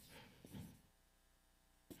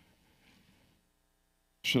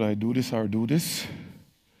 should I do this or do this?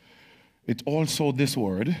 It's also this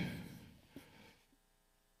word.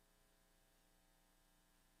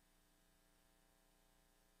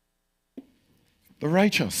 The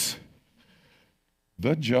righteous.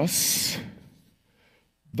 The just.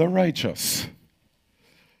 The righteous.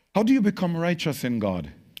 How do you become righteous in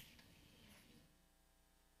God?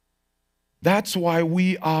 That's why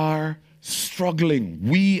we are struggling.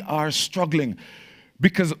 We are struggling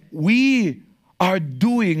because we are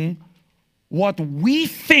doing what we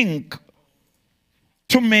think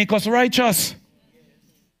to make us righteous.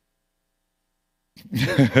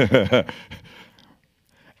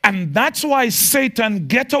 And that's why Satan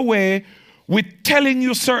gets away with telling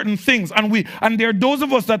you certain things. And there are those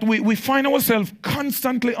of us that we find ourselves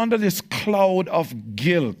constantly under this cloud of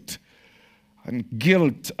guilt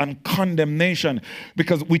and condemnation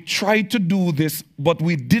because we tried to do this, but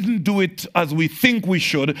we didn't do it as we think we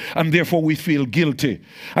should, and therefore we feel guilty.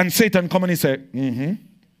 And Satan come and he say,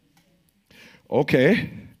 okay.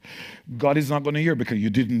 God is not going to hear because you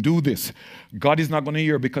didn't do this. God is not going to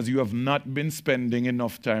hear because you have not been spending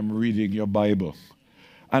enough time reading your Bible.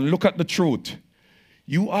 And look at the truth.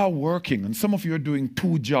 You are working, and some of you are doing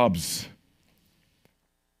 2 jobs.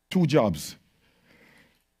 2 jobs.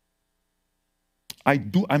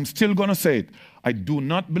 I'm still going to say it. I do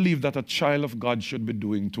not believe that a child of God should be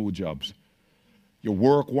doing 2 jobs. You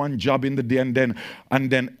work 1 job in the day and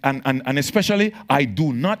especially, I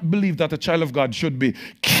do not believe that a child of God should be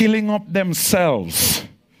killing up themselves,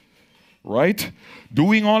 right?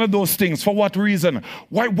 Doing all of those things. For what reason?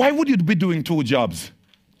 Why would you be doing 2 jobs?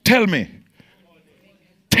 Tell me.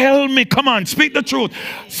 Tell me, come on, speak the truth.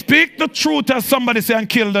 Speak the truth as somebody say and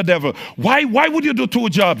kill the devil. Why would you do 2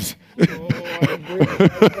 jobs?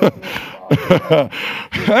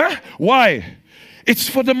 Huh? Why? It's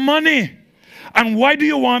for the money. And why do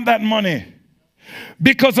you want that money?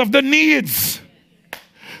 Because of the needs.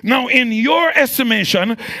 Now, in your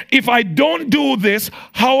estimation, if I don't do this,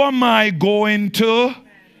 how am I going to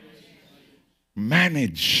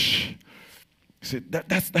manage? See,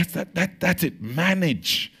 that's it.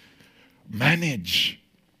 Manage. Manage.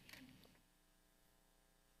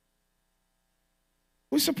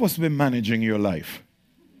 Who's supposed to be managing your life?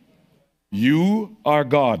 You are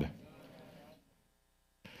God.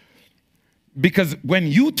 Because when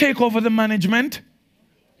you take over the management,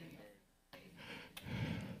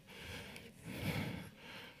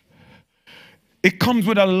 it comes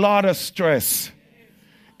with a lot of stress.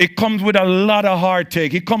 It comes with a lot of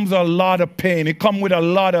heartache. It comes with a lot of pain. It comes with a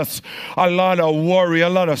lot of worry, a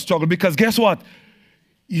lot of struggle. Because guess what?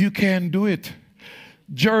 You can't do it.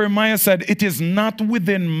 Jeremiah said, it is not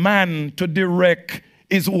within man to direct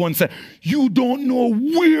his own self. You don't know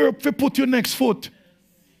where to put your next foot.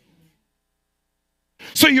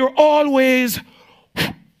 So you're always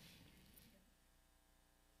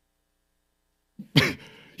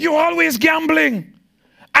gambling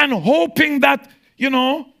and hoping that,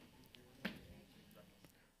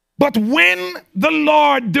 but when the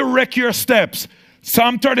Lord direct your steps,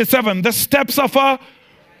 Psalm 37, the steps of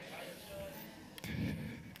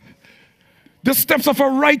a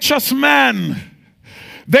righteous man,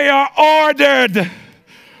 they are ordered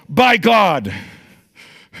by God.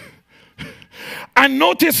 And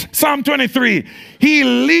notice Psalm 23. He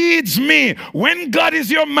leads me. When God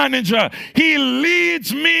is your manager, he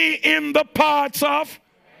leads me in the paths of,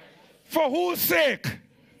 for whose sake?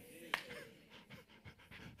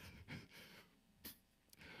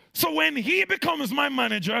 So when he becomes my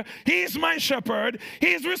manager, he's my shepherd.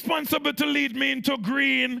 He's responsible to lead me into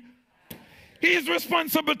green. He's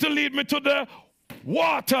responsible to lead me to the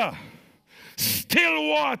water, still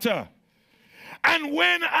water. And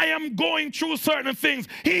when I am going through certain things,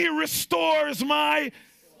 he restores my,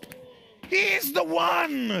 he's the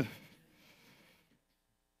one.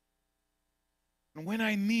 And when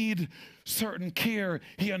I need certain care,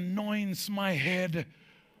 he anoints my head.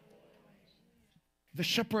 The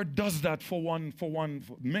shepherd does that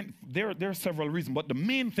there are several reasons, but the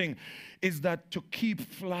main thing is that to keep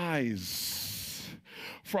flies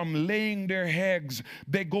from laying their eggs.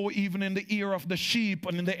 They go even in the ear of the sheep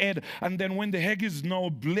and in the head. And then when the egg is now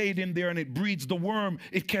laid in there and it breeds the worm,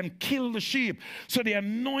 it can kill the sheep. So they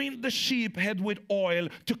anoint the sheep head with oil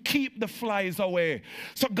to keep the flies away.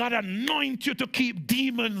 So God anoints you to keep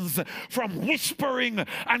demons from whispering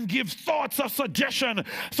and give thoughts of suggestion.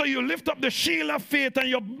 So you lift up the shield of faith and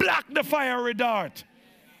you block the fiery dart.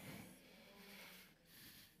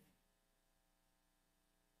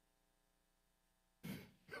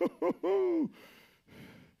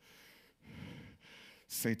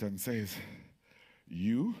 Satan says,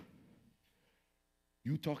 you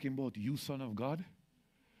talking about you, son of God?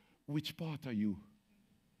 Which part are you?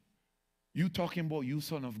 You talking about you,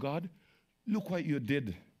 son of God? Look what you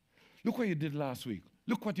did. Look what you did last week.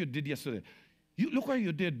 Look what you did yesterday. Look what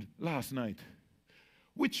you did last night.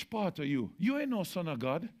 Which part are you? You ain't no son of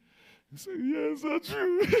God. You say, yes, that's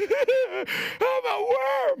true. I'm a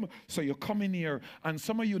worm. So you come in here, and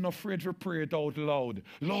some of you are not afraid to pray it out loud.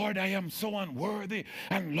 Lord, I am so unworthy.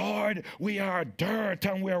 And Lord, we are dirt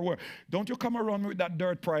and we are worm. Don't you come around with that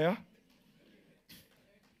dirt prayer?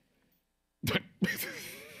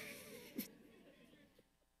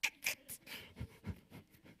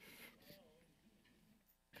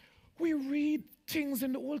 We read things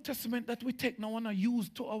in the Old Testament that we take now and use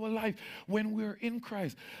to our life when we're in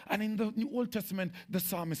Christ. And in the Old Testament, the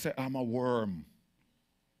psalmist said, I'm a worm.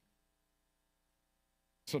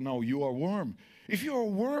 So now you are a worm. If you're a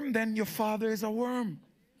worm, then your father is a worm.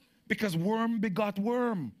 Because worm begot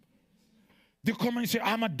worm. They come and say,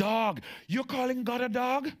 I'm a dog. You're calling God a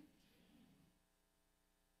dog?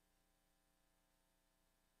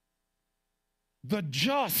 The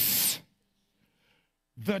just,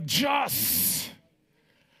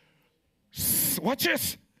 watch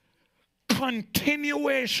this,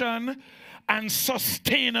 continuation and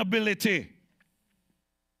sustainability.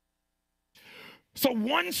 So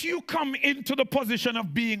once you come into the position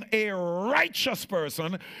of being a righteous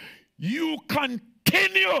person, you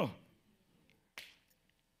continue.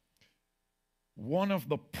 One of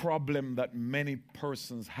the problems that many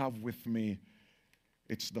persons have with me,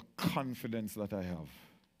 it's the confidence that I have,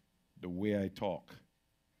 the way I talk.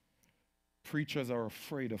 Preachers are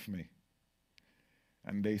afraid of me.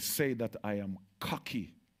 And they say that I am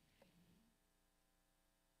cocky.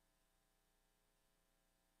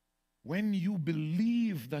 When you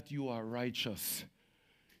believe that you are righteous,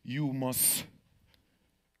 you must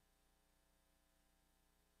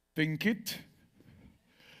think it,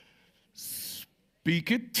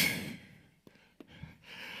 speak it,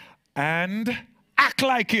 and act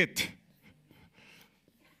like it.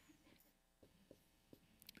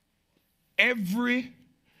 Every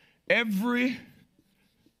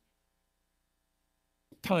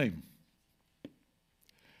time.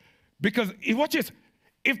 Because, watch this,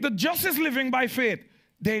 if the just is living by faith,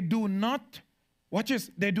 they do not, watch this,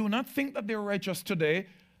 they do not think that they're righteous today,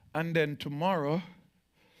 and then tomorrow,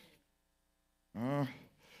 I'm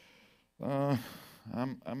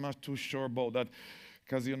not too sure about that,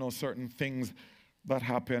 because, you know, certain things that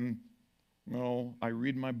happen, you know, I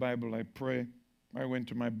read my Bible, I pray, I went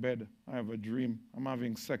to my bed, I have a dream, I'm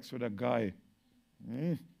having sex with a guy.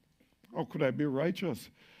 How could I be righteous?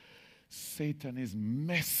 Satan is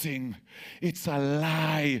messing. It's a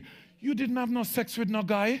lie. You didn't have no sex with no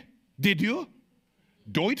guy, did you?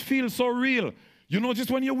 Do it feel so real? You know,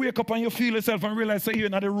 just when you wake up and you feel yourself and realize that you're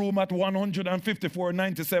in the room at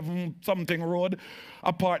 15497 something road,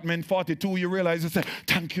 apartment 42, you realize you say,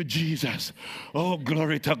 thank you, Jesus. Oh,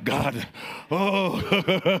 glory to God.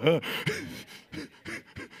 Oh.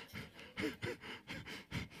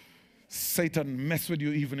 Satan mess with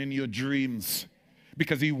you even in your dreams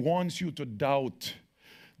because he wants you to doubt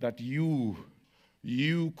that you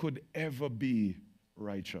could ever be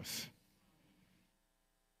righteous.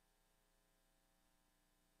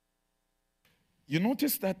 You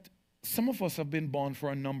notice that some of us have been born for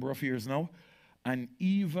a number of years now, and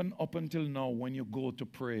even up until now, when you go to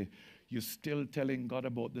pray, you're still telling God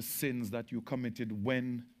about the sins that you committed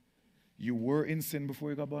when you were in sin before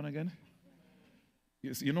you got born again.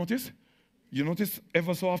 Yes, you notice? You notice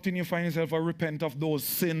ever so often you find yourself repent of those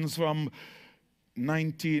sins from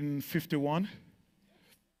 1951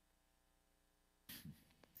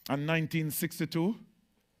 and 1962?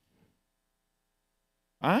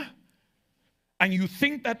 Huh? And you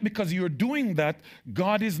think that because you're doing that,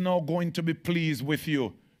 God is now going to be pleased with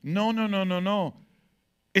you. No, no, no, no, no.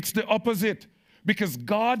 It's the opposite. Because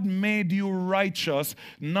God made you righteous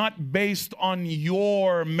not based on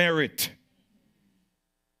your merit.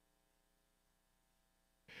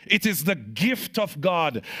 It is the gift of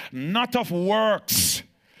God, not of works,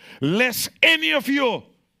 lest any of you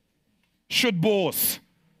should boast.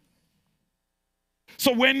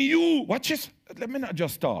 So when you, watch this, let me not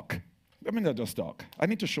just talk. Let me not just talk. I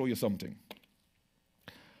need to show you something.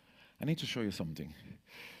 I need to show you something.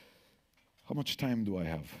 How much time do I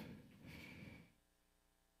have?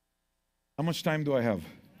 How much time do I have?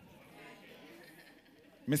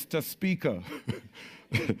 Mr. Speaker.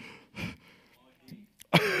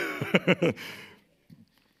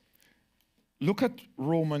 Look at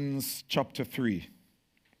Romans chapter 3.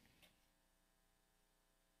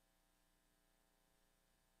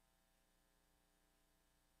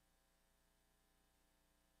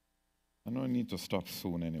 I know I need to stop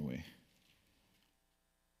soon anyway.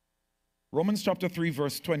 Romans chapter 3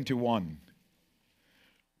 verse 21.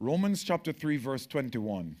 Romans chapter 3 verse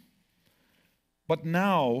 21. But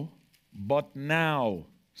now,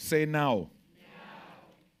 say now.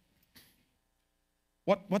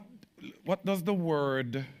 What does the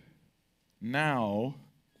word now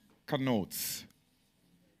connotes?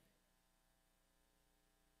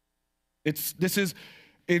 This is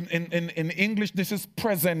in English, this is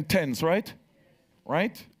present tense, right?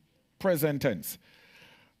 Right? Present tense.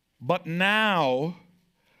 But now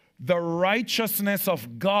the righteousness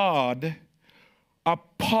of God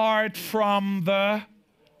apart from the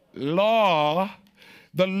law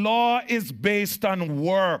is based on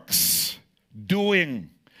works. Doing.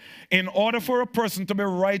 In order for a person to be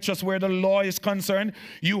righteous where the law is concerned,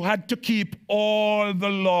 you had to keep all the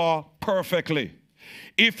law perfectly.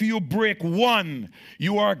 If you break one,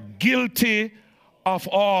 you are guilty of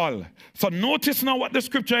all. So notice now what the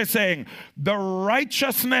scripture is saying. The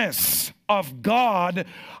righteousness of God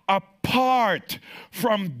apart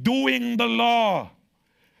from doing the law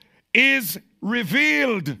is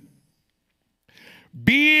revealed.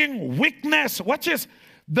 Being witness, watch this.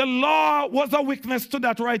 The law was a witness to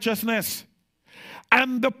that righteousness.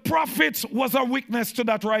 And the prophets was a witness to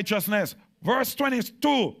that righteousness. Verse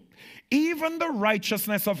 22. Even the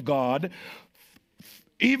righteousness of God,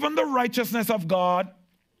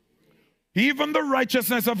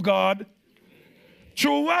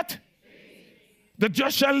 through what? The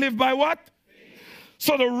just shall live by what?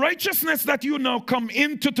 So the righteousness that you now come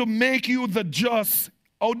into to make you the just,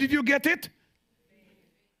 how did you get it?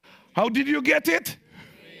 How did you get it?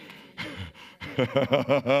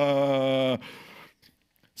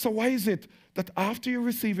 So why is it that after you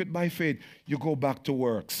receive it by faith, you go back to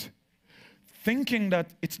works? thinking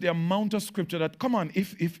that it's the amount of scripture that, come on,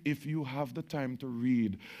 if you have the time to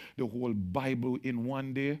read the whole Bible in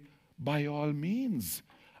one day, by all means.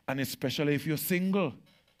 And especially if you're single.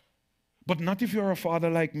 But not if you're a father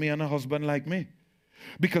like me and a husband like me.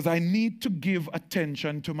 Because I need to give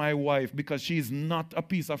attention to my wife because she's not a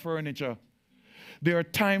piece of furniture. There are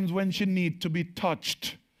times when she needs to be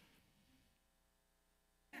touched.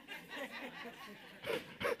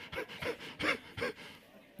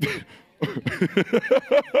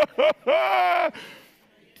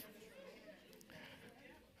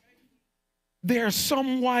 There are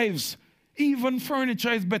some wives, even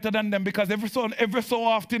furniture is better than them because every so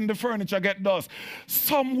often the furniture get dust.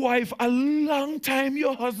 Some wife, a long time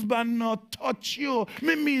your husband not touch you.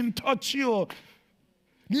 Me mean touch you.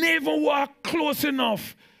 Never walk close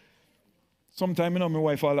enough. Sometimes, my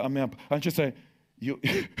wife all me up and she say,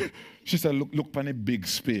 she said, look upon a big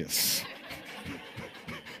space.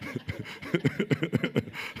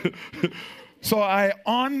 So I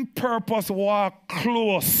on purpose walk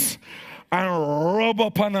close and rub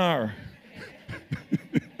up on her.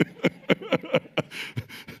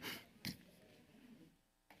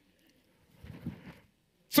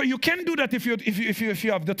 So you can do that if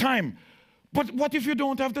you have the time. But what if you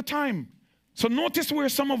don't have the time? So notice where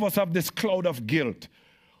some of us have this cloud of guilt.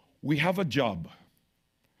 We have a job.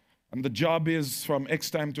 And the job is from X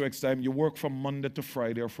time to X time. You work from Monday to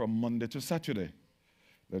Friday or from Monday to Saturday.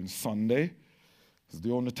 Then Sunday is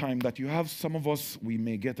the only time that you have. Some of us, we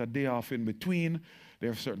may get a day off in between. There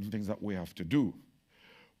are certain things that we have to do.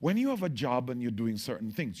 When you have a job and you're doing certain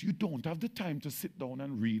things, you don't have the time to sit down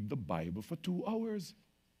and read the Bible for 2 hours.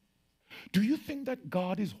 Do you think that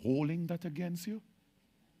God is holding that against you?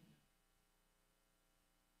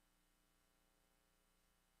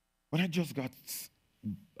 When I just got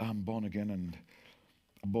born again and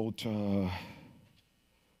about a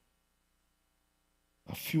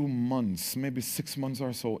few months, maybe 6 months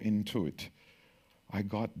or so into it, I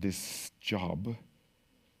got this job.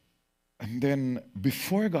 And then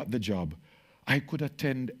before I got the job, I could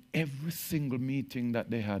attend every single meeting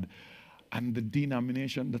that they had. And the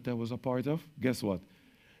denomination that I was a part of, guess what?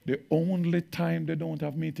 The only time they don't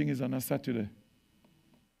have meeting is on a Saturday.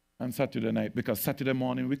 And Saturday night, because Saturday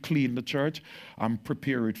morning we clean the church and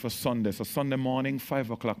prepare it for Sunday. So Sunday morning,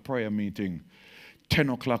 5 o'clock prayer meeting.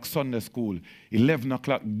 10 o'clock Sunday school. 11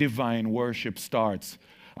 o'clock divine worship starts.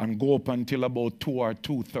 And go up until about 2 or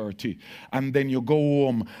 2:30. And then you go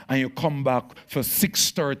home and you come back for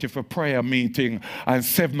 6:30 for prayer meeting. And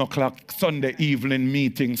 7 o'clock Sunday evening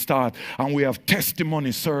meeting start. And we have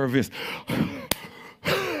testimony service. And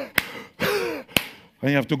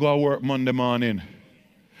you have to go to work Monday morning.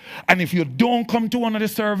 And if you don't come to one of the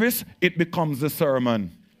service, it becomes the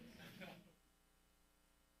sermon.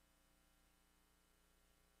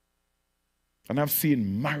 And I've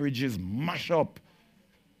seen marriages mash up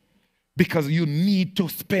because you need to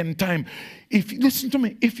spend time. Listen to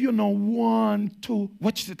me, if you don't want to,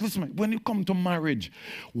 watch it, listen to me, when you come to marriage,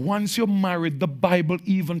 once you're married, the Bible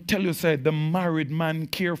even tell you, say, the married man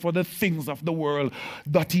care for the things of the world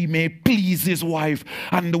that he may please his wife,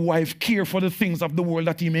 and the wife care for the things of the world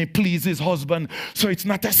that he may please his husband. So it's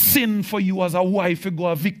not a sin for you as a wife to go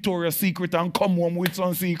a Victoria's Secret and come home with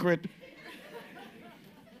some secret.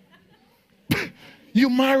 You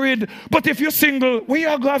married, but if you're single, where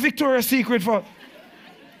you go a Victoria's Secret for?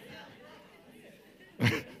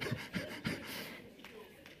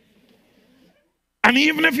 And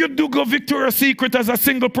even if you do go Victoria's Secret as a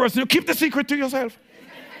single person, you keep the secret to yourself.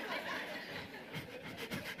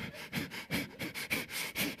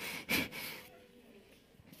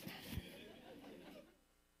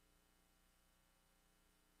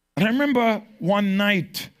 And I remember one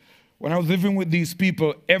night when I was living with these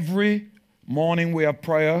people, every morning we have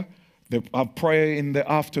prayer. They have prayer in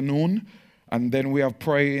the afternoon, and then we have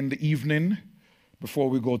prayer in the evening before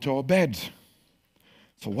we go to our bed.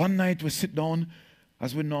 So one night we sit down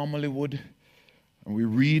as we normally would, and we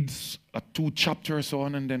read 2 chapters or so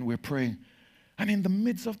on, and then we're praying. And in the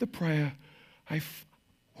midst of the prayer, I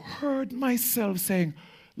heard myself saying,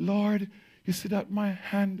 Lord, you see that my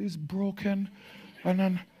hand is broken?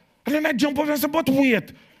 And then I jump up and I said, but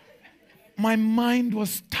wait. My mind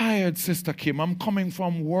was tired, Sister Kim. I'm coming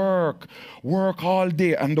from work all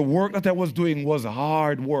day. And the work that I was doing was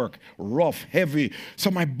hard work, rough, heavy. So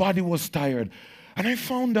my body was tired. And I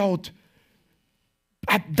found out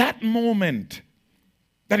at that moment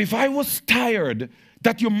that if I was tired,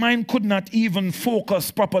 that your mind could not even focus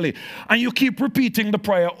properly. And you keep repeating the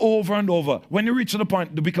prayer over and over. When you reach to the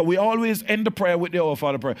point, because we always end the prayer with the Our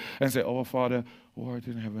Father prayer. And say, Our Father, who art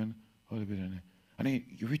in heaven, hallowed be thy name. And then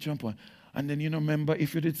you reach to a point, And then you remember,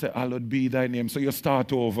 if you did say, hallowed be thy name, so you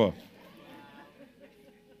start over.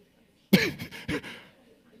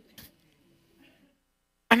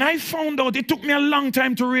 And I found out, it took me a long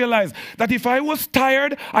time to realize that if I was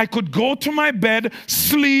tired, I could go to my bed,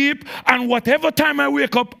 sleep, and whatever time I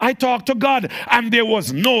wake up, I talk to God, and there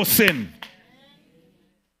was no sin.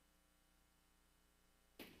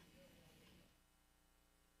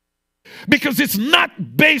 Because it's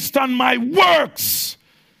not based on my works.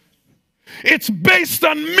 It's based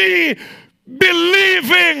on me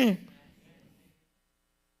believing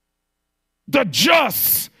the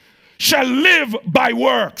just shall live by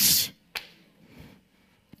works,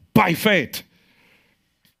 by faith.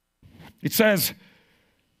 It says,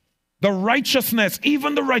 the righteousness,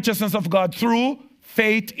 even the righteousness of God through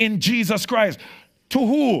faith in Jesus Christ. To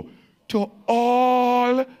who? To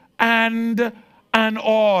all and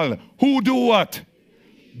all. Who do what?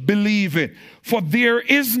 Believe it. For there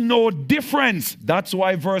is no difference. That's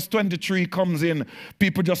why verse 23 comes in.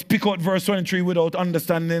 People just pick out verse 23 without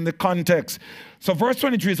understanding the context. So verse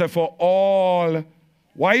 23 says, for all.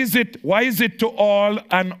 Why is it to all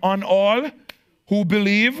and on all who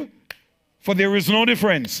believe? For there is no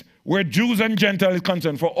difference where Jews and Gentiles is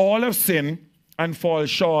concerned. For all have sinned and fall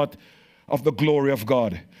short of the glory of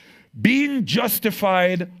God. Being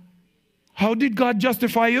justified. How did God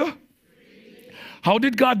justify you? How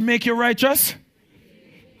did God make you righteous?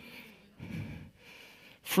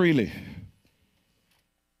 Freely.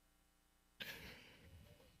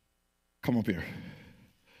 Come up here.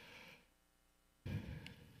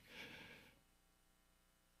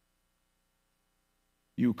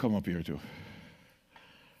 You come up here too.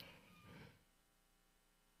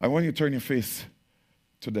 I want you to turn your face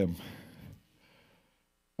to them.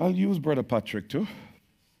 I'll use Brother Patrick too.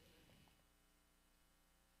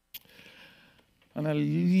 And I'll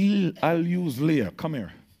use Leah. Come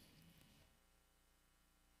here.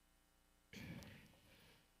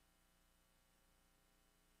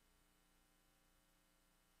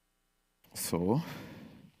 So,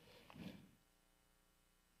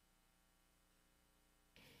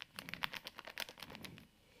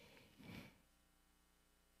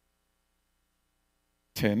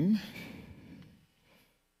 $10,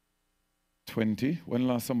 $20. When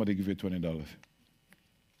last somebody give you $20?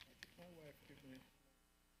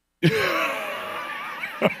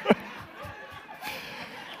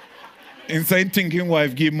 Inside thinking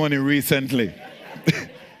wife give money recently.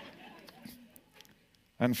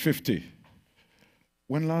 And 50.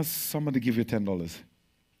 When last somebody give you $10?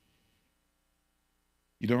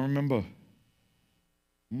 You don't remember?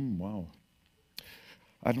 Wow.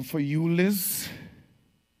 And for you, Liz,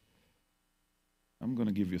 I'm going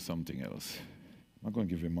to give you something else. I'm not going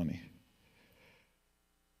to give you money.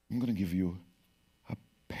 I'm going to give you a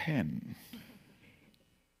pen.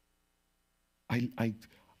 I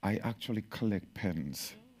actually collect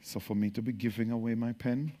pens. So for me to be giving away my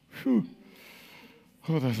pen, whew,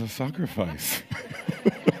 oh, that's a sacrifice.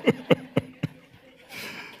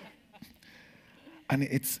 And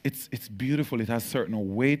it's beautiful. It has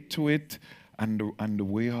certain weight to it, and the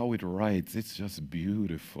way how it writes, it's just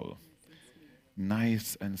beautiful.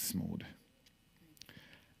 Nice and smooth.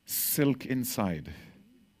 Silk inside.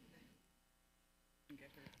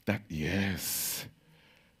 That, yes.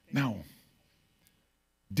 Now,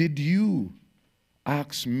 did you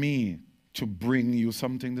ask me to bring you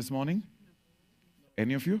something this morning?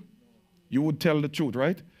 Any of you? You would tell the truth,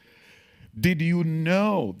 right? Did you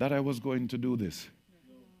know that I was going to do this?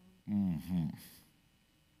 Mm-hmm.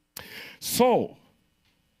 So,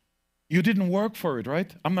 you didn't work for it,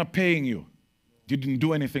 right? I'm not paying you. You didn't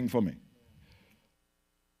do anything for me.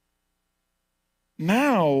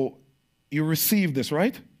 Now, you receive this,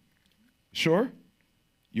 right? Sure?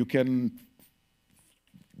 You can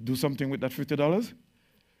do something with that $50?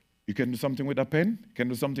 You can do something with that pen? Can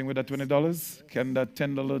do something with that $20? Can that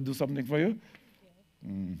 $10 do something for you?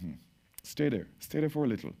 Mm-hmm. Stay there. Stay there for a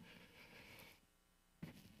little.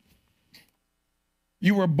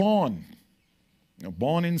 You were born. You're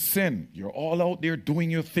born in sin. You're all out there doing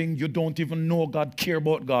your thing. You don't even know God, care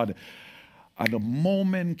about God. And the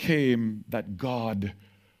moment came that God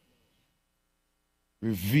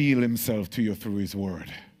revealed himself to you through his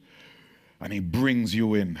word. And he brings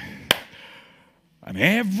you in. And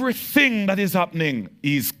everything that is happening,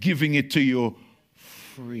 he's giving it to you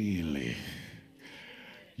freely.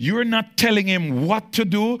 You're not telling him what to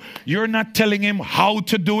do. You're not telling him how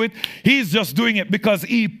to do it. He's just doing it because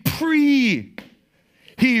he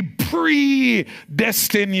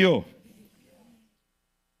predestined you.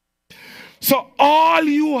 So all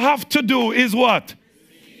you have to do is what?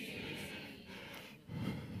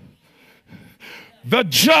 The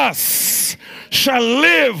just shall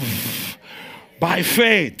live by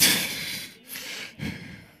faith.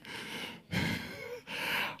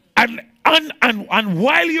 And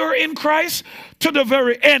while you're in Christ, to the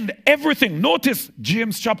very end, everything. Notice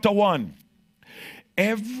James chapter 1.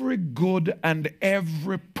 Every good and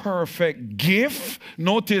every perfect gift,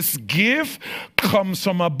 notice gift, comes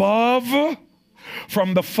from above,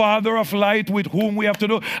 from the Father of light, with whom we have to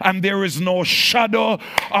do, and there is no shadow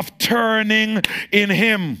of turning in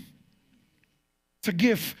him. It's a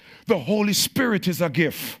gift. The Holy Spirit is a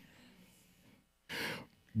gift.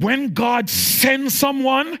 When God sends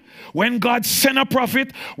someone, when God sends a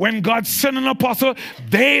prophet, when God sends an apostle,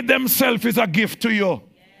 they themselves is a gift to you.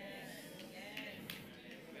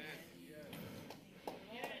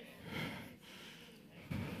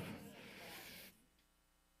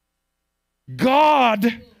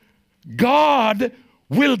 God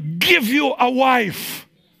will give you a wife.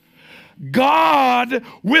 God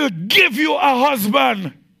will give you a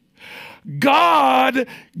husband. God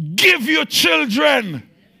give you children.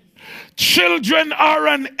 Children are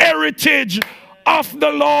an heritage of the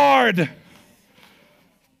Lord.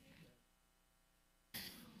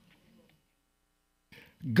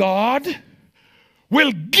 God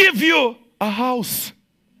will give you a house.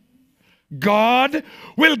 God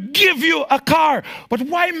will give you a car. But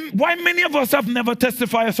why many of us have never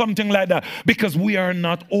testified of something like that? Because we are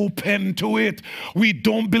not open to it. We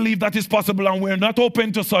don't believe that is possible, and we're not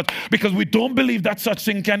open to such because we don't believe that such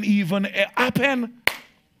thing can even happen.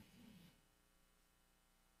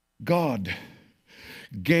 God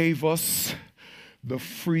gave us the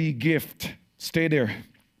free gift. Stay there.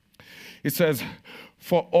 It says,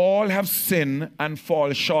 for all have sinned and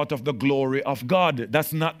fall short of the glory of God.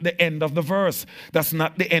 That's not the end of the verse. That's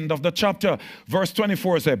not the end of the chapter. Verse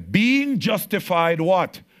 24 says, being justified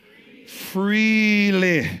what?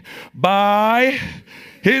 Freely by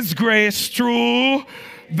his grace through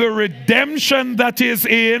the redemption that is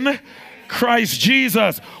in Christ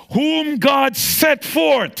Jesus, whom God set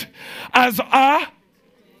forth as a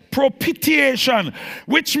propitiation,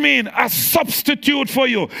 which means a substitute for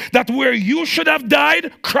you, that where you should have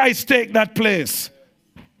died, Christ take that place.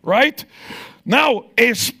 Right? Now,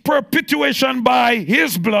 a perpetuation by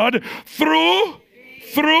his blood through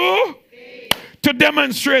to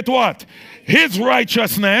demonstrate what? His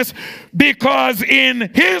righteousness, because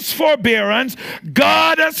in his forbearance,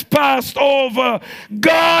 God has passed over.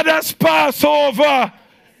 God has passed over.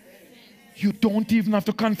 You don't even have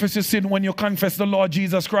to confess your sin when you confess the Lord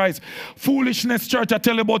Jesus Christ. Foolishness, church, I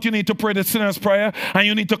tell you about, you need to pray the sinner's prayer and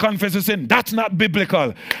you need to confess your sin. That's not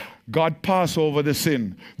biblical. God pass over the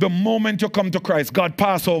sin. The moment you come to Christ, God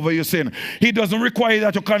pass over your sin. He doesn't require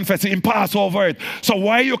that you confess it. He pass over it. So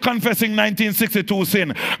why are you confessing 1962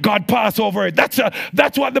 sin? God pass over it.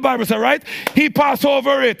 That's what the Bible says, right? He pass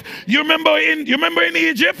over it. You remember in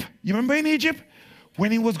Egypt? You remember in Egypt? When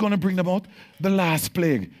he was going to bring them out, the last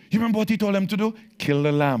plague. You remember what he told them to do? Kill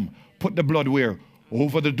the lamb. Put the blood where?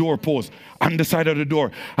 Over the doorpost, on the side of the door.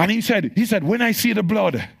 And he said, when I see the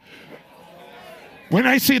blood, when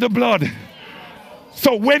I see the blood.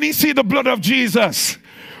 So when he see the blood of Jesus,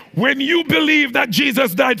 when you believe that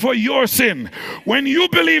Jesus died for your sin, when you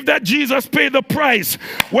believe that Jesus paid the price,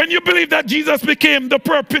 when you believe that Jesus became the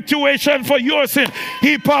perpetuation for your sin,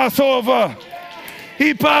 he passed over.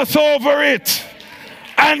 He passed over it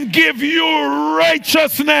and give you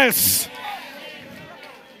righteousness.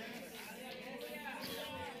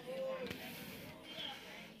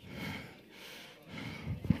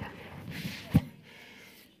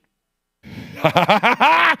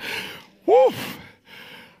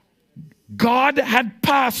 God had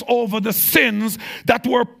passed over the sins that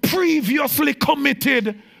were previously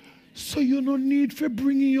committed. So you don't need to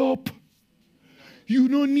bring it up. You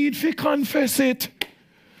don't need to confess it.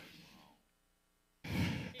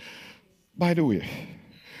 By the way,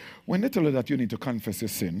 when they tell you that you need to confess your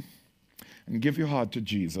sin and give your heart to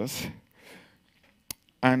Jesus,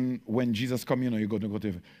 and when Jesus comes, you're going to go to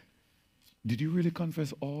heaven. Did you really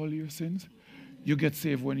confess all your sins? You get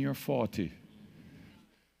saved when you're 40.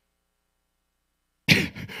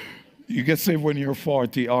 You get saved when you're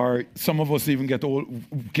 40, or some of us even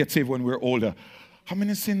get saved when we're older. How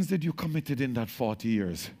many sins did you committed in that 40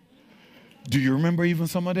 years? Do you remember even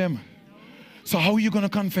some of them? So how are you going to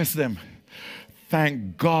confess them?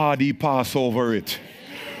 Thank God he passed over it.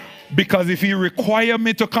 Because if he require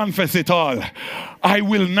me to confess it all, I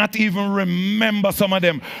will not even remember some of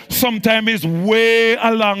them. Sometimes it's way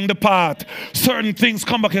along the path. Certain things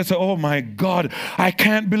come back and say, oh my God, I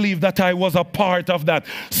can't believe that I was a part of that.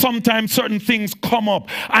 Sometimes certain things come up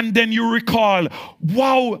and then you recall,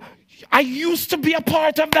 wow, I used to be a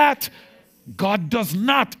part of that. God does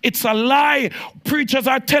not. It's a lie. Preachers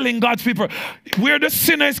are telling God's people, where the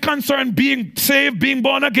sinner is concerned, being saved, being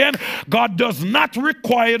born again, God does not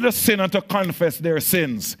require the sinner to confess their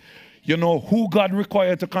sins. You know who God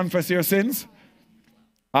required to confess your sins?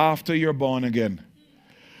 After you're born again.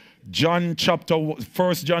 1 John chapter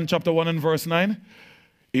 1 and verse 9.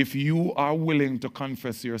 If you are willing to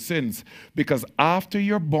confess your sins, because after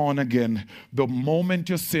you're born again, the moment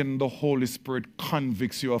you sin, the Holy Spirit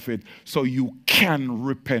convicts you of it, so you can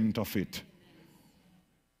repent of it.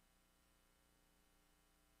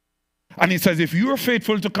 And he says, if you are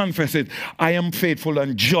faithful to confess it, I am faithful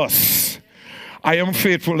and just. I am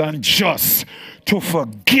faithful and just to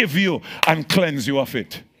forgive you and cleanse you of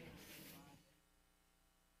it.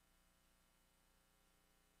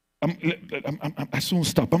 I soon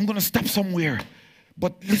stop. I'm going to stop somewhere.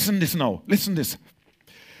 But listen this now. Listen this.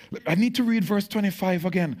 I need to read verse 25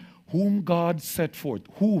 again. Whom God set forth.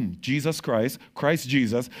 Whom? Jesus Christ. Christ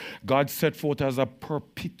Jesus. God set forth as a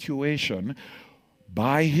perpetuation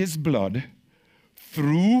by his blood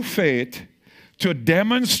through faith to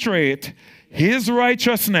demonstrate his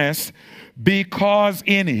righteousness, because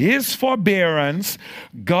in his forbearance,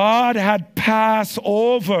 God had passed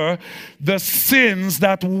over the sins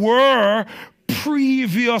that were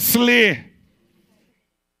previously,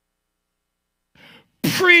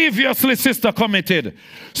 sister, committed.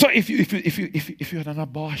 So if you had an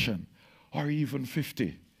abortion, or even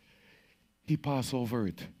 50, he passed over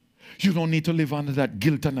it. You don't need to live under that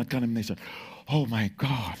guilt and that condemnation. Oh my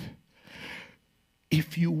God.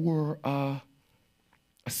 If you were a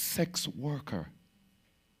sex worker,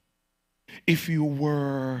 if you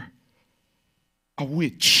were a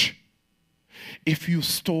witch, if you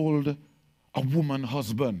stole a woman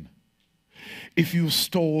husband, if you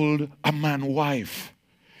stole a man wife,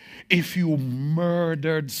 if you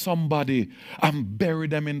murdered somebody and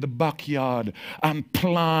buried them in the backyard and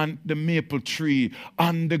plant the maple tree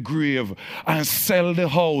on the grave and sell the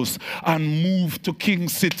house and move to King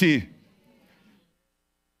City,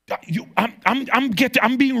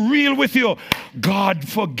 I'm being real with you. God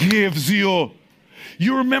forgives you.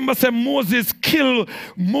 You remember, say Moses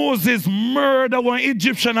murdered one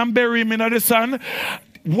Egyptian and bury him in the sand.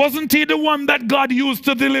 Wasn't he the one that God used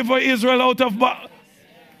to deliver Israel out of?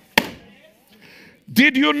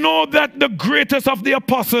 Did you know that the greatest of the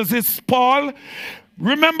apostles is Paul?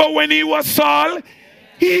 Remember when he was Saul?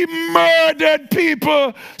 He murdered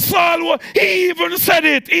people. Saul, he even said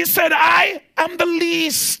it. He said, I am the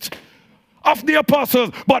least of the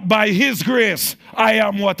apostles, but by his grace, I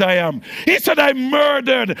am what I am. He said, I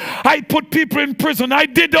murdered. I put people in prison. I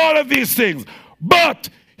did all of these things. But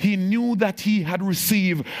he knew that he had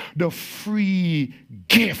received the free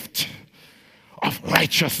gift of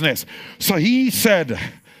righteousness. So he said,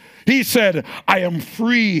 I am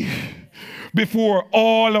free before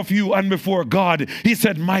all of you and before God. He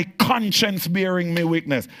said, my conscience bearing me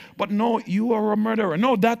witness. But no, you are a murderer.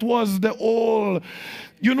 No, that was the old.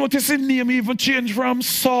 You notice his name even changed from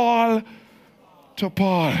Saul to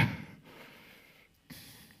Paul.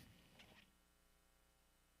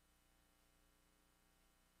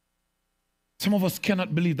 Some of us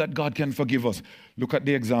cannot believe that God can forgive us. Look at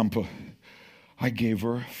the example. I gave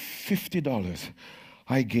her $50.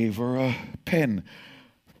 I gave her a pen.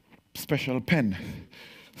 Special pen.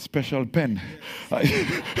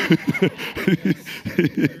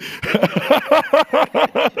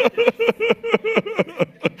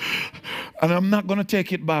 And I'm not going to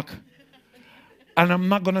take it back. And I'm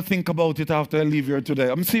not going to think about it after I leave here today.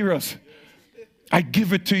 I'm serious. I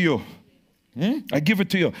give it to you. I give it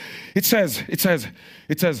to you. It says,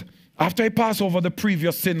 after he passed over the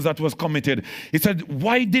previous sins that was committed, he said,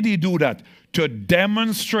 why did he do that? To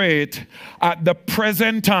demonstrate at the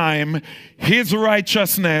present time his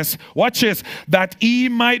righteousness, watch this, that he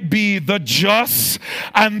might be the just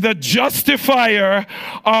and the justifier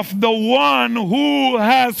of the one who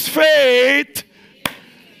has faith.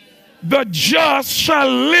 The just shall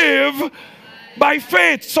live by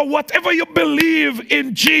faith. So whatever you believe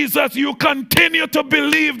in Jesus, you continue to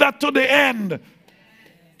believe that to the end.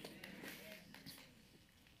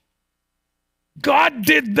 God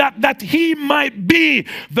did that he might be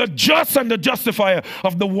the just and the justifier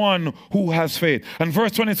of the one who has faith. And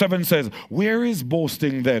verse 27 says, where is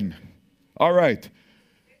boasting then? All right.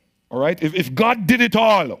 If God did it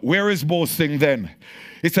all, where is boasting then?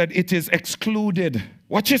 He said it is excluded.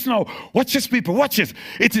 Watch this now. Watch this, people. Watch this.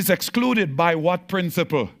 It is excluded by what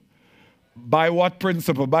principle? By what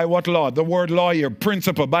principle? By what law? The word law here,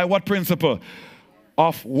 principle. By what principle?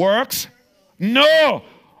 Of works? No.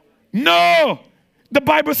 The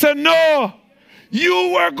Bible said no.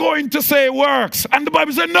 You were going to say works. And the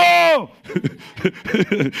Bible said, no.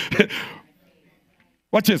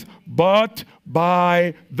 Watch this. But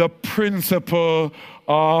by the principle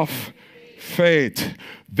of faith.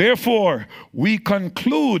 Therefore, we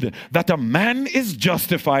conclude that a man is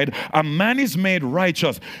justified, a man is made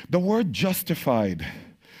righteous. The word justified,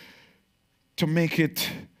 to make it,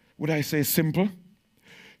 would I say simple?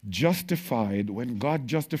 Justified, when God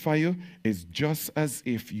justify you, is just as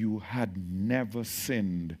if you had never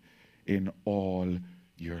sinned in all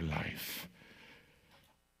your life.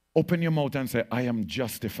 Open your mouth and say, I am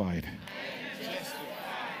justified. I am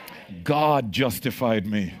justified. God justified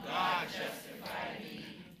me. God justified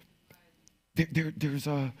me.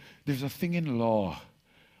 There's a thing in law.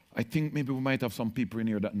 I think maybe we might have some people in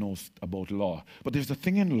here that knows about law. But there's a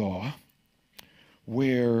thing in law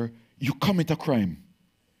where you commit a crime.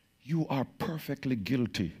 You are perfectly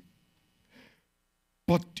guilty.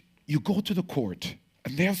 But you go to the court,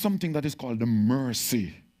 and there's something that is called the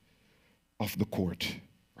mercy of the court.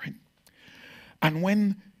 Right? And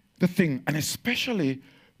when the thing, and especially,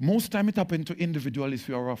 most time it happens to individuals if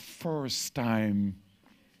you are a first-time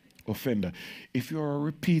offender. If you're a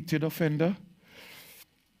repeated offender,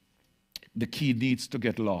 the key needs to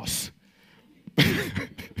get lost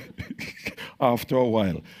after a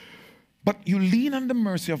while. But you lean on the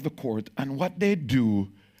mercy of the court, and what they do,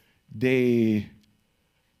 they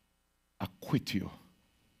acquit you.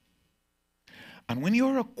 And when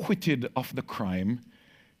you're acquitted of the crime,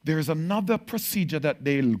 there's another procedure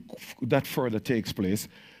that further takes place,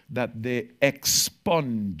 that they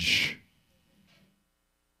expunge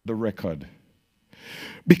the record.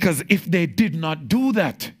 Because if they did not do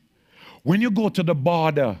that, when you go to the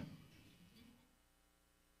border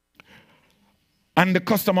and the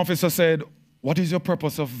custom officer said, what is your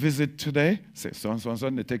purpose of visit today? Say, so and so and so,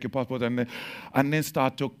 and they take your passport and they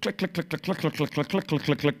start to click, click, click, click, click, click, click, click, click, click,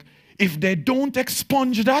 click, click. If they don't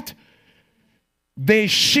expunge that, they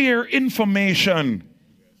share information.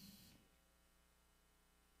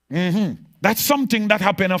 That's something that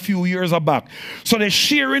happened a few years back. So they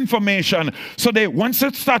share information. So they, once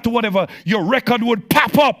it starts whatever, your record would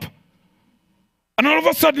pop up. And all of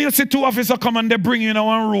a sudden you see two officers come and they bring you in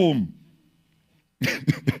one room.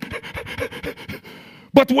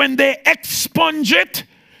 But when they expunge it,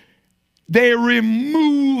 they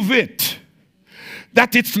remove it.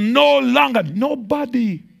 That it's no longer,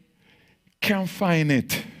 nobody can find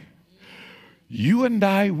it. You and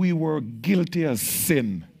I, we were guilty of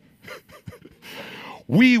sin.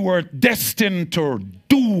 We were destined to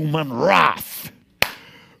doom and wrath.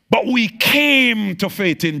 But we came to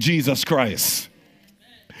faith in Jesus Christ.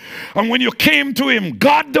 And when you came to him,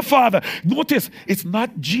 God the Father, notice, it's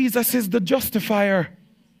not Jesus is the justifier.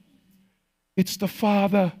 It's the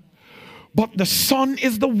Father. But the Son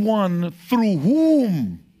is the one through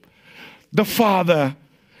whom the Father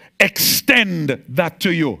extend that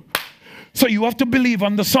to you. So you have to believe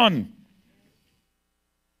on the Son.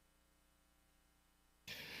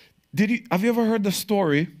 Have you ever heard the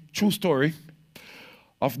story, true story,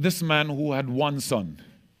 of this man who had one son,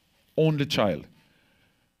 only child?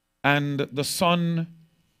 And the son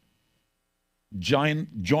joined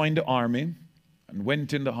the army and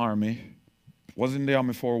went in the army, was in the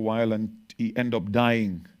army for a while, and he ended up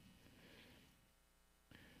dying.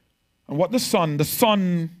 And what the son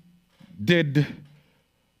did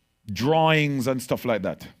drawings and stuff like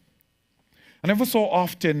that. And ever so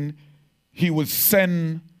often, he would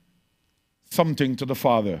send something to the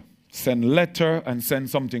father, send letter and send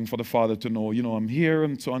something for the father to know, I'm here,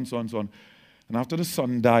 and so on, so on, so on. And after the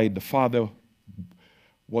son died, the father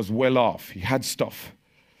was well off. He had stuff.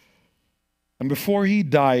 And before he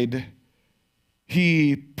died,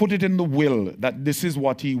 he put it in the will that this is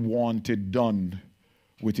what he wanted done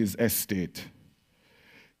with his estate.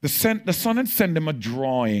 The son had sent him a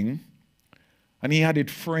drawing, and he had it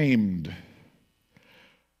framed.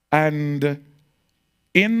 And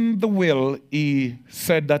in the will, he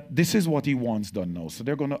said that this is what he wants done now. So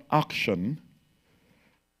they're going to auction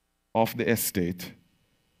off the estate,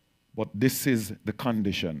 but this is the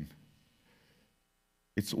condition.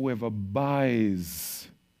 It's whoever buys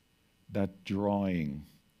that drawing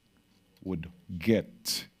would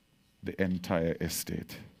get the entire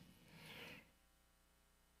estate.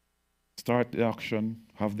 Start the auction,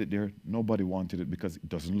 have it there. Nobody wanted it because it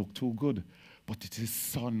doesn't look too good. But it's his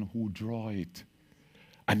son who draw it.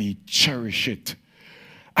 And he cherish it.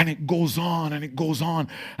 And it goes on and it goes on.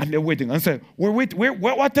 And they're waiting. And say,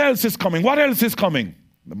 what else is coming? What else is coming?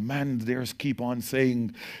 The man there keep on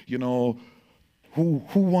saying, Who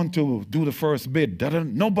want to do the first bid?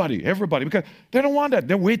 Nobody, everybody, because they don't want that.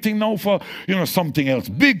 They're waiting now for, something else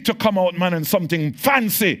big to come out, man, and something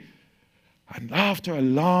fancy. And after a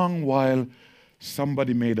long while,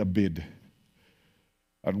 somebody made a bid.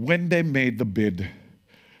 And when they made the bid,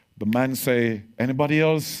 the man say, anybody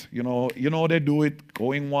else? You know they do it,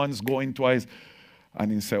 going once, going twice.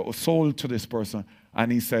 And he said, sold to this person.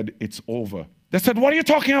 And he said, it's over. They said, what are you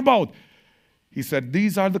talking about? He said,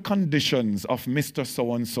 these are the conditions of Mr.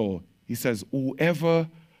 So-and-so. He says, whoever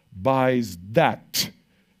buys that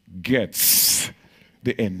gets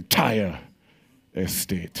the entire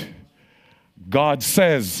estate. God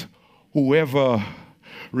says, whoever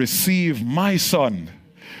receives my son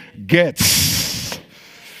gets.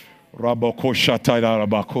 That's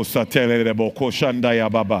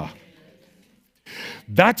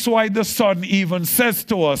why the Son even says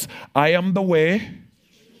to us, I am the way,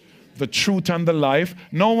 the truth, and the life.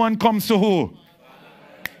 No one comes to who?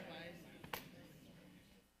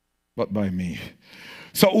 But by me.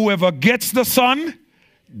 So whoever gets the Son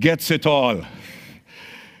gets it all.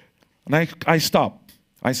 And I stop.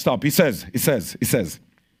 He says,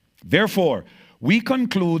 therefore, we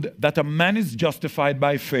conclude that a man is justified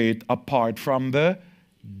by faith apart from the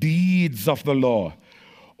deeds of the law.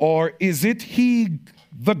 Or is it he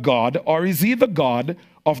the God, or is he the God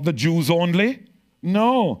of the Jews only?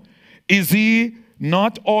 No. Is he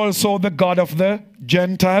not also the God of the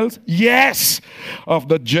Gentiles? Yes, of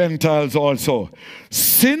the Gentiles also.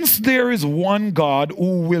 Since there is one God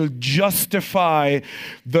who will justify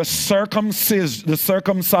the circumcised,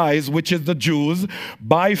 which is the Jews,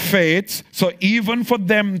 by faith, so even for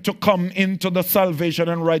them to come into the salvation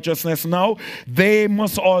and righteousness now, they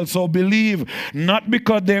must also believe. Not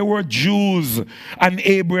because they were Jews and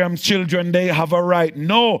Abraham's children, they have a right.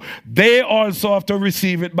 No, they also have to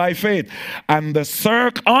receive it by faith. And the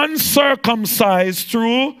uncircumcised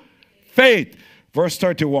through faith. Verse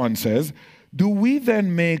 31 says, do we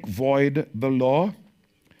then make void the law?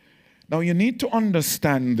 Now you need to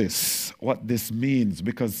understand this, what this means,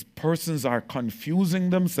 because persons are confusing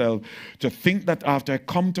themselves to think that after I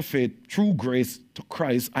come to faith through grace to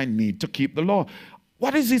Christ, I need to keep the law.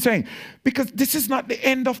 What is he saying? Because this is not the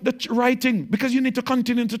end of the writing, because you need to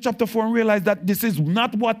continue to chapter 4 and realize that this is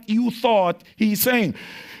not what you thought he's saying.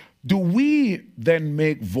 Do we then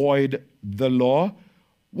make void the law?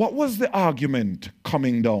 What was the argument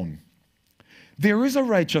coming down? There is a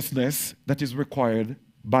righteousness that is required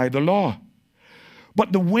by the law.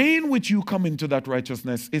 But the way in which you come into that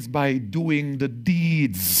righteousness is by doing the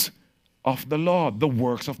deeds of the law, the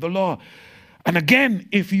works of the law. And again,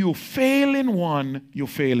 if you fail in one, you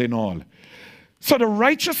fail in all. So the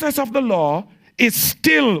righteousness of the law is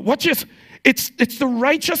still, it's the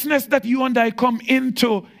righteousness that you and I come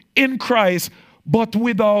into in Christ, but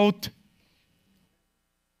without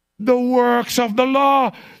the works of the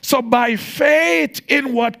law. So by faith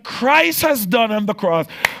in what Christ has done on the cross,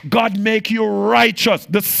 God make you righteous.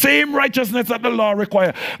 The same righteousness that the law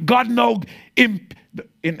requires. God now, in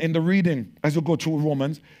the reading, as you go through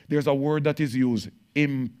Romans, there's a word that is used,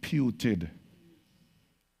 imputed.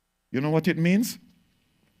 You know what it means?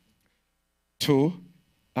 To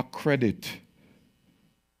accredit,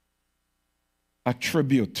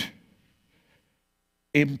 attribute,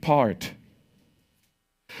 impart.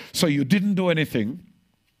 So you didn't do anything,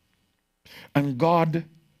 and God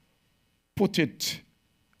put it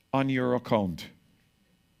on your account.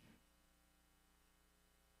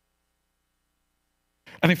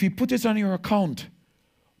 And if he put it on your account,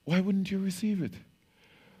 why wouldn't you receive it?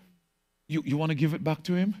 You want to give it back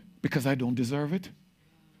to him because I don't deserve it?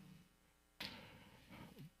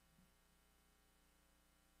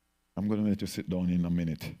 I'm going to let you sit down in a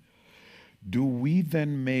minute. Do we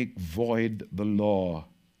then make void the law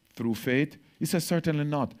through faith? He says, certainly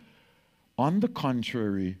not. On the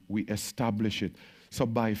contrary, we establish it. So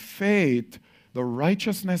by faith, the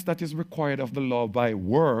righteousness that is required of the law by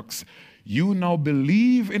works, you now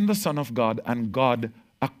believe in the Son of God, and God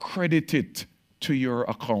accredit it to your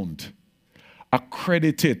account.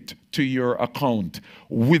 Accredit it to your account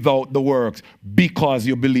without the works, because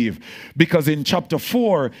you believe. Because in chapter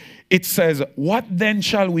 4, it says, what then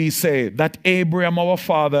shall we say that Abraham our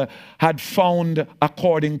father had found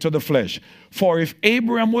according to the flesh? For if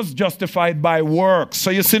Abraham was justified by works,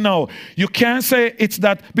 so you see now, you can't say it's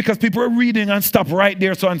that, because people are reading and stop right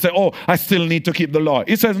there and say, oh, I still need to keep the law.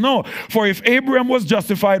 It says no, for if Abraham was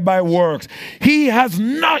justified by works, he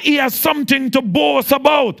has something to boast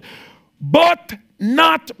about, but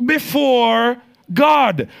not before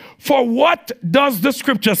God. For what does the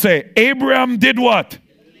scripture say? Abraham did what?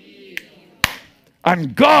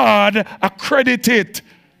 And God accredited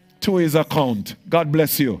to his account. God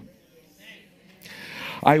bless you.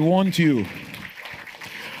 I want you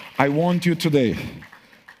today,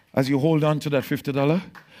 as you hold on to that $50,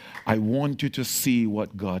 I want you to see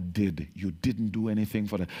what God did. You didn't do anything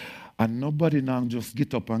for that. And nobody now just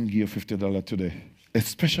get up and give $50 today.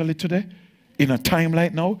 Especially today, in a time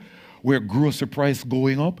like now, where grocery price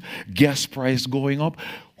going up, gas price going up.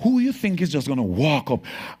 Who you think is just going to walk up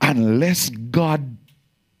unless God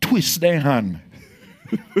twists their hand?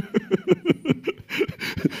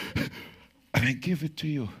 And I give it to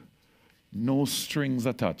you. No strings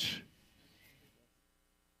attached.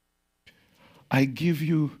 I give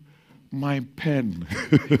you my pen.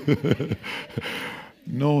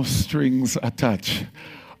 No strings attached.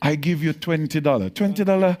 I give you $20.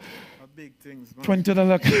 $20. Big things,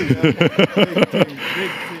 $20.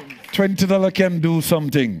 $20 can do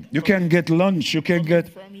something. You can get lunch. You can get.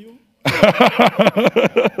 From you?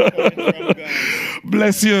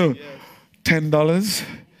 Bless you. Yes. $10.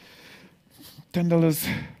 $10.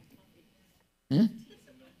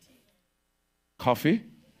 Coffee.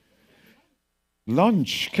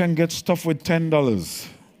 Lunch can get stuff with $10.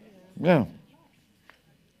 Yeah.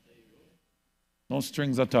 No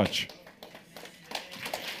strings attached.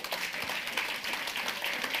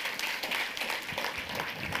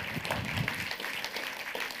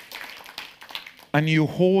 And you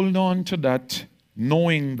hold on to that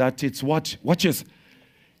knowing that it's what? Watch this.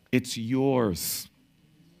 It's yours.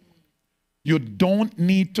 You don't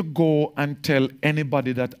need to go and tell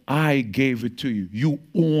anybody that I gave it to you. You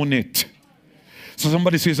own it. So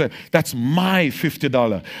somebody says, that's my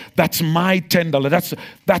 $50. That's my $10.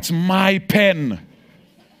 That's my pen.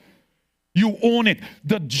 You own it.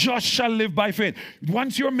 The just shall live by faith.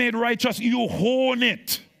 Once you're made righteous, you own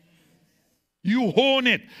it. You own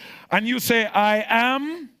it. And you say, I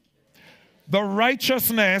am the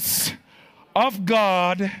righteousness of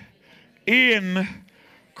God in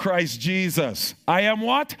Christ Jesus. I am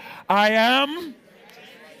what? I am.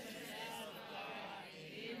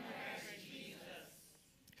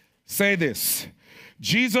 Say this.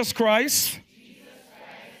 Jesus Christ,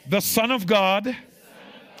 the Son of God,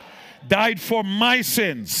 died for my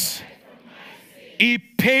sins. He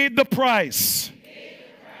paid the price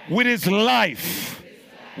with his life,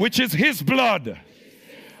 which is his blood.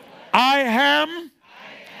 I am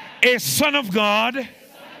a son of God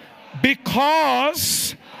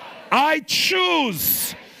because I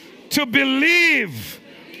choose to believe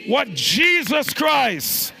what Jesus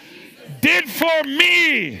Christ did for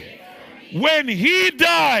me when he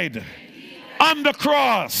died on the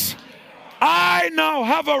cross. I now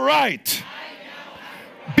have a right,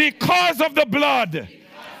 because of the blood,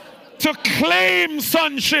 to claim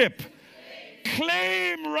sonship,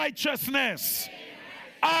 claim righteousness.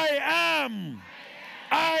 I am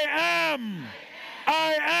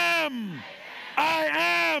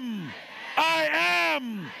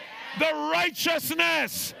the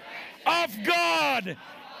righteousness of God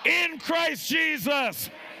in Christ Jesus.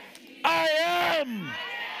 I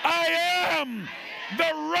am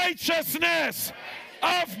the righteousness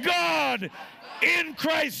of God in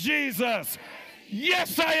Christ Jesus.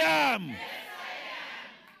 Yes, I am.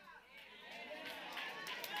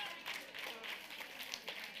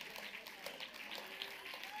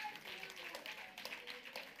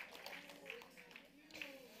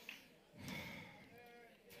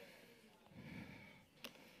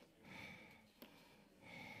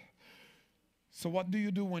 So what do you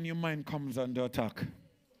do when your mind comes under attack?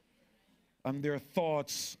 And there are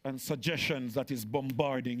thoughts and suggestions that is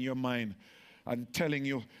bombarding your mind and telling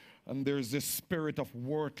you, and there's this spirit of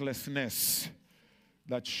worthlessness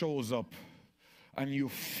that shows up, and you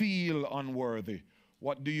feel unworthy.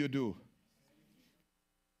 What do?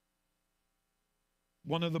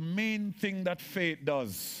 One of the main things that faith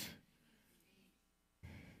does,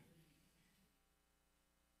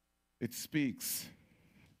 it speaks.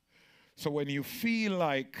 So when you feel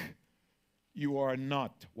like you are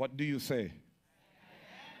not, what do you say?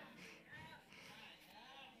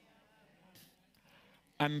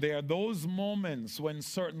 And there are those moments when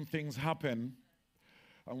certain things happen.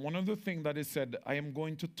 And one of the things that is said, I am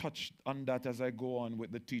going to touch on that as I go on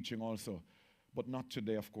with the teaching also, but not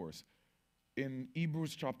today, of course. In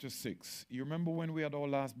Hebrews chapter 6, you remember when we had our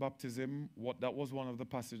last baptism? That was one of the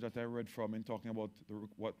passages that I read from in talking about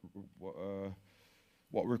what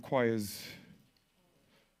requires,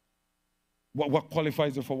 what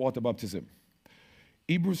qualifies you for water baptism.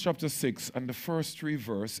 Hebrews chapter 6 and the first 3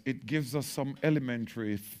 verses, it gives us some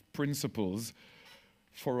elementary principles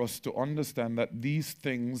for us to understand that these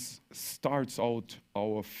things starts out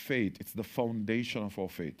our faith. It's the foundation of our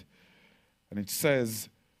faith. And it says,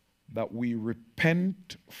 that we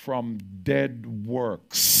repent from dead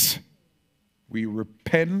works. We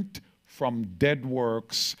repent from dead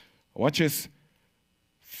works. Watch this.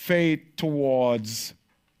 Faith towards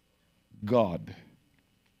God.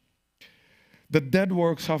 The dead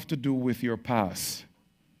works have to do with your past.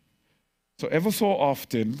 So ever so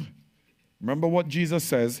often, remember what Jesus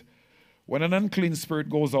says, when an unclean spirit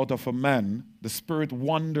goes out of a man, the spirit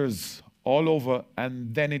wanders all over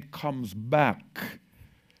and then it comes back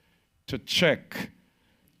to check,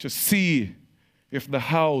 to see if the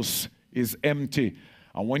house is empty.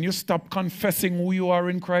 And when you stop confessing who you are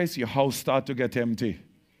in Christ, your house starts to get empty.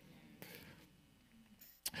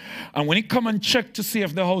 And when you come and check to see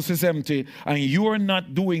if the house is empty and you're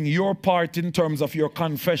not doing your part in terms of your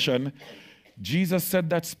confession, Jesus said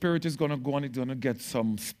that spirit is going to go and it's going to get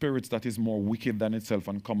some spirits that is more wicked than itself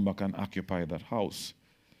and come back and occupy that house.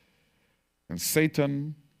 And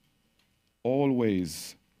Satan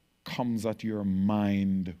always comes at your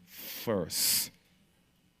mind first.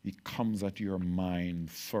 He comes at your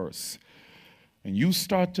mind first. And you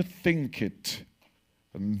start to think it,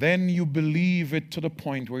 and then you believe it to the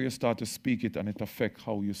point where you start to speak it, and it affects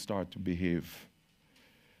how you start to behave.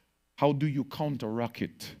 How do you counteract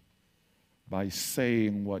it? By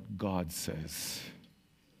saying what God says.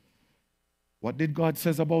 What did God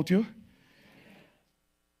says about you?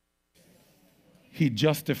 He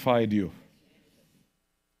justified you.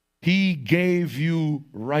 He gave you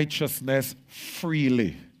righteousness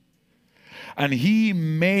freely. And he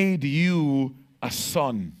made you a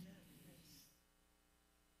son.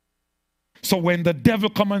 So when the devil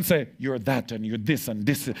come and say, you're that and you're this and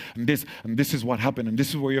this and this and this is what happened and this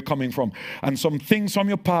is where you're coming from, and some things from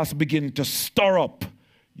your past begin to stir up,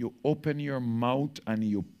 you open your mouth and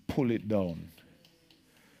you pull it down.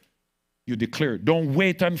 You declare. Don't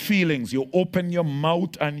wait on feelings. You open your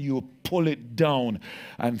mouth and you pull it down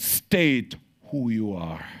and state who you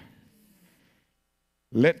are.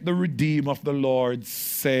 Let the redeemed of the Lord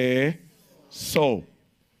say so.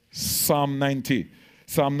 Psalm 90.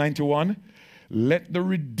 Psalm 91. Let the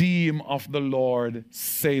redeemed of the Lord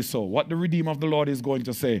say so. What the redeemed of the Lord is going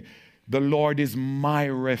to say? The Lord is my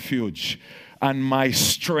refuge and my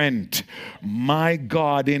strength. My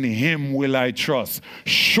God, in him will I trust.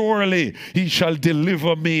 Surely he shall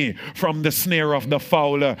deliver me from the snare of the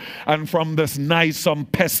fowler and from this noisome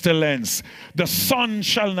pestilence. The sun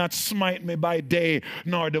shall not smite me by day,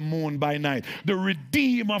 nor the moon by night. The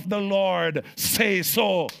redeemed of the Lord say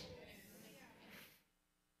so.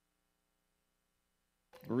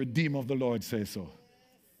 The redeemed of the Lord say so.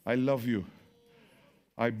 I love you.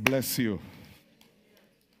 I bless you.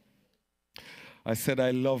 I said,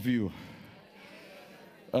 I love you.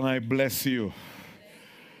 And I bless you.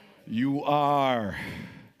 You are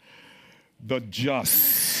the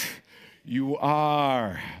just. You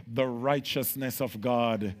are the righteousness of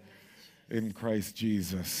God in Christ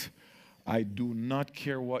Jesus. I do not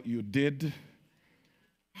care what you did,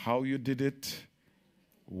 how you did it,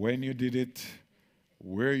 when you did it,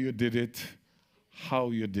 where you did it, how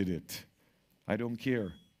you did it. I don't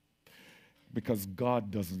care. Because God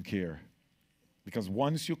doesn't care. Because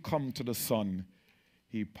once you come to the Son,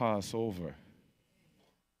 he passes over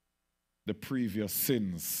the previous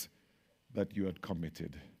sins that you had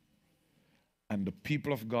committed. And the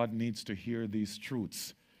people of God needs to hear these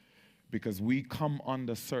truths, because we come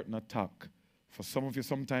under certain attack. For some of you,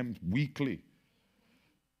 sometimes weekly.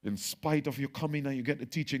 In spite of you coming and you get the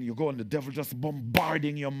teaching, you go and the devil just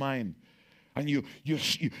bombarding your mind. And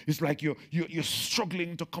it's like you're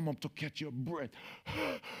struggling to come up to catch your breath.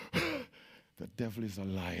 The devil is a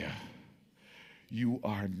liar. You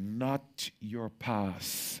are not your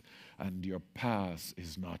past, and your past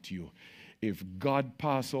is not you. If God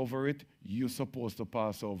passed over it, you're supposed to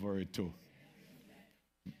pass over it too.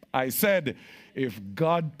 I said, if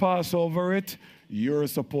God passed over it, you're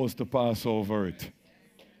supposed to pass over it.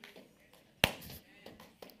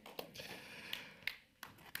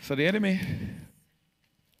 So the enemy,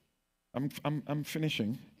 I'm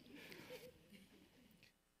finishing.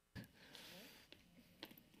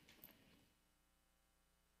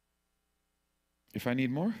 If I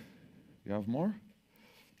need more, you have more?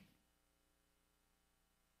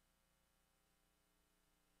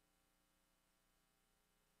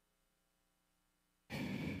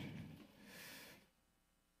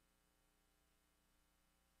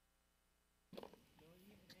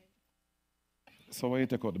 So why you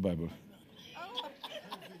take out the Bible?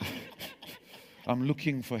 I'm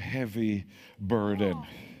looking for heavy burden.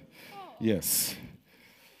 Yes.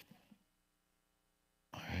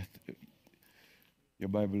 Your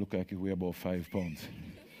Bible look like it weighs about 5 pounds.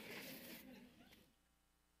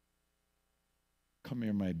 Come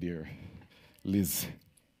here, my dear Liz.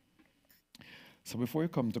 So before you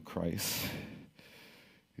come to Christ,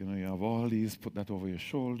 you know, you have all these, put that over your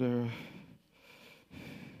shoulder.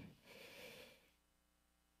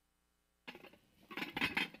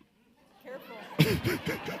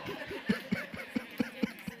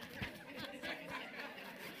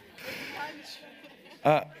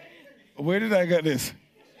 Where did I get this?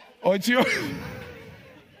 Oh, it's your.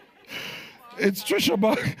 It's Trisha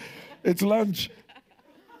Buck. It's lunch.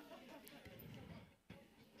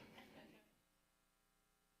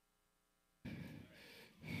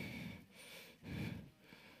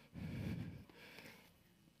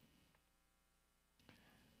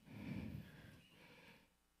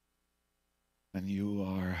 And you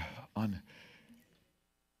are on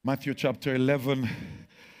Matthew chapter 11,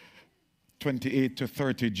 28 to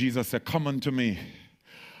 30. Jesus said, "Come unto me,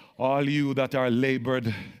 all you that are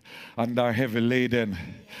labored and are heavy laden,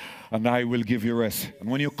 and I will give you rest." And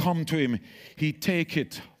when you come to him, he take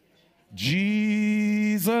it.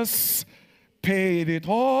 Jesus paid it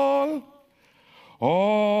all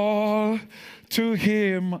to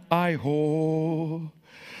him I owe.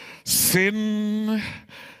 Sin,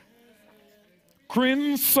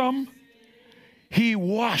 crimson, he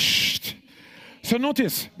washed. So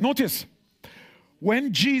notice,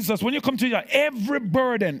 when you come to your, every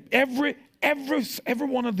burden, every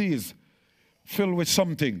one of these filled with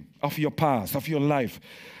something of your past, of your life,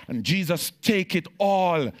 and Jesus take it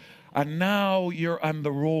all, and now you're on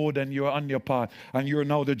the road and you're on your path, and you're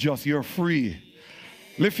now the just, you're free.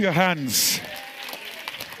 Lift your hands.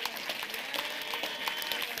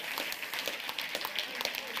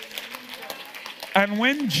 And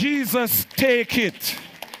when Jesus take it,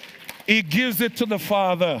 he gives it to the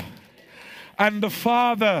Father. And the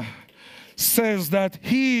Father says that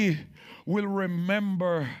he will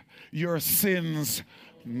remember your sins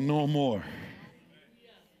no more.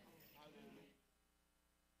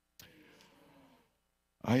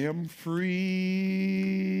 I am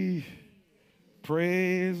free.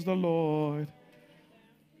 Praise the Lord.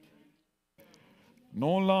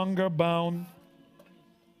 No longer bound.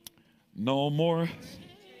 No more.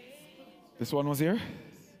 This one was here.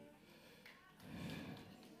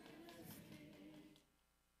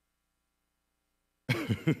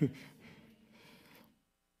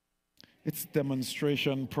 It's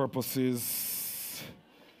demonstration purposes.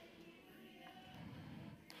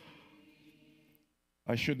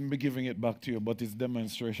 I shouldn't be giving it back to you, but it's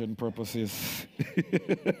demonstration purposes.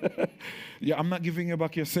 Yeah, I'm not giving you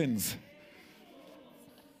back your sins.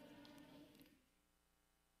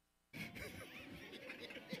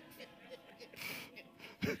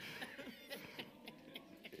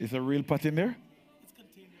 Is a real pot in there? It's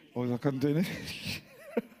contained. Oh, is a container?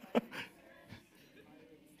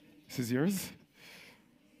 This is yours?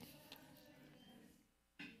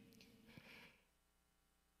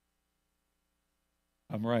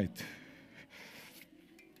 I'm right.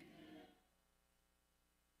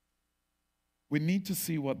 We need to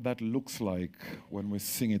see what that looks like when we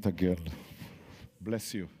sing it again.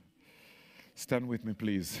 Bless you. Stand with me,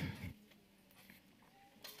 please.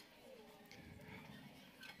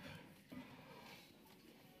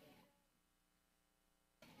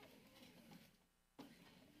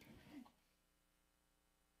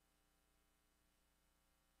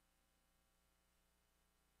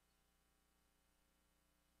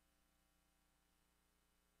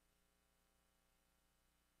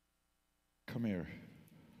 Come here.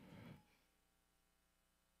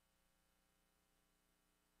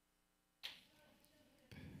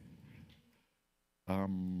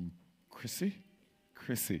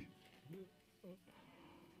 Chrissy.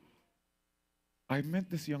 I met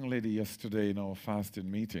this young lady yesterday in our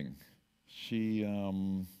fasting meeting. She,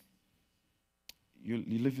 you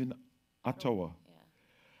live in Ottawa.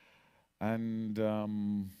 Yeah.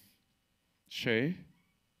 And Shay,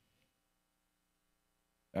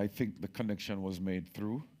 I think the connection was made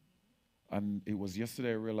through. And it was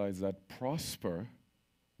yesterday I realized that Prosper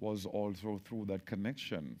was also through that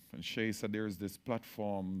connection. And Shay said there's this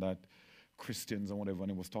platform that Christians and whatever,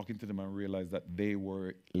 and I was talking to them and realized that they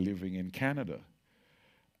were living in Canada.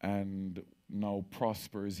 And now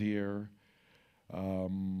Prosper is here.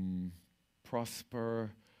 Prosper,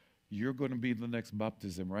 you're going to be the next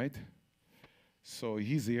baptism, right? So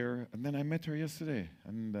he's here. And then I met her yesterday,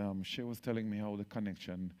 and she was telling me how the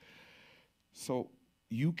connection. So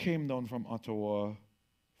you came down from Ottawa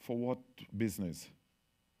for what business?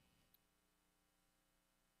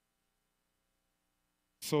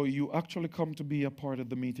 So you actually come to be a part of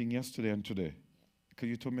the meeting yesterday and today? Because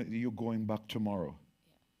you told me you're going back tomorrow.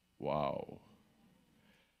 Yeah. Wow.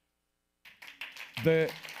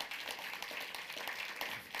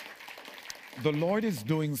 The Lord is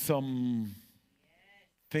doing some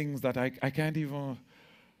things that I can't even,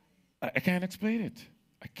 I can't explain it.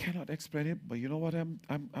 I cannot explain it, but you know what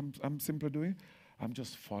I'm simply doing? I'm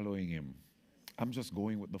just following him. I'm just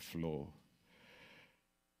going with the flow.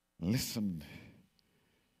 Listen,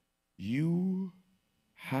 you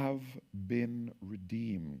have been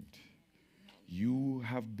redeemed. You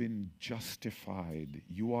have been justified.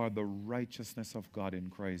 You are the righteousness of God in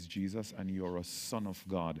Christ Jesus, and you're a son of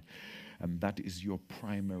God. And that is your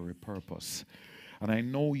primary purpose. And I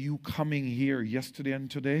know you coming here yesterday and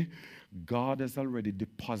today, God has already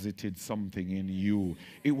deposited something in you.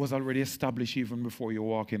 It was already established even before you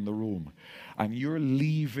walk in the room. And you're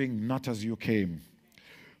leaving not as you came.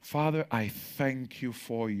 Father, I thank you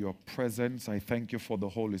for your presence. I thank you for the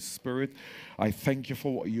Holy Spirit. I thank you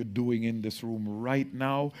for what you're doing in this room right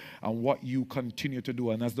now and what you continue to do.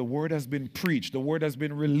 And as the word has been preached, the word has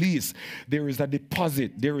been released, there is a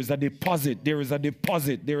deposit, there is a deposit, there is a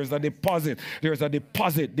deposit, there is a deposit, there is a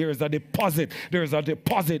deposit, there is a deposit, there is a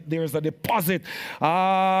deposit, there is a deposit.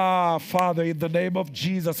 Ah, Father, in the name of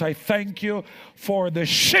Jesus, I thank you for the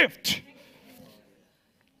shift.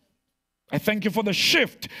 I thank you for the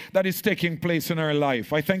shift that is taking place in our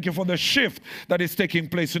life. I thank you for the shift that is taking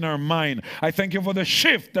place in our mind. I thank you for the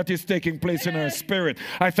shift that is taking place in our spirit.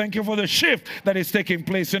 I thank you for the shift that is taking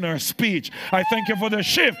place in our speech. I thank you for the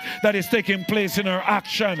shift that is taking place in our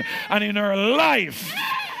action and in our life.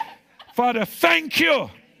 Father, thank you.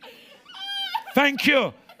 Thank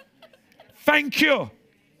you. Thank you.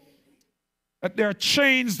 That there are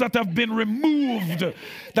chains that have been removed,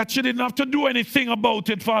 that she didn't have to do anything about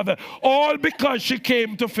it, Father. All because she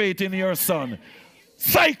came to faith in your Son.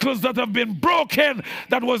 Cycles that have been broken,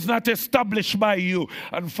 that was not established by you.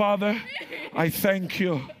 And Father, I thank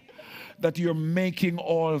you that you're making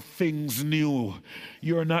all things new.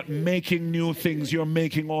 You're not making new things, you're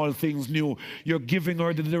making all things new. You're giving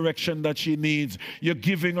her the direction that she needs. You're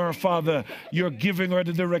giving her, Father, you're giving her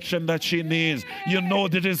the direction that she needs. You know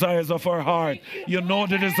the desires of her heart. You know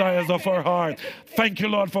the desires of her heart. Thank you,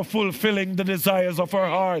 Lord, for fulfilling the desires of her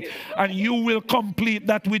heart. And you will complete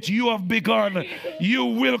that which you have begun. You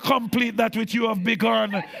will complete that which you have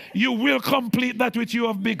begun. You will complete that which you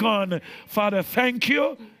have begun. Father, thank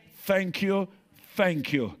you. Thank you,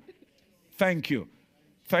 thank you, thank you,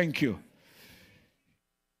 thank you,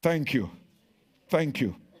 thank you, thank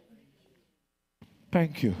you,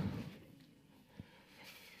 thank you,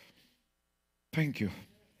 thank you,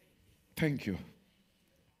 thank you.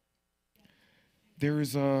 There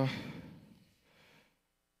is a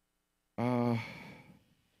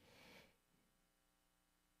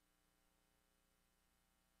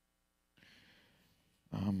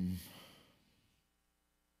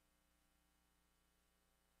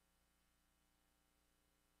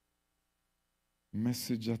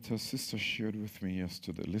message that her sister shared with me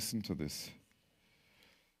yesterday. Listen to this.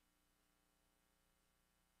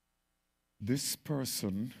 This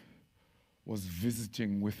person was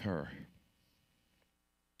visiting with her.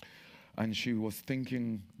 And she was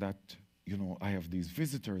thinking that, you know, I have these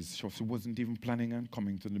visitors. She wasn't even planning on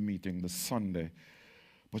coming to the meeting this Sunday.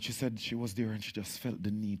 But she said she was there and she just felt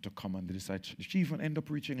the need to come and decide. She even ended up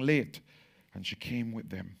reaching late. And she came with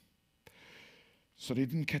them. So they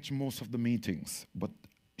didn't catch most of the meetings, but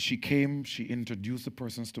she came, she introduced the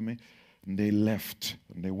persons to me, and they left,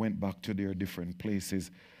 and they went back to their different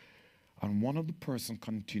places. And one of the persons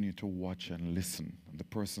continued to watch and listen. And the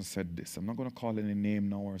person said this, I'm not going to call any name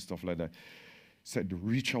now or stuff like that. Said,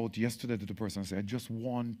 reach out yesterday to the person and say, I just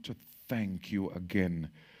want to thank you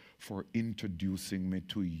again for introducing me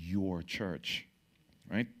to your church.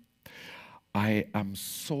 Right? I am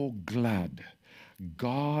so glad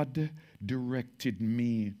God directed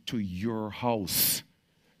me to your house.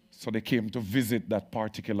 So they came to visit that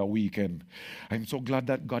particular weekend. I'm so glad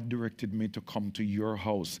that God directed me to come to your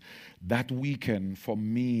house that weekend for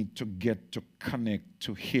me to get to connect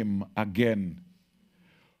to him again.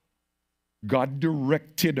 God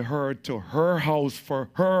directed her to her house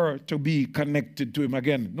for her to be connected to him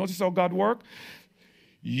again. Notice how God works?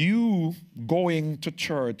 You going to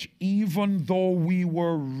church, even though we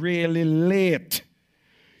were really late,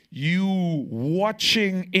 you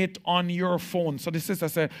watching it on your phone. So the sister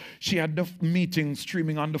said she had the meeting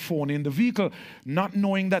streaming on the phone in the vehicle, not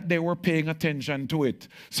knowing that they were paying attention to it.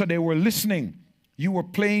 So they were listening. You were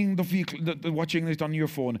playing the vehicle, watching it on your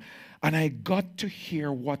phone. And I got to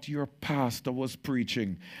hear what your pastor was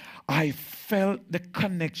preaching. I felt the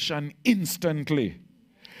connection instantly.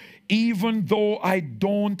 Even though I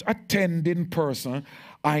don't attend in person,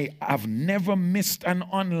 I have never missed an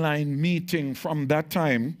online meeting from that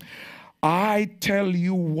time. I tell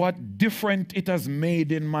you what different it has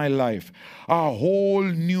made in my life. A whole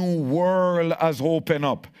new world has opened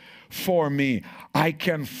up for me. I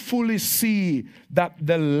can fully see that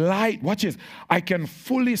the light, watch this, I can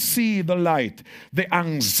fully see the light. The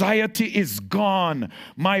anxiety is gone.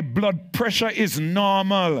 My blood pressure is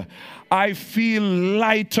normal. I feel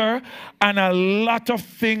lighter, and a lot of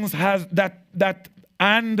things has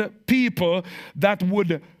and people that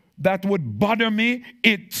would bother me,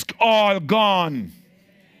 it's all gone.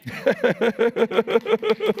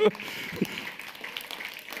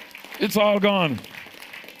 It's all gone.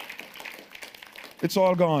 It's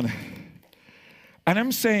all gone. And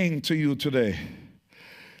I'm saying to you today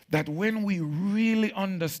that when we really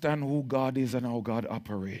understand who God is and how God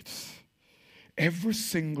operates, every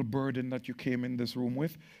single burden that you came in this room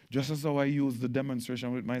with, just as how I used the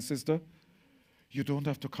demonstration with my sister, you don't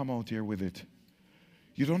have to come out here with it.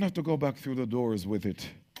 You don't have to go back through the doors with it.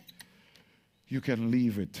 You can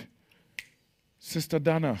leave it. Sister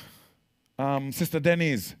Dana, Sister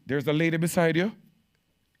Denise, there's a lady beside you.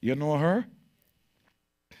 You know her?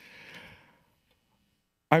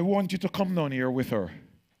 I want you to come down here with her.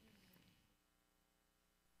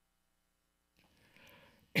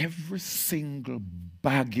 Every single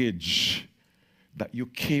baggage that you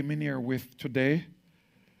came in here with today,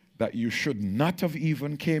 that you should not have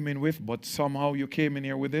even came in with, but somehow you came in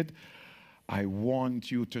here with it, I want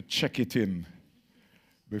you to check it in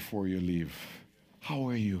before you leave. How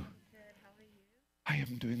are you? Good. How are you? I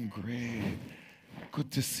am doing great.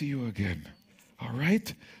 Good to see you again. All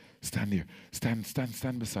right? Stand here.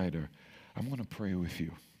 Stand beside her. I'm going to pray with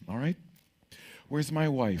you. All right? Where's my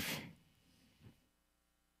wife?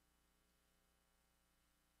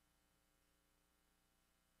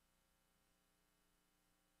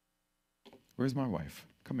 Where's my wife?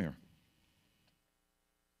 Come here.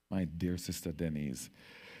 My dear sister Denise.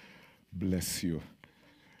 Bless you.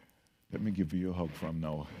 Let me give you a hug from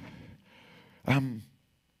now.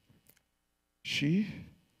 She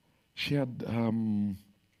had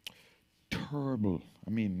terrible,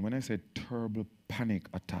 when I say terrible panic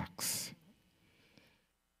attacks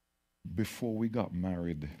before we got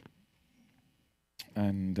married.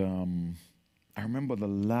 And I remember the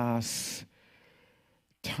last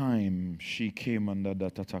time she came under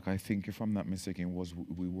that attack, I think, if I'm not mistaken, was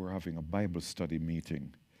we were having a Bible study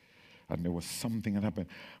meeting. And there was something that happened.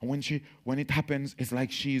 And when it happens, it's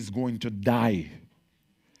like she's going to die.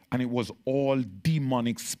 And it was all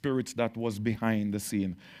demonic spirits that was behind the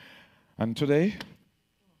scene. And today,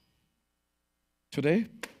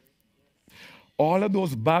 all of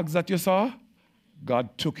those bags that you saw,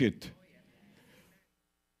 God took it.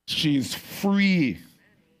 She's free.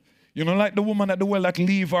 You know, like the woman at the well that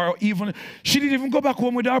leave her, even, she didn't even go back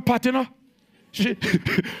home with her pot, you know? She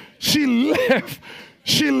left.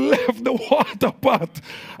 She left the water pot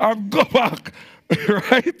and go back,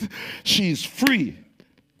 right? She's free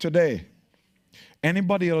today.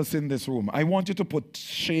 Anybody else in this room, I want you to put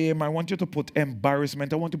shame, I want you to put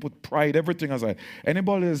embarrassment, I want you to put pride, everything aside.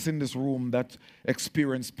 Anybody else in this room that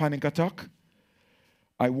experienced panic attack,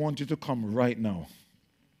 I want you to come right now.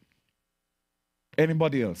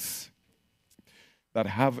 Anybody else that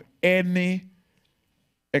have any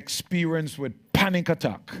experience with panic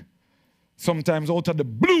attack, sometimes out of the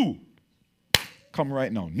blue, come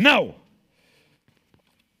right now. Now!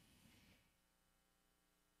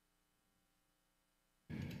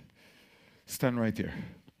 Stand right here.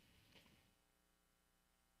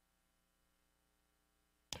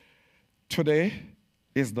 Today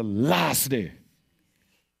is the last day.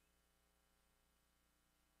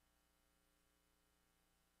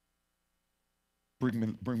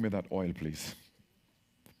 Bring me that oil, please.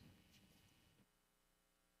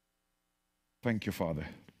 Thank you, Father.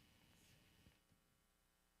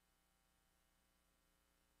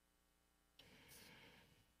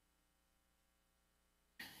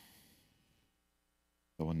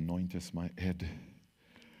 Thou anointest my head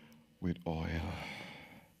with oil.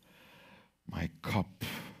 My cup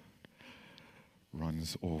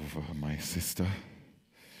runs over, my sister.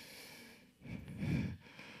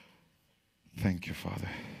 Thank you, Father.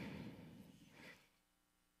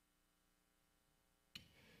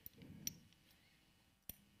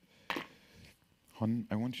 Hon,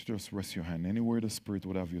 I want you to just rest your hand. Anywhere the Spirit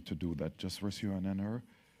would have you to do that, just rest your hand on her.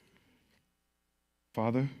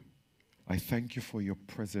 Father, I thank you for your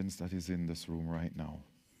presence that is in this room right now.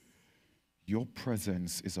 Your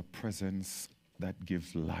presence is a presence that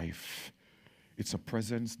gives life. It's a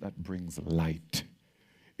presence that brings light.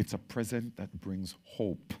 It's a presence that brings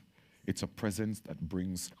hope. It's a presence that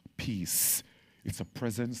brings peace. It's a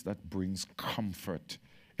presence that brings comfort.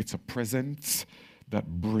 It's a presence that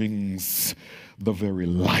brings the very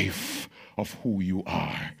life of who you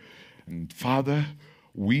are. And Father,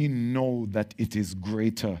 we know that it is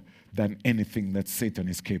greater than anything that Satan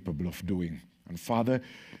is capable of doing. And Father,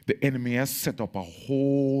 the enemy has set up a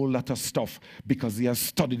whole lot of stuff because he has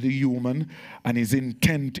studied the human, and his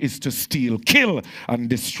intent is to steal, kill, and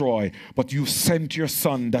destroy. But you sent your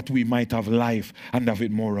Son that we might have life and have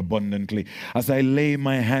it more abundantly. As I lay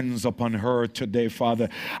my hands upon her today, Father,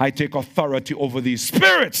 I take authority over these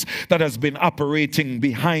spirits that has been operating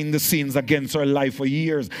behind the scenes against her life for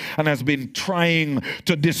years and has been trying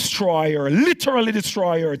to destroy her, literally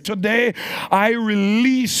destroy her. Today, I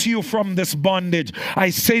release you from this bondage. I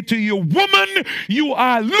say to you, woman, you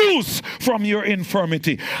are loose from your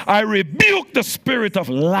infirmity. I rebuke the spirit of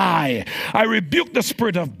lie. I rebuke the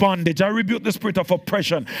spirit of bondage. I rebuke the spirit of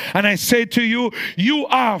oppression. And I say to you, you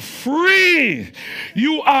are free.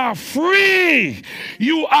 You are free.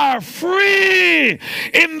 You are free.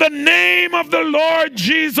 In the name of the Lord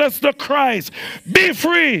Jesus the Christ, be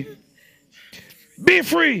free. Be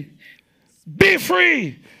free. Be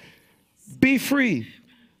free. Be free.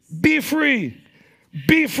 Be free.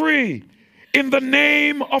 Be free in the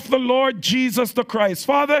name of the Lord Jesus the Christ.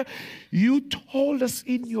 Father, you told us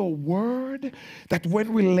in your word that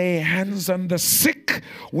when we lay hands on the sick,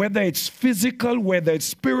 whether it's physical, whether it's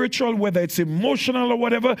spiritual, whether it's emotional or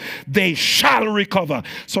whatever, they shall recover.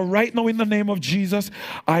 So right now in the name of Jesus,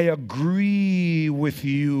 I agree with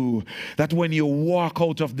you that when you walk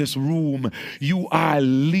out of this room, you are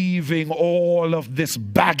leaving all of this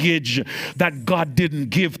baggage that God didn't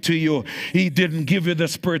give to you. He didn't give you the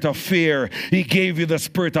spirit of fear. He gave you the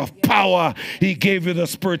spirit of power. He gave you the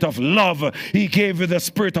spirit of love. He gave you the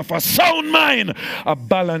spirit of a sound mind, a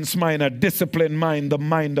balanced mind, a disciplined mind, the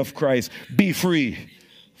mind of Christ. Be free.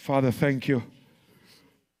 Father, thank you.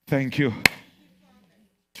 Thank you.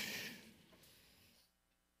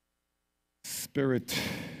 Spirit,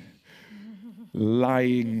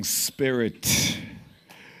 lying spirit,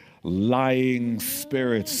 lying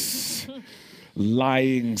spirits,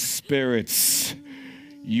 lying spirits,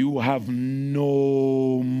 you have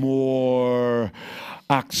no more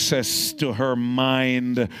access to her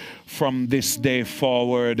mind from this day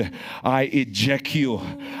forward. I eject you.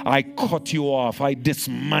 I cut you off. I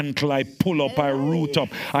dismantle. I pull up. I root up.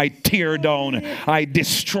 I tear down. I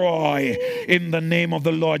destroy in the name of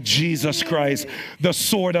the Lord Jesus Christ. The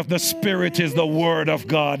sword of the Spirit is the word of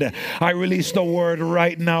God. I release the word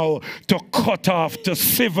right now to cut off, to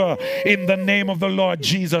sever in the name of the Lord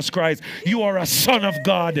Jesus Christ. You are a son of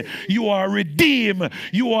God. You are redeemed.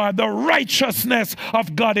 You are the righteousness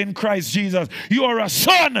of God in Christ Jesus. You are a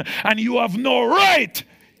son, and you have no right.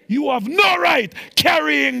 You have no right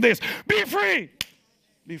carrying this. Be free.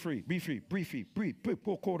 Be free. Be free. Be free.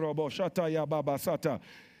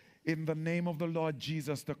 In the name of the Lord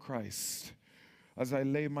Jesus the Christ, as I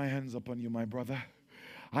lay my hands upon you, my brother,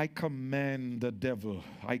 I command the devil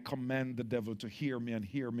to hear me and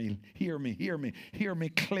hear me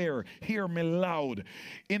clear, hear me loud.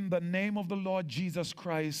 In the name of the Lord Jesus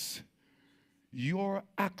Christ, your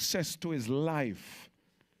access to his life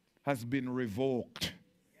has been revoked.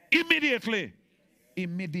 Immediately,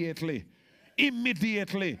 immediately,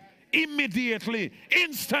 immediately, immediately,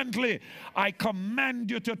 instantly. I command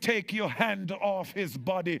you to take your hand off his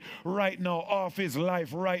body right now, off his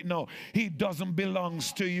life right now. He doesn't belong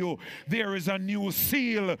to you. There is a new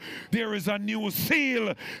seal. There is a new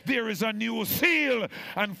seal. There is a new seal.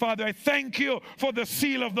 And Father, I thank you for the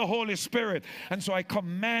seal of the Holy Spirit. And so I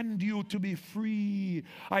command you to be free.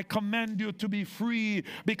 I command you to be free,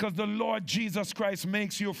 because the Lord Jesus Christ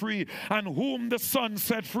makes you free. And whom the Son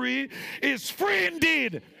set free is free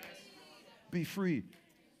indeed. Be free.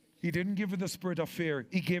 He didn't give you the spirit of fear.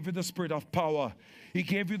 He gave you the spirit of power. He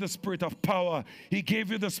gave you the spirit of power. He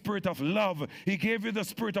gave you the spirit of love. He gave you the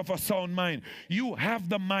spirit of a sound mind. You have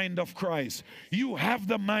the mind of Christ. You have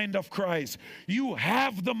the mind of Christ. You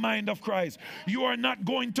have the mind of Christ. You are not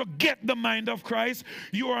going to get the mind of Christ.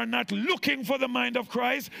 You are not looking for the mind of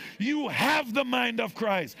Christ. You have the mind of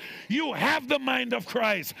Christ. You have the mind of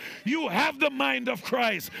Christ. You have the mind of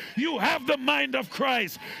Christ. You have the mind of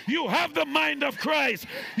Christ. You have the mind of Christ.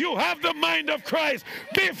 You have the mind of Christ.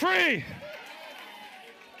 Be free.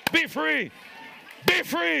 Be free. Be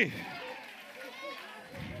free.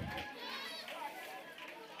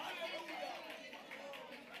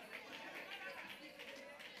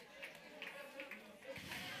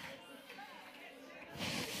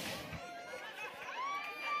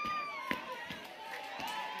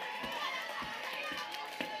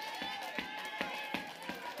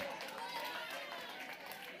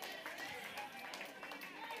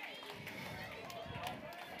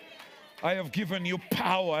 I have given you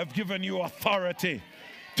power. I've given you authority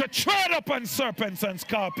to tread upon serpents and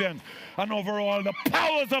scorpions and over all the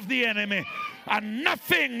powers of the enemy. And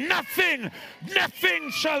nothing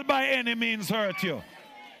shall by any means hurt you.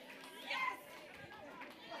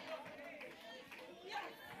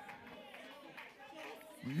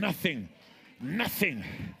 Nothing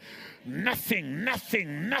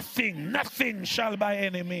shall by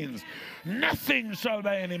any means. Nothing shall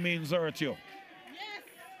by any means hurt you.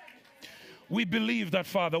 We believe that,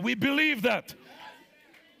 Father. We believe that.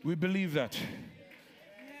 We believe that.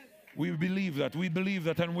 We believe that. We believe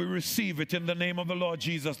that, and we receive it in the name of the Lord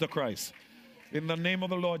Jesus the Christ. In the name of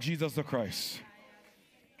the Lord Jesus the Christ.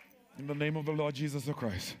 In the name of the Lord Jesus the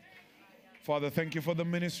Christ. Father, thank you for the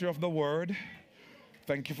ministry of the word.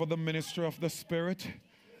 Thank you for the ministry of the Spirit.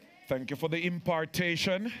 Thank you for the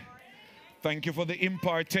impartation. Thank you for the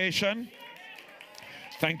impartation.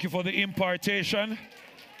 Thank you for the impartation.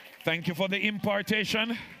 Thank you for the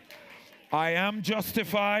impartation. I am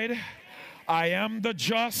justified. I am the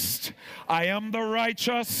just. I am the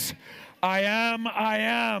righteous. I am.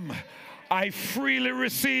 I freely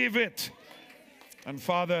receive it. And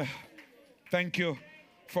Father, thank you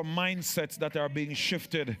for mindsets that are being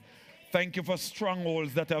shifted. Thank you for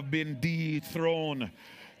strongholds that have been dethroned.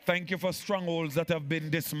 Thank you for strongholds that have been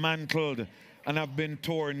dismantled and have been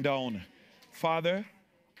torn down. Father,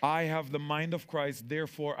 I have the mind of Christ,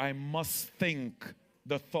 therefore I must think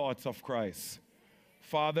the thoughts of Christ.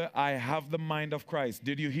 Father, I have the mind of Christ.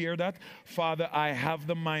 Did you hear that? Father, I have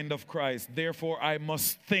the mind of Christ. Therefore, I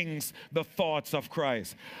must think the thoughts of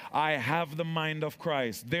Christ. I have the mind of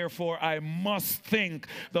Christ. Therefore, I must think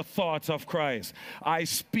the thoughts of Christ. I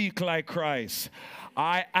speak like Christ.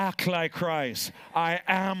 I act like Christ. I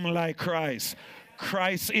am like Christ.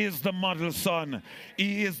 Christ is the model son.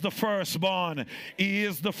 He is the firstborn. He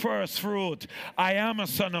is the first fruit. I am a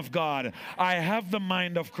son of God. I have the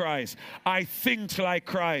mind of Christ. I think like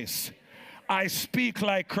Christ. I speak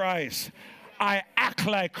like Christ. I act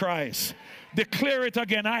like Christ. Declare it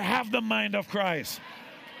again. I have the mind of Christ.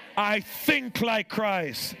 I think like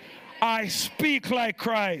Christ. I speak like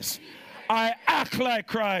Christ. I act like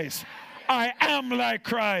Christ. I am like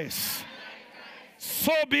Christ.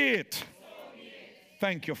 So be it.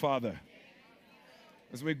 Thank you, Father.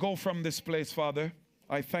 As we go from this place, Father,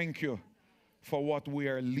 I thank you for what we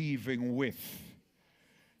are leaving with.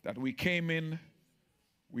 That we came in,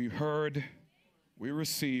 we heard, we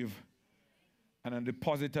receive, and a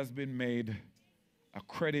deposit has been made, a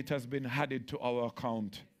credit has been added to our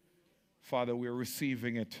account. Father, we're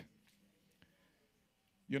receiving it.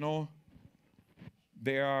 You know,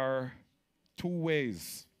 there are two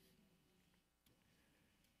ways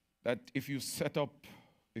that if you set up,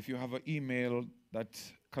 if you have an email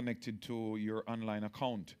that's connected to your online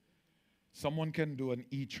account, someone can do an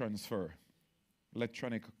e-transfer,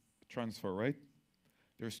 electronic transfer, right?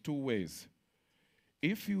 There's two ways.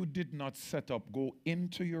 If you did not set up, go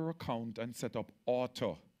into your account and set up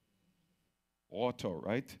auto,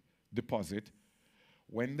 right? Deposit.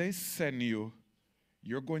 When they send you,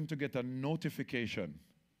 you're going to get a notification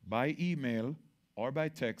by email or by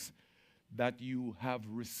text that you have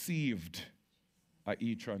received an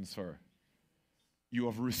e-transfer. You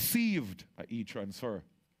have received an e-transfer.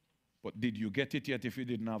 But did you get it yet if you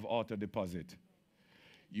didn't have auto deposit?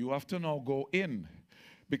 You have to now go in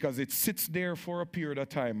because it sits there for a period of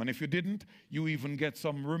time. And if you didn't, you even get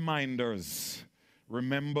some reminders.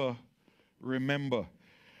 Remember.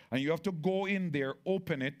 And you have to go in there,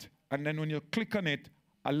 open it, and then when you click on it,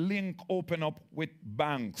 a link open up with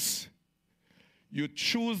banks. You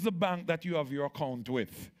choose the bank that you have your account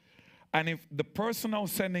with. And if the person now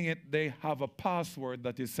sending it, they have a password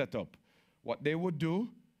that is set up. What they would do,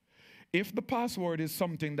 if the password is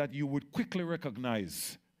something that you would quickly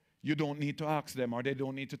recognize, you don't need to ask them or they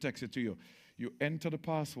don't need to text it to you. You enter the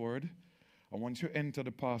password, and once you enter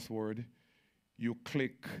the password, you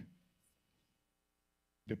click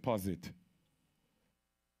deposit.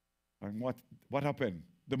 And what happened?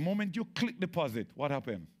 The moment you click deposit, what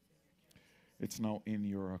happened? It's now in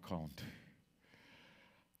your account.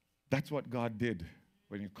 That's what God did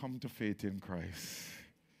when you come to faith in Christ.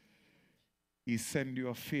 He sends you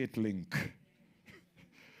a faith link.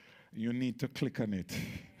 You need to click on it.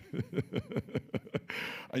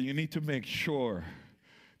 And you need to make sure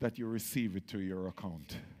that you receive it to your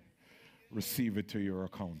account. Receive it to your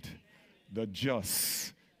account. The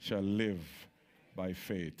just shall live by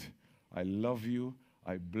faith. I love you.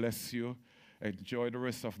 I bless you. Enjoy the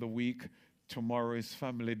rest of the week. Tomorrow is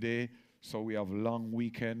family day, so we have long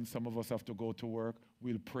weekend. Some of us have to go to work.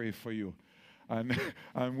 We'll pray for you. And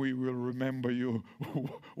we will remember you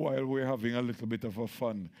while we're having a little bit of a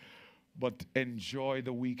fun. But enjoy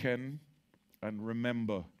the weekend, and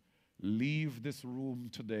remember, leave this room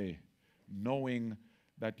today knowing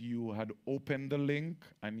that you had opened the link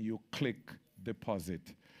and you click deposit.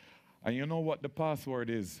 And you know what the password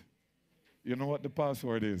is? You know what the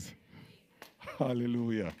password is?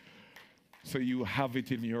 Hallelujah. So you have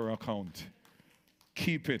it in your account.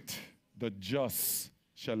 Keep it. The just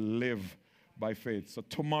shall live by faith. So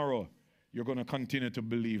tomorrow, you're going to continue to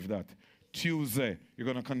believe that. Tuesday, you're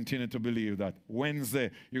going to continue to believe that. Wednesday,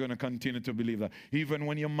 you're going to continue to believe that. Even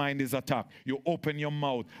when your mind is attacked, you open your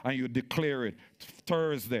mouth and you declare it.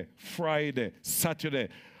 Thursday, Friday, Saturday.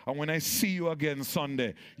 And when I see you again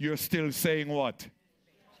Sunday, you're still saying what?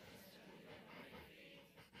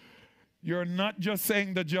 You're not just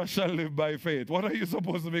saying the just shall live by faith. What are you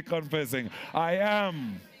supposed to be confessing? I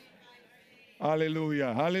am.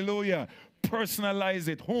 Hallelujah. Hallelujah. Personalize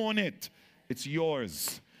it. Hone it. It's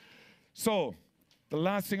yours. So, the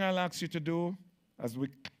last thing I'll ask you to do as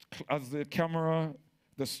the camera,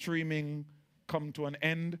 the streaming come to an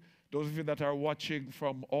end, those of you that are watching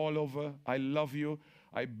from all over, I love you.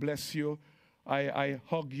 I bless you. I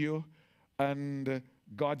hug you. And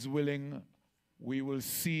God's willing, we will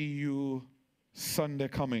see you Sunday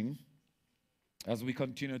coming as we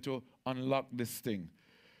continue to unlock this thing.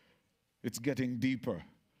 It's getting deeper,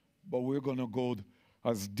 but we're going to go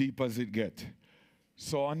as deep as it gets.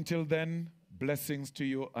 So until then, blessings to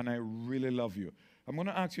you, and I really love you. I'm going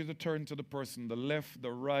to ask you to turn to the person, the left,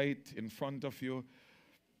 the right, in front of you.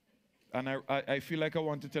 And I feel like I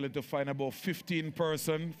want to tell you to find about 15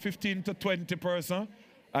 to 20 person,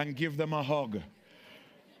 and give them a hug.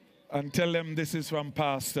 And tell them this is from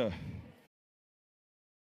Pastor.